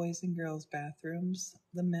have boys and girls bathrooms.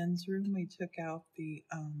 The men's room, we took out the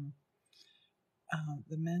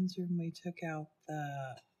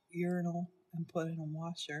urinal and put in a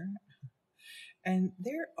washer. And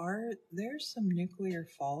there's some nuclear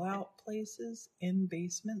fallout places in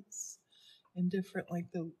basements, in different, like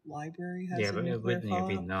the library has a nuclear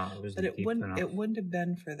fallout. It wouldn't have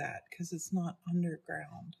been for that because it's not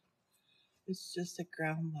underground. It's just at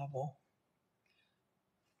ground level.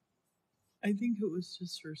 I think it was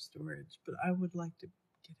just for storage, but I would like to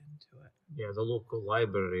get into it. Yeah, the local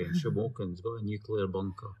library in Shamokin's got a nuclear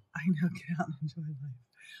bunker. I know, get out and enjoy life.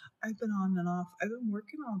 I've been on and off. I've been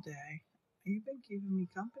working all day. You've been keeping me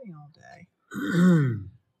company all day.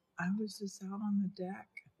 I was just out on the deck.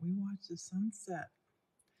 We watched the sunset.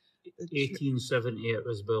 1870 it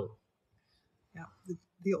was built. Yeah,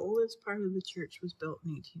 the oldest part of the church was built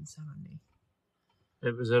in 1870.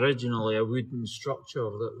 It was originally a wooden structure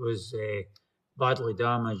that was badly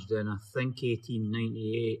damaged in, I think,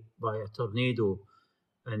 1898 by a tornado,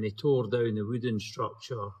 and they tore down the wooden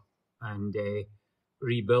structure and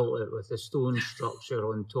rebuilt it with a stone structure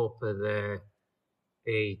on top of the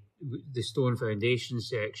stone foundation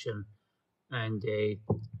section, and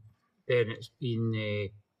then it's been.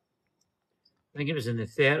 I think it was in the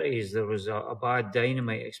 30s. There was a bad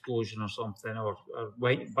dynamite explosion or something, or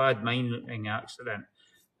bad mining accident,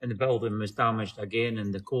 and the building was damaged again.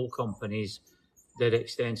 And the coal companies did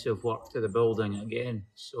extensive work to the building again.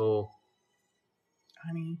 So,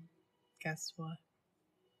 Honey, guess what?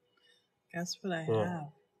 Guess what I What?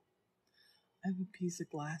 have? I have a piece of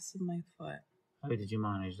glass in my foot. how did you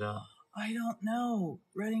manage that? I don't know.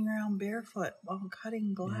 Running around barefoot while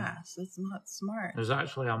cutting glass. That's not smart. There's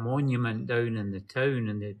actually a monument down in the town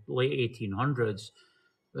in the late 1800s.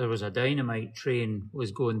 There was a dynamite train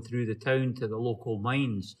was going through the town to the local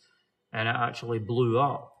mines, and it actually blew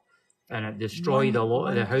up, and it destroyed a lot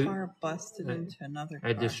of the One house. car busted into another car.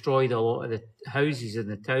 It destroyed a lot of the houses in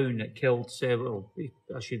the town. It killed several,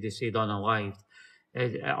 I should have said unalived.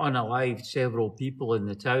 It unalived several people in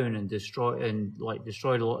the town and destroyed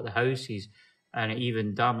a lot of the houses, and it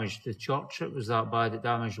even damaged the church. It was that bad. It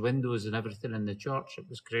damaged windows and everything in the church. It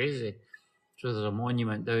was crazy. So there's a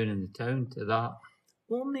monument down in the town to that.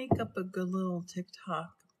 We'll make up a good little TikTok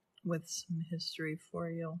with some history for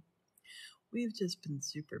you. We've just been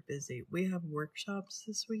super busy. We have workshops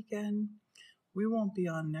this weekend. We won't be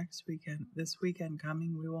on next weekend. This weekend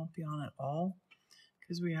coming, we won't be on at all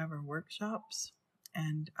because we have our workshops.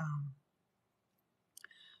 And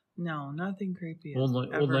no, nothing creepy. Only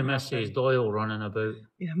Mrs. Doyle running about.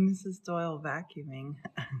 Yeah, Mrs. Doyle vacuuming.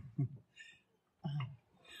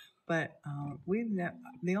 But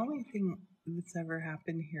the only thing that's ever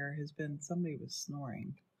happened here has been somebody was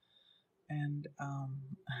snoring. And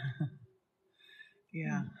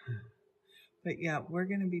yeah. But yeah, we're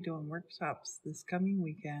going to be doing workshops this coming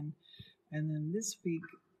weekend. And then this week,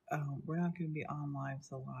 we're not going to be on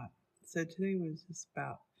lives a lot. So today was just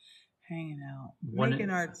about hanging out, making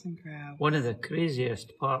arts and crafts. One of the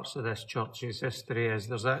craziest parts of this church's history is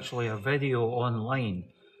there's actually a video online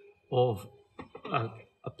of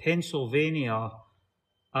a Pennsylvania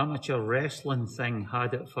amateur wrestling thing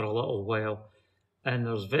had it for a little while. And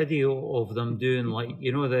there's video of them doing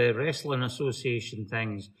the Wrestling Association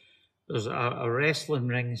things. There's a wrestling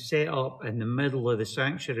ring set up in the middle of the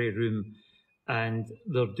sanctuary room, and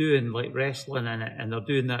they're doing wrestling in it, and they're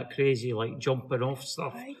doing that crazy jumping off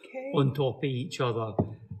stuff on top of each other.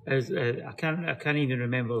 I can't even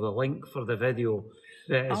remember the link for the video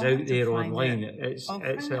that is out there online. It's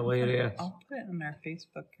hilarious. I'll put it in our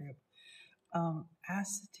Facebook group.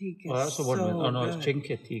 Assateague is that's the one so it's good.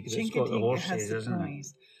 Chincoteague. It's got the horses, isn't it?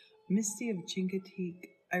 Misty of Chincoteague.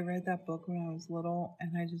 I read that book when I was little,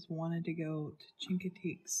 and I just wanted to go to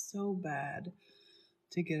Chincoteague so bad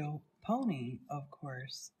to get a pony, of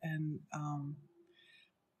course. And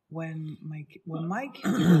when my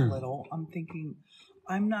kids were little, I'm thinking,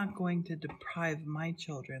 I'm not going to deprive my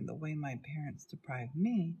children the way my parents deprived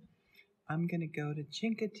me. I'm going to go to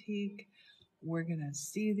Chincoteague. We're going to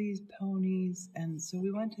see these ponies. And so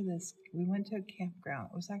we went to a campground.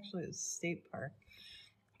 It was actually a state park.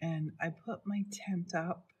 And I put my tent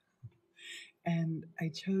up, and I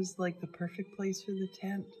chose the perfect place for the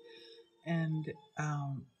tent, and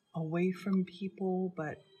away from people,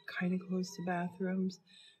 but kind of close to bathrooms.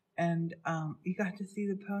 And you got to see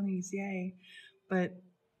the ponies, yay. But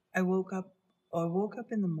I woke up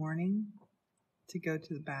in the morning to go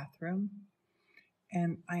to the bathroom,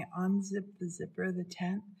 and I unzipped the zipper of the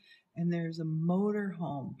tent, and there's a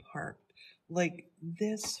motorhome parked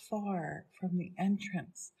this far from the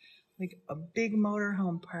entrance, a big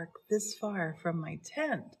motorhome parked this far from my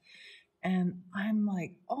tent. And I'm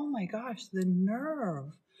like, oh my gosh, the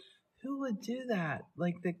nerve. Who would do that?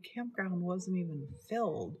 The campground wasn't even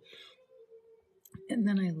filled. And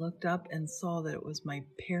then I looked up and saw that it was my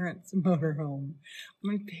parents' motorhome.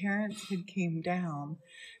 My parents had came down,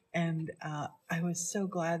 and I was so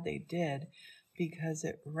glad they did, because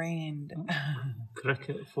it rained.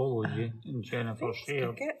 Cricket followed you, and Jennifer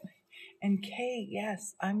shared. And Kay,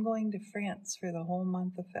 yes, I'm going to France for the whole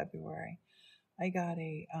month of February. I got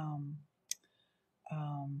a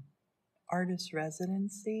artist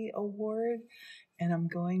residency award, and I'm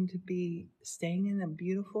going to be staying in a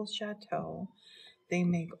beautiful chateau. They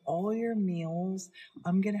make all your meals.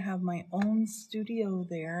 I'm going to have my own studio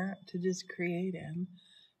there to just create in.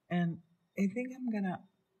 And I think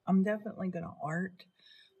I'm definitely going to art,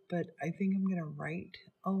 but I think I'm going to write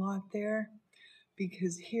a lot there,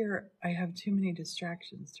 because here I have too many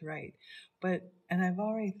distractions to write. And I've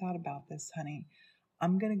already thought about this, honey.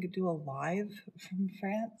 I'm going to do a live from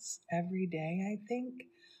France every day, I think,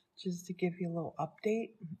 just to give you a little update.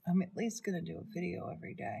 I'm at least going to do a video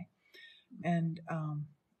every day. And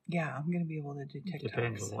yeah, I'm going to be able to do TikToks.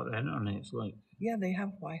 Depends on what the internet's like. Yeah, they have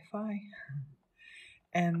Wi-Fi.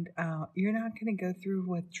 And you're not going to go through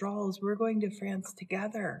withdrawals. We're going to France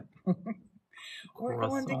together. We're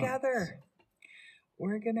going together.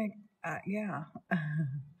 We're going to, yeah.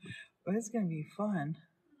 It's going to be fun.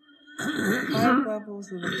 5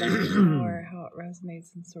 levels of the Feng Shui, how it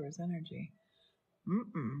resonates and stores energy.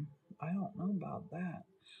 I don't know about that.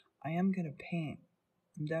 I am going to paint.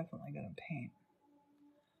 I'm definitely going to paint.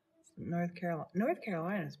 North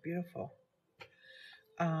Carolina is beautiful.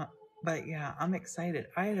 But yeah, I'm excited.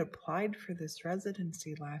 I had applied for this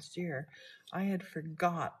residency last year. I had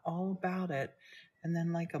forgot all about it. And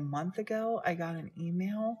then like a month ago, I got an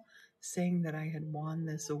email saying that I had won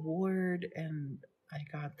this award and I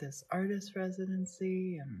got this artist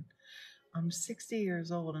residency. And I'm 60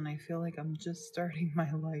 years old and I feel like I'm just starting my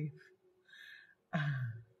life.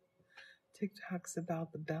 TikToks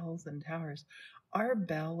about the bells and towers. Our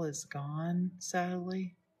bell is gone,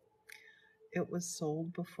 sadly. It was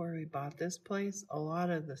sold before we bought this place. A lot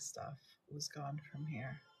of the stuff was gone from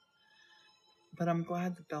here. But I'm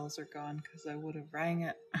glad the bells are gone because I would have rang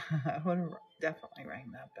it. I would have definitely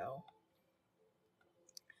rang that bell.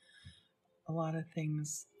 A lot of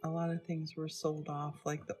things were sold off,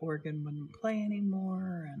 like the organ wouldn't play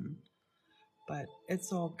anymore, but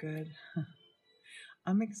it's all good.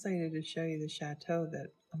 I'm excited to show you the chateau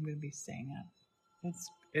that I'm going to be staying at.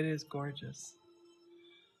 It is gorgeous.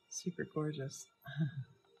 Super gorgeous.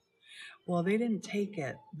 Well, they didn't take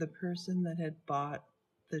it. The person that had bought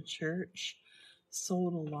the church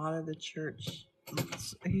sold a lot of the church.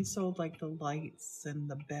 He sold like the lights and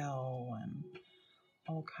the bell and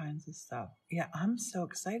all kinds of stuff. Yeah, I'm so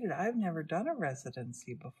excited. I've never done a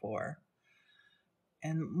residency before.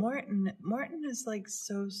 And Morton is like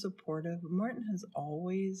so supportive. Morton has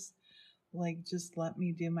always like just let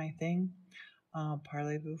me do my thing.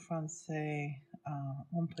 Parlez-vous français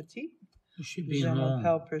un petit? You should be Je known.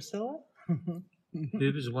 m'appelle Priscilla.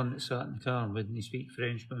 Who was the one that sat in the car and wouldn't speak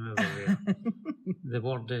French when we were there? The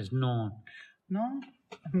word is non. Non?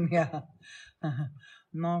 Yeah.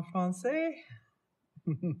 Non français?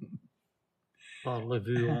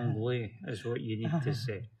 Parlez-vous anglais is what you need to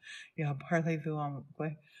say. Yeah, parlez-vous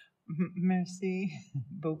anglais? Merci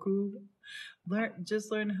beaucoup.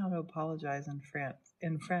 Just learn how to apologize in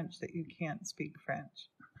French that you can't speak French.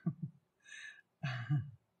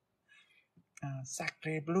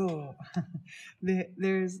 Sacré bleu.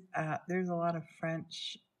 There's a lot of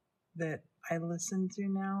French that I listen to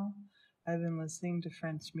now. I've been listening to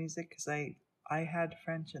French music because I had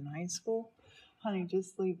French in high school. Honey,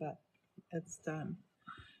 just leave it. It's done.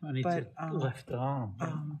 I need to lift the arm.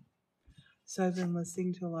 So I've been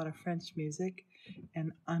listening to a lot of French music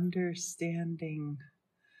and understanding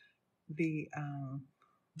the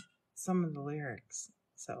some of the lyrics.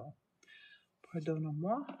 So,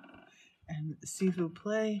 pardonnez-moi and s'il vous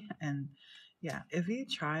plaît, and yeah, if you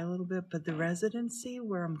try a little bit, but the residency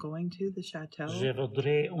where I'm going to, the chateau. Je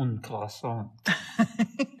voudrais un croissant.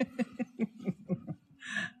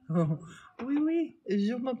 Oh, oui,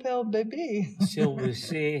 je m'appelle bébé. S'il vous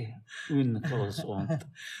plaît, un croissant.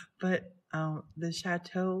 But the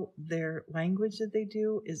chateau, their language that they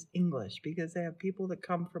do is English because they have people that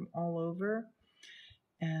come from all over.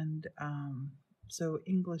 And so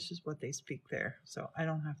English is what they speak there. So I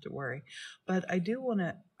don't have to worry. But I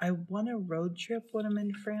want a road trip when I'm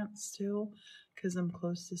in France too, because I'm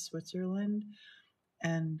close to Switzerland.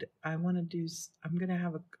 And I'm going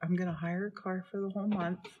to hire a car for the whole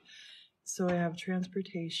month. So I have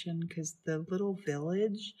transportation because the little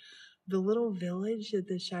village that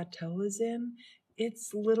the chateau is in,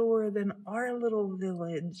 it's littler than our little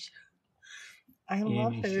village. I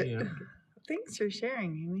love it. Shared. Thanks for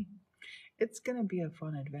sharing, Amy. It's going to be a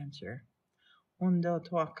fun adventure. 1, 2,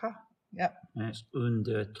 3, 4. Yep. It's 1,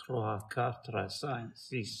 2, 3, 4, 5,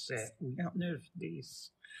 6, 7, 8, 9, 10.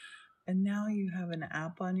 And now you have an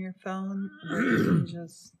app on your phone where you can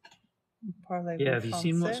just parlay. Yeah, have you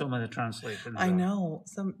seen what some of the translations I are? know.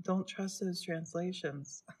 Some don't trust those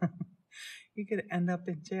translations. You could end up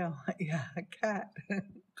in jail. Yeah, a cat.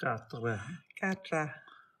 Quatre. Catra.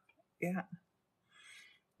 Yeah.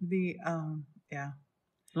 Yeah.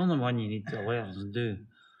 The only one you need to learn is do.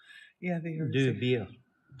 Yeah, Do beer.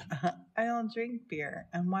 I don't drink beer,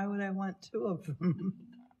 and why would I want 2 of them?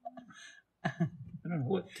 I don't know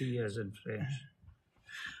what tea is in French.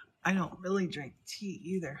 I don't really drink tea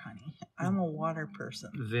either, honey. I'm a water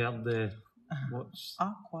person. Verde. What's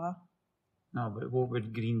Aqua. no? But what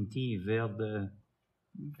would green tea? Verde.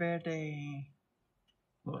 Verde.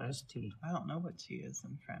 What is tea? I don't know what tea is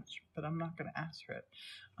in French, but I'm not going to ask for it.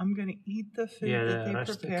 I'm going to eat the food Yeah, that the they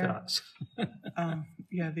prepare. Aristocats.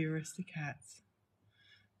 Yeah, the Aristocats.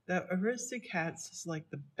 The Aristocats is like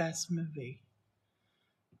the best movie.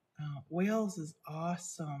 Wales is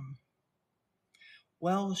awesome.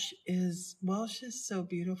 Welsh is so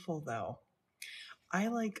beautiful though. I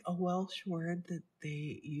like a Welsh word that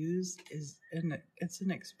they use it's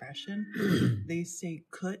an expression. They say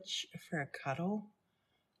cwtch for a cuddle.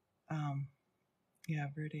 Yeah,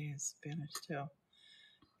 Verde is Spanish too.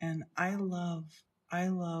 And I love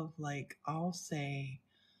like I'll say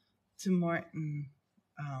to Martin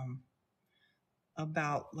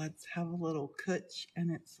about let's have a little cwtch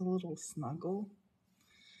and it's a little snuggle.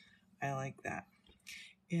 I like that.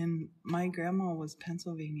 And my grandma was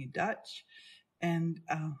Pennsylvania Dutch, and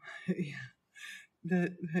yeah,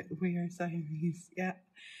 we are Siamese. Yeah,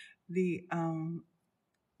 the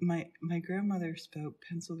my grandmother spoke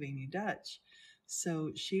Pennsylvania Dutch,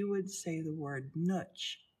 so she would say the word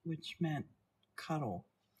 "nutch," which meant cuddle.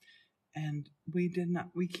 And we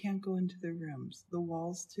can't go into the rooms. The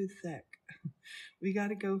wall's too thick. We got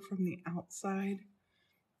to go from the outside,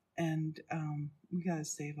 and we got to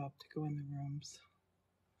save up to go in the rooms.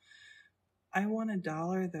 I want $1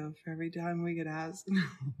 though for every time we get asked,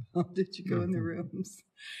 did you go in the rooms?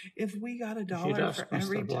 If we got $1 for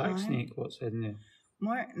every time, Blacksnake, what's in there?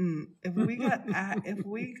 Martin, if we got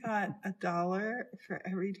 $1 for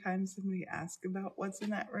every time somebody asked about what's in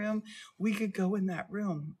that room, we could go in that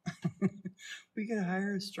room. We could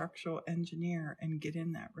hire a structural engineer and get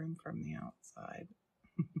in that room from the outside.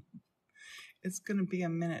 It's going to be a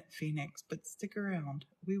minute, Phoenix, but stick around.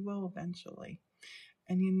 We will eventually.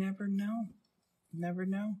 And you never know. Never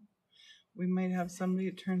know. We might have somebody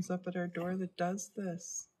that turns up at our door that does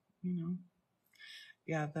this, you know.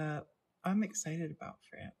 Yeah, I'm excited about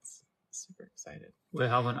France. Super excited. We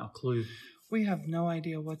haven't a clue. We have no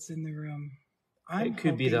idea what's in the room. It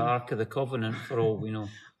could be the Ark of the Covenant for all we know.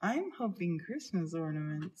 I'm hoping Christmas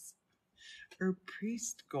ornaments or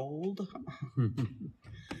priest gold.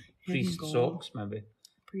 Priest gold. socks, maybe.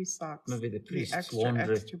 Priest socks. Maybe the priest's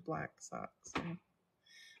laundry. Extra black socks. Yeah.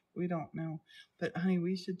 We don't know. But honey,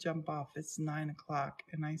 we should jump off. It's 9:00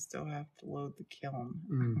 and I still have to load the kiln.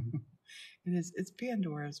 Mm. It's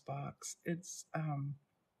Pandora's box. It's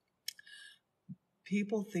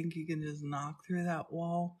people think you can just knock through that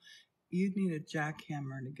wall. You'd need a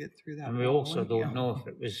jackhammer to get through that wall. And we also don't know if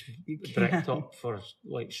it was bricked up for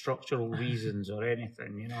like structural reasons or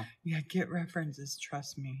anything, you know. Yeah, get references.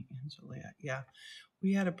 Trust me, Angelia. Yeah.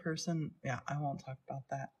 We had a person, I won't talk about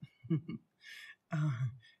that.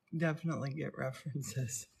 Definitely get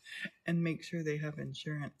references and make sure they have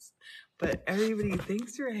insurance. But everybody,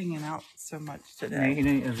 thanks for hanging out so much today.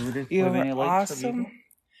 You're awesome.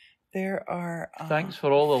 There are thanks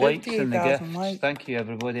for all the likes and the gifts. Likes. Thank you,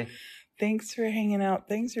 everybody. Thanks for hanging out.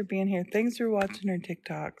 Thanks for being here. Thanks for watching our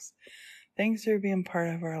TikToks. Thanks for being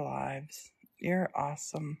part of our lives. You're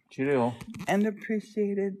awesome. Cheerio. And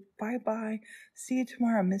appreciated. Bye-bye. See you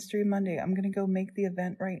tomorrow, Mystery Monday. I'm going to go make the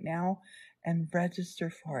event right now and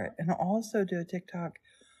register for it. And also do a TikTok.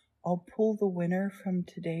 I'll pull the winner from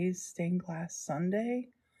today's Stained Glass Sunday.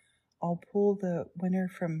 I'll pull the winner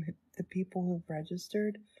from the people who've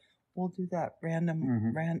registered. We'll do that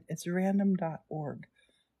random. It's random.org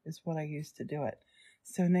is what I used to do it.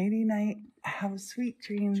 So nighty night. Have sweet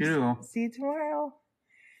dreams. Cheerio. See you tomorrow.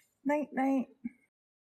 Night night.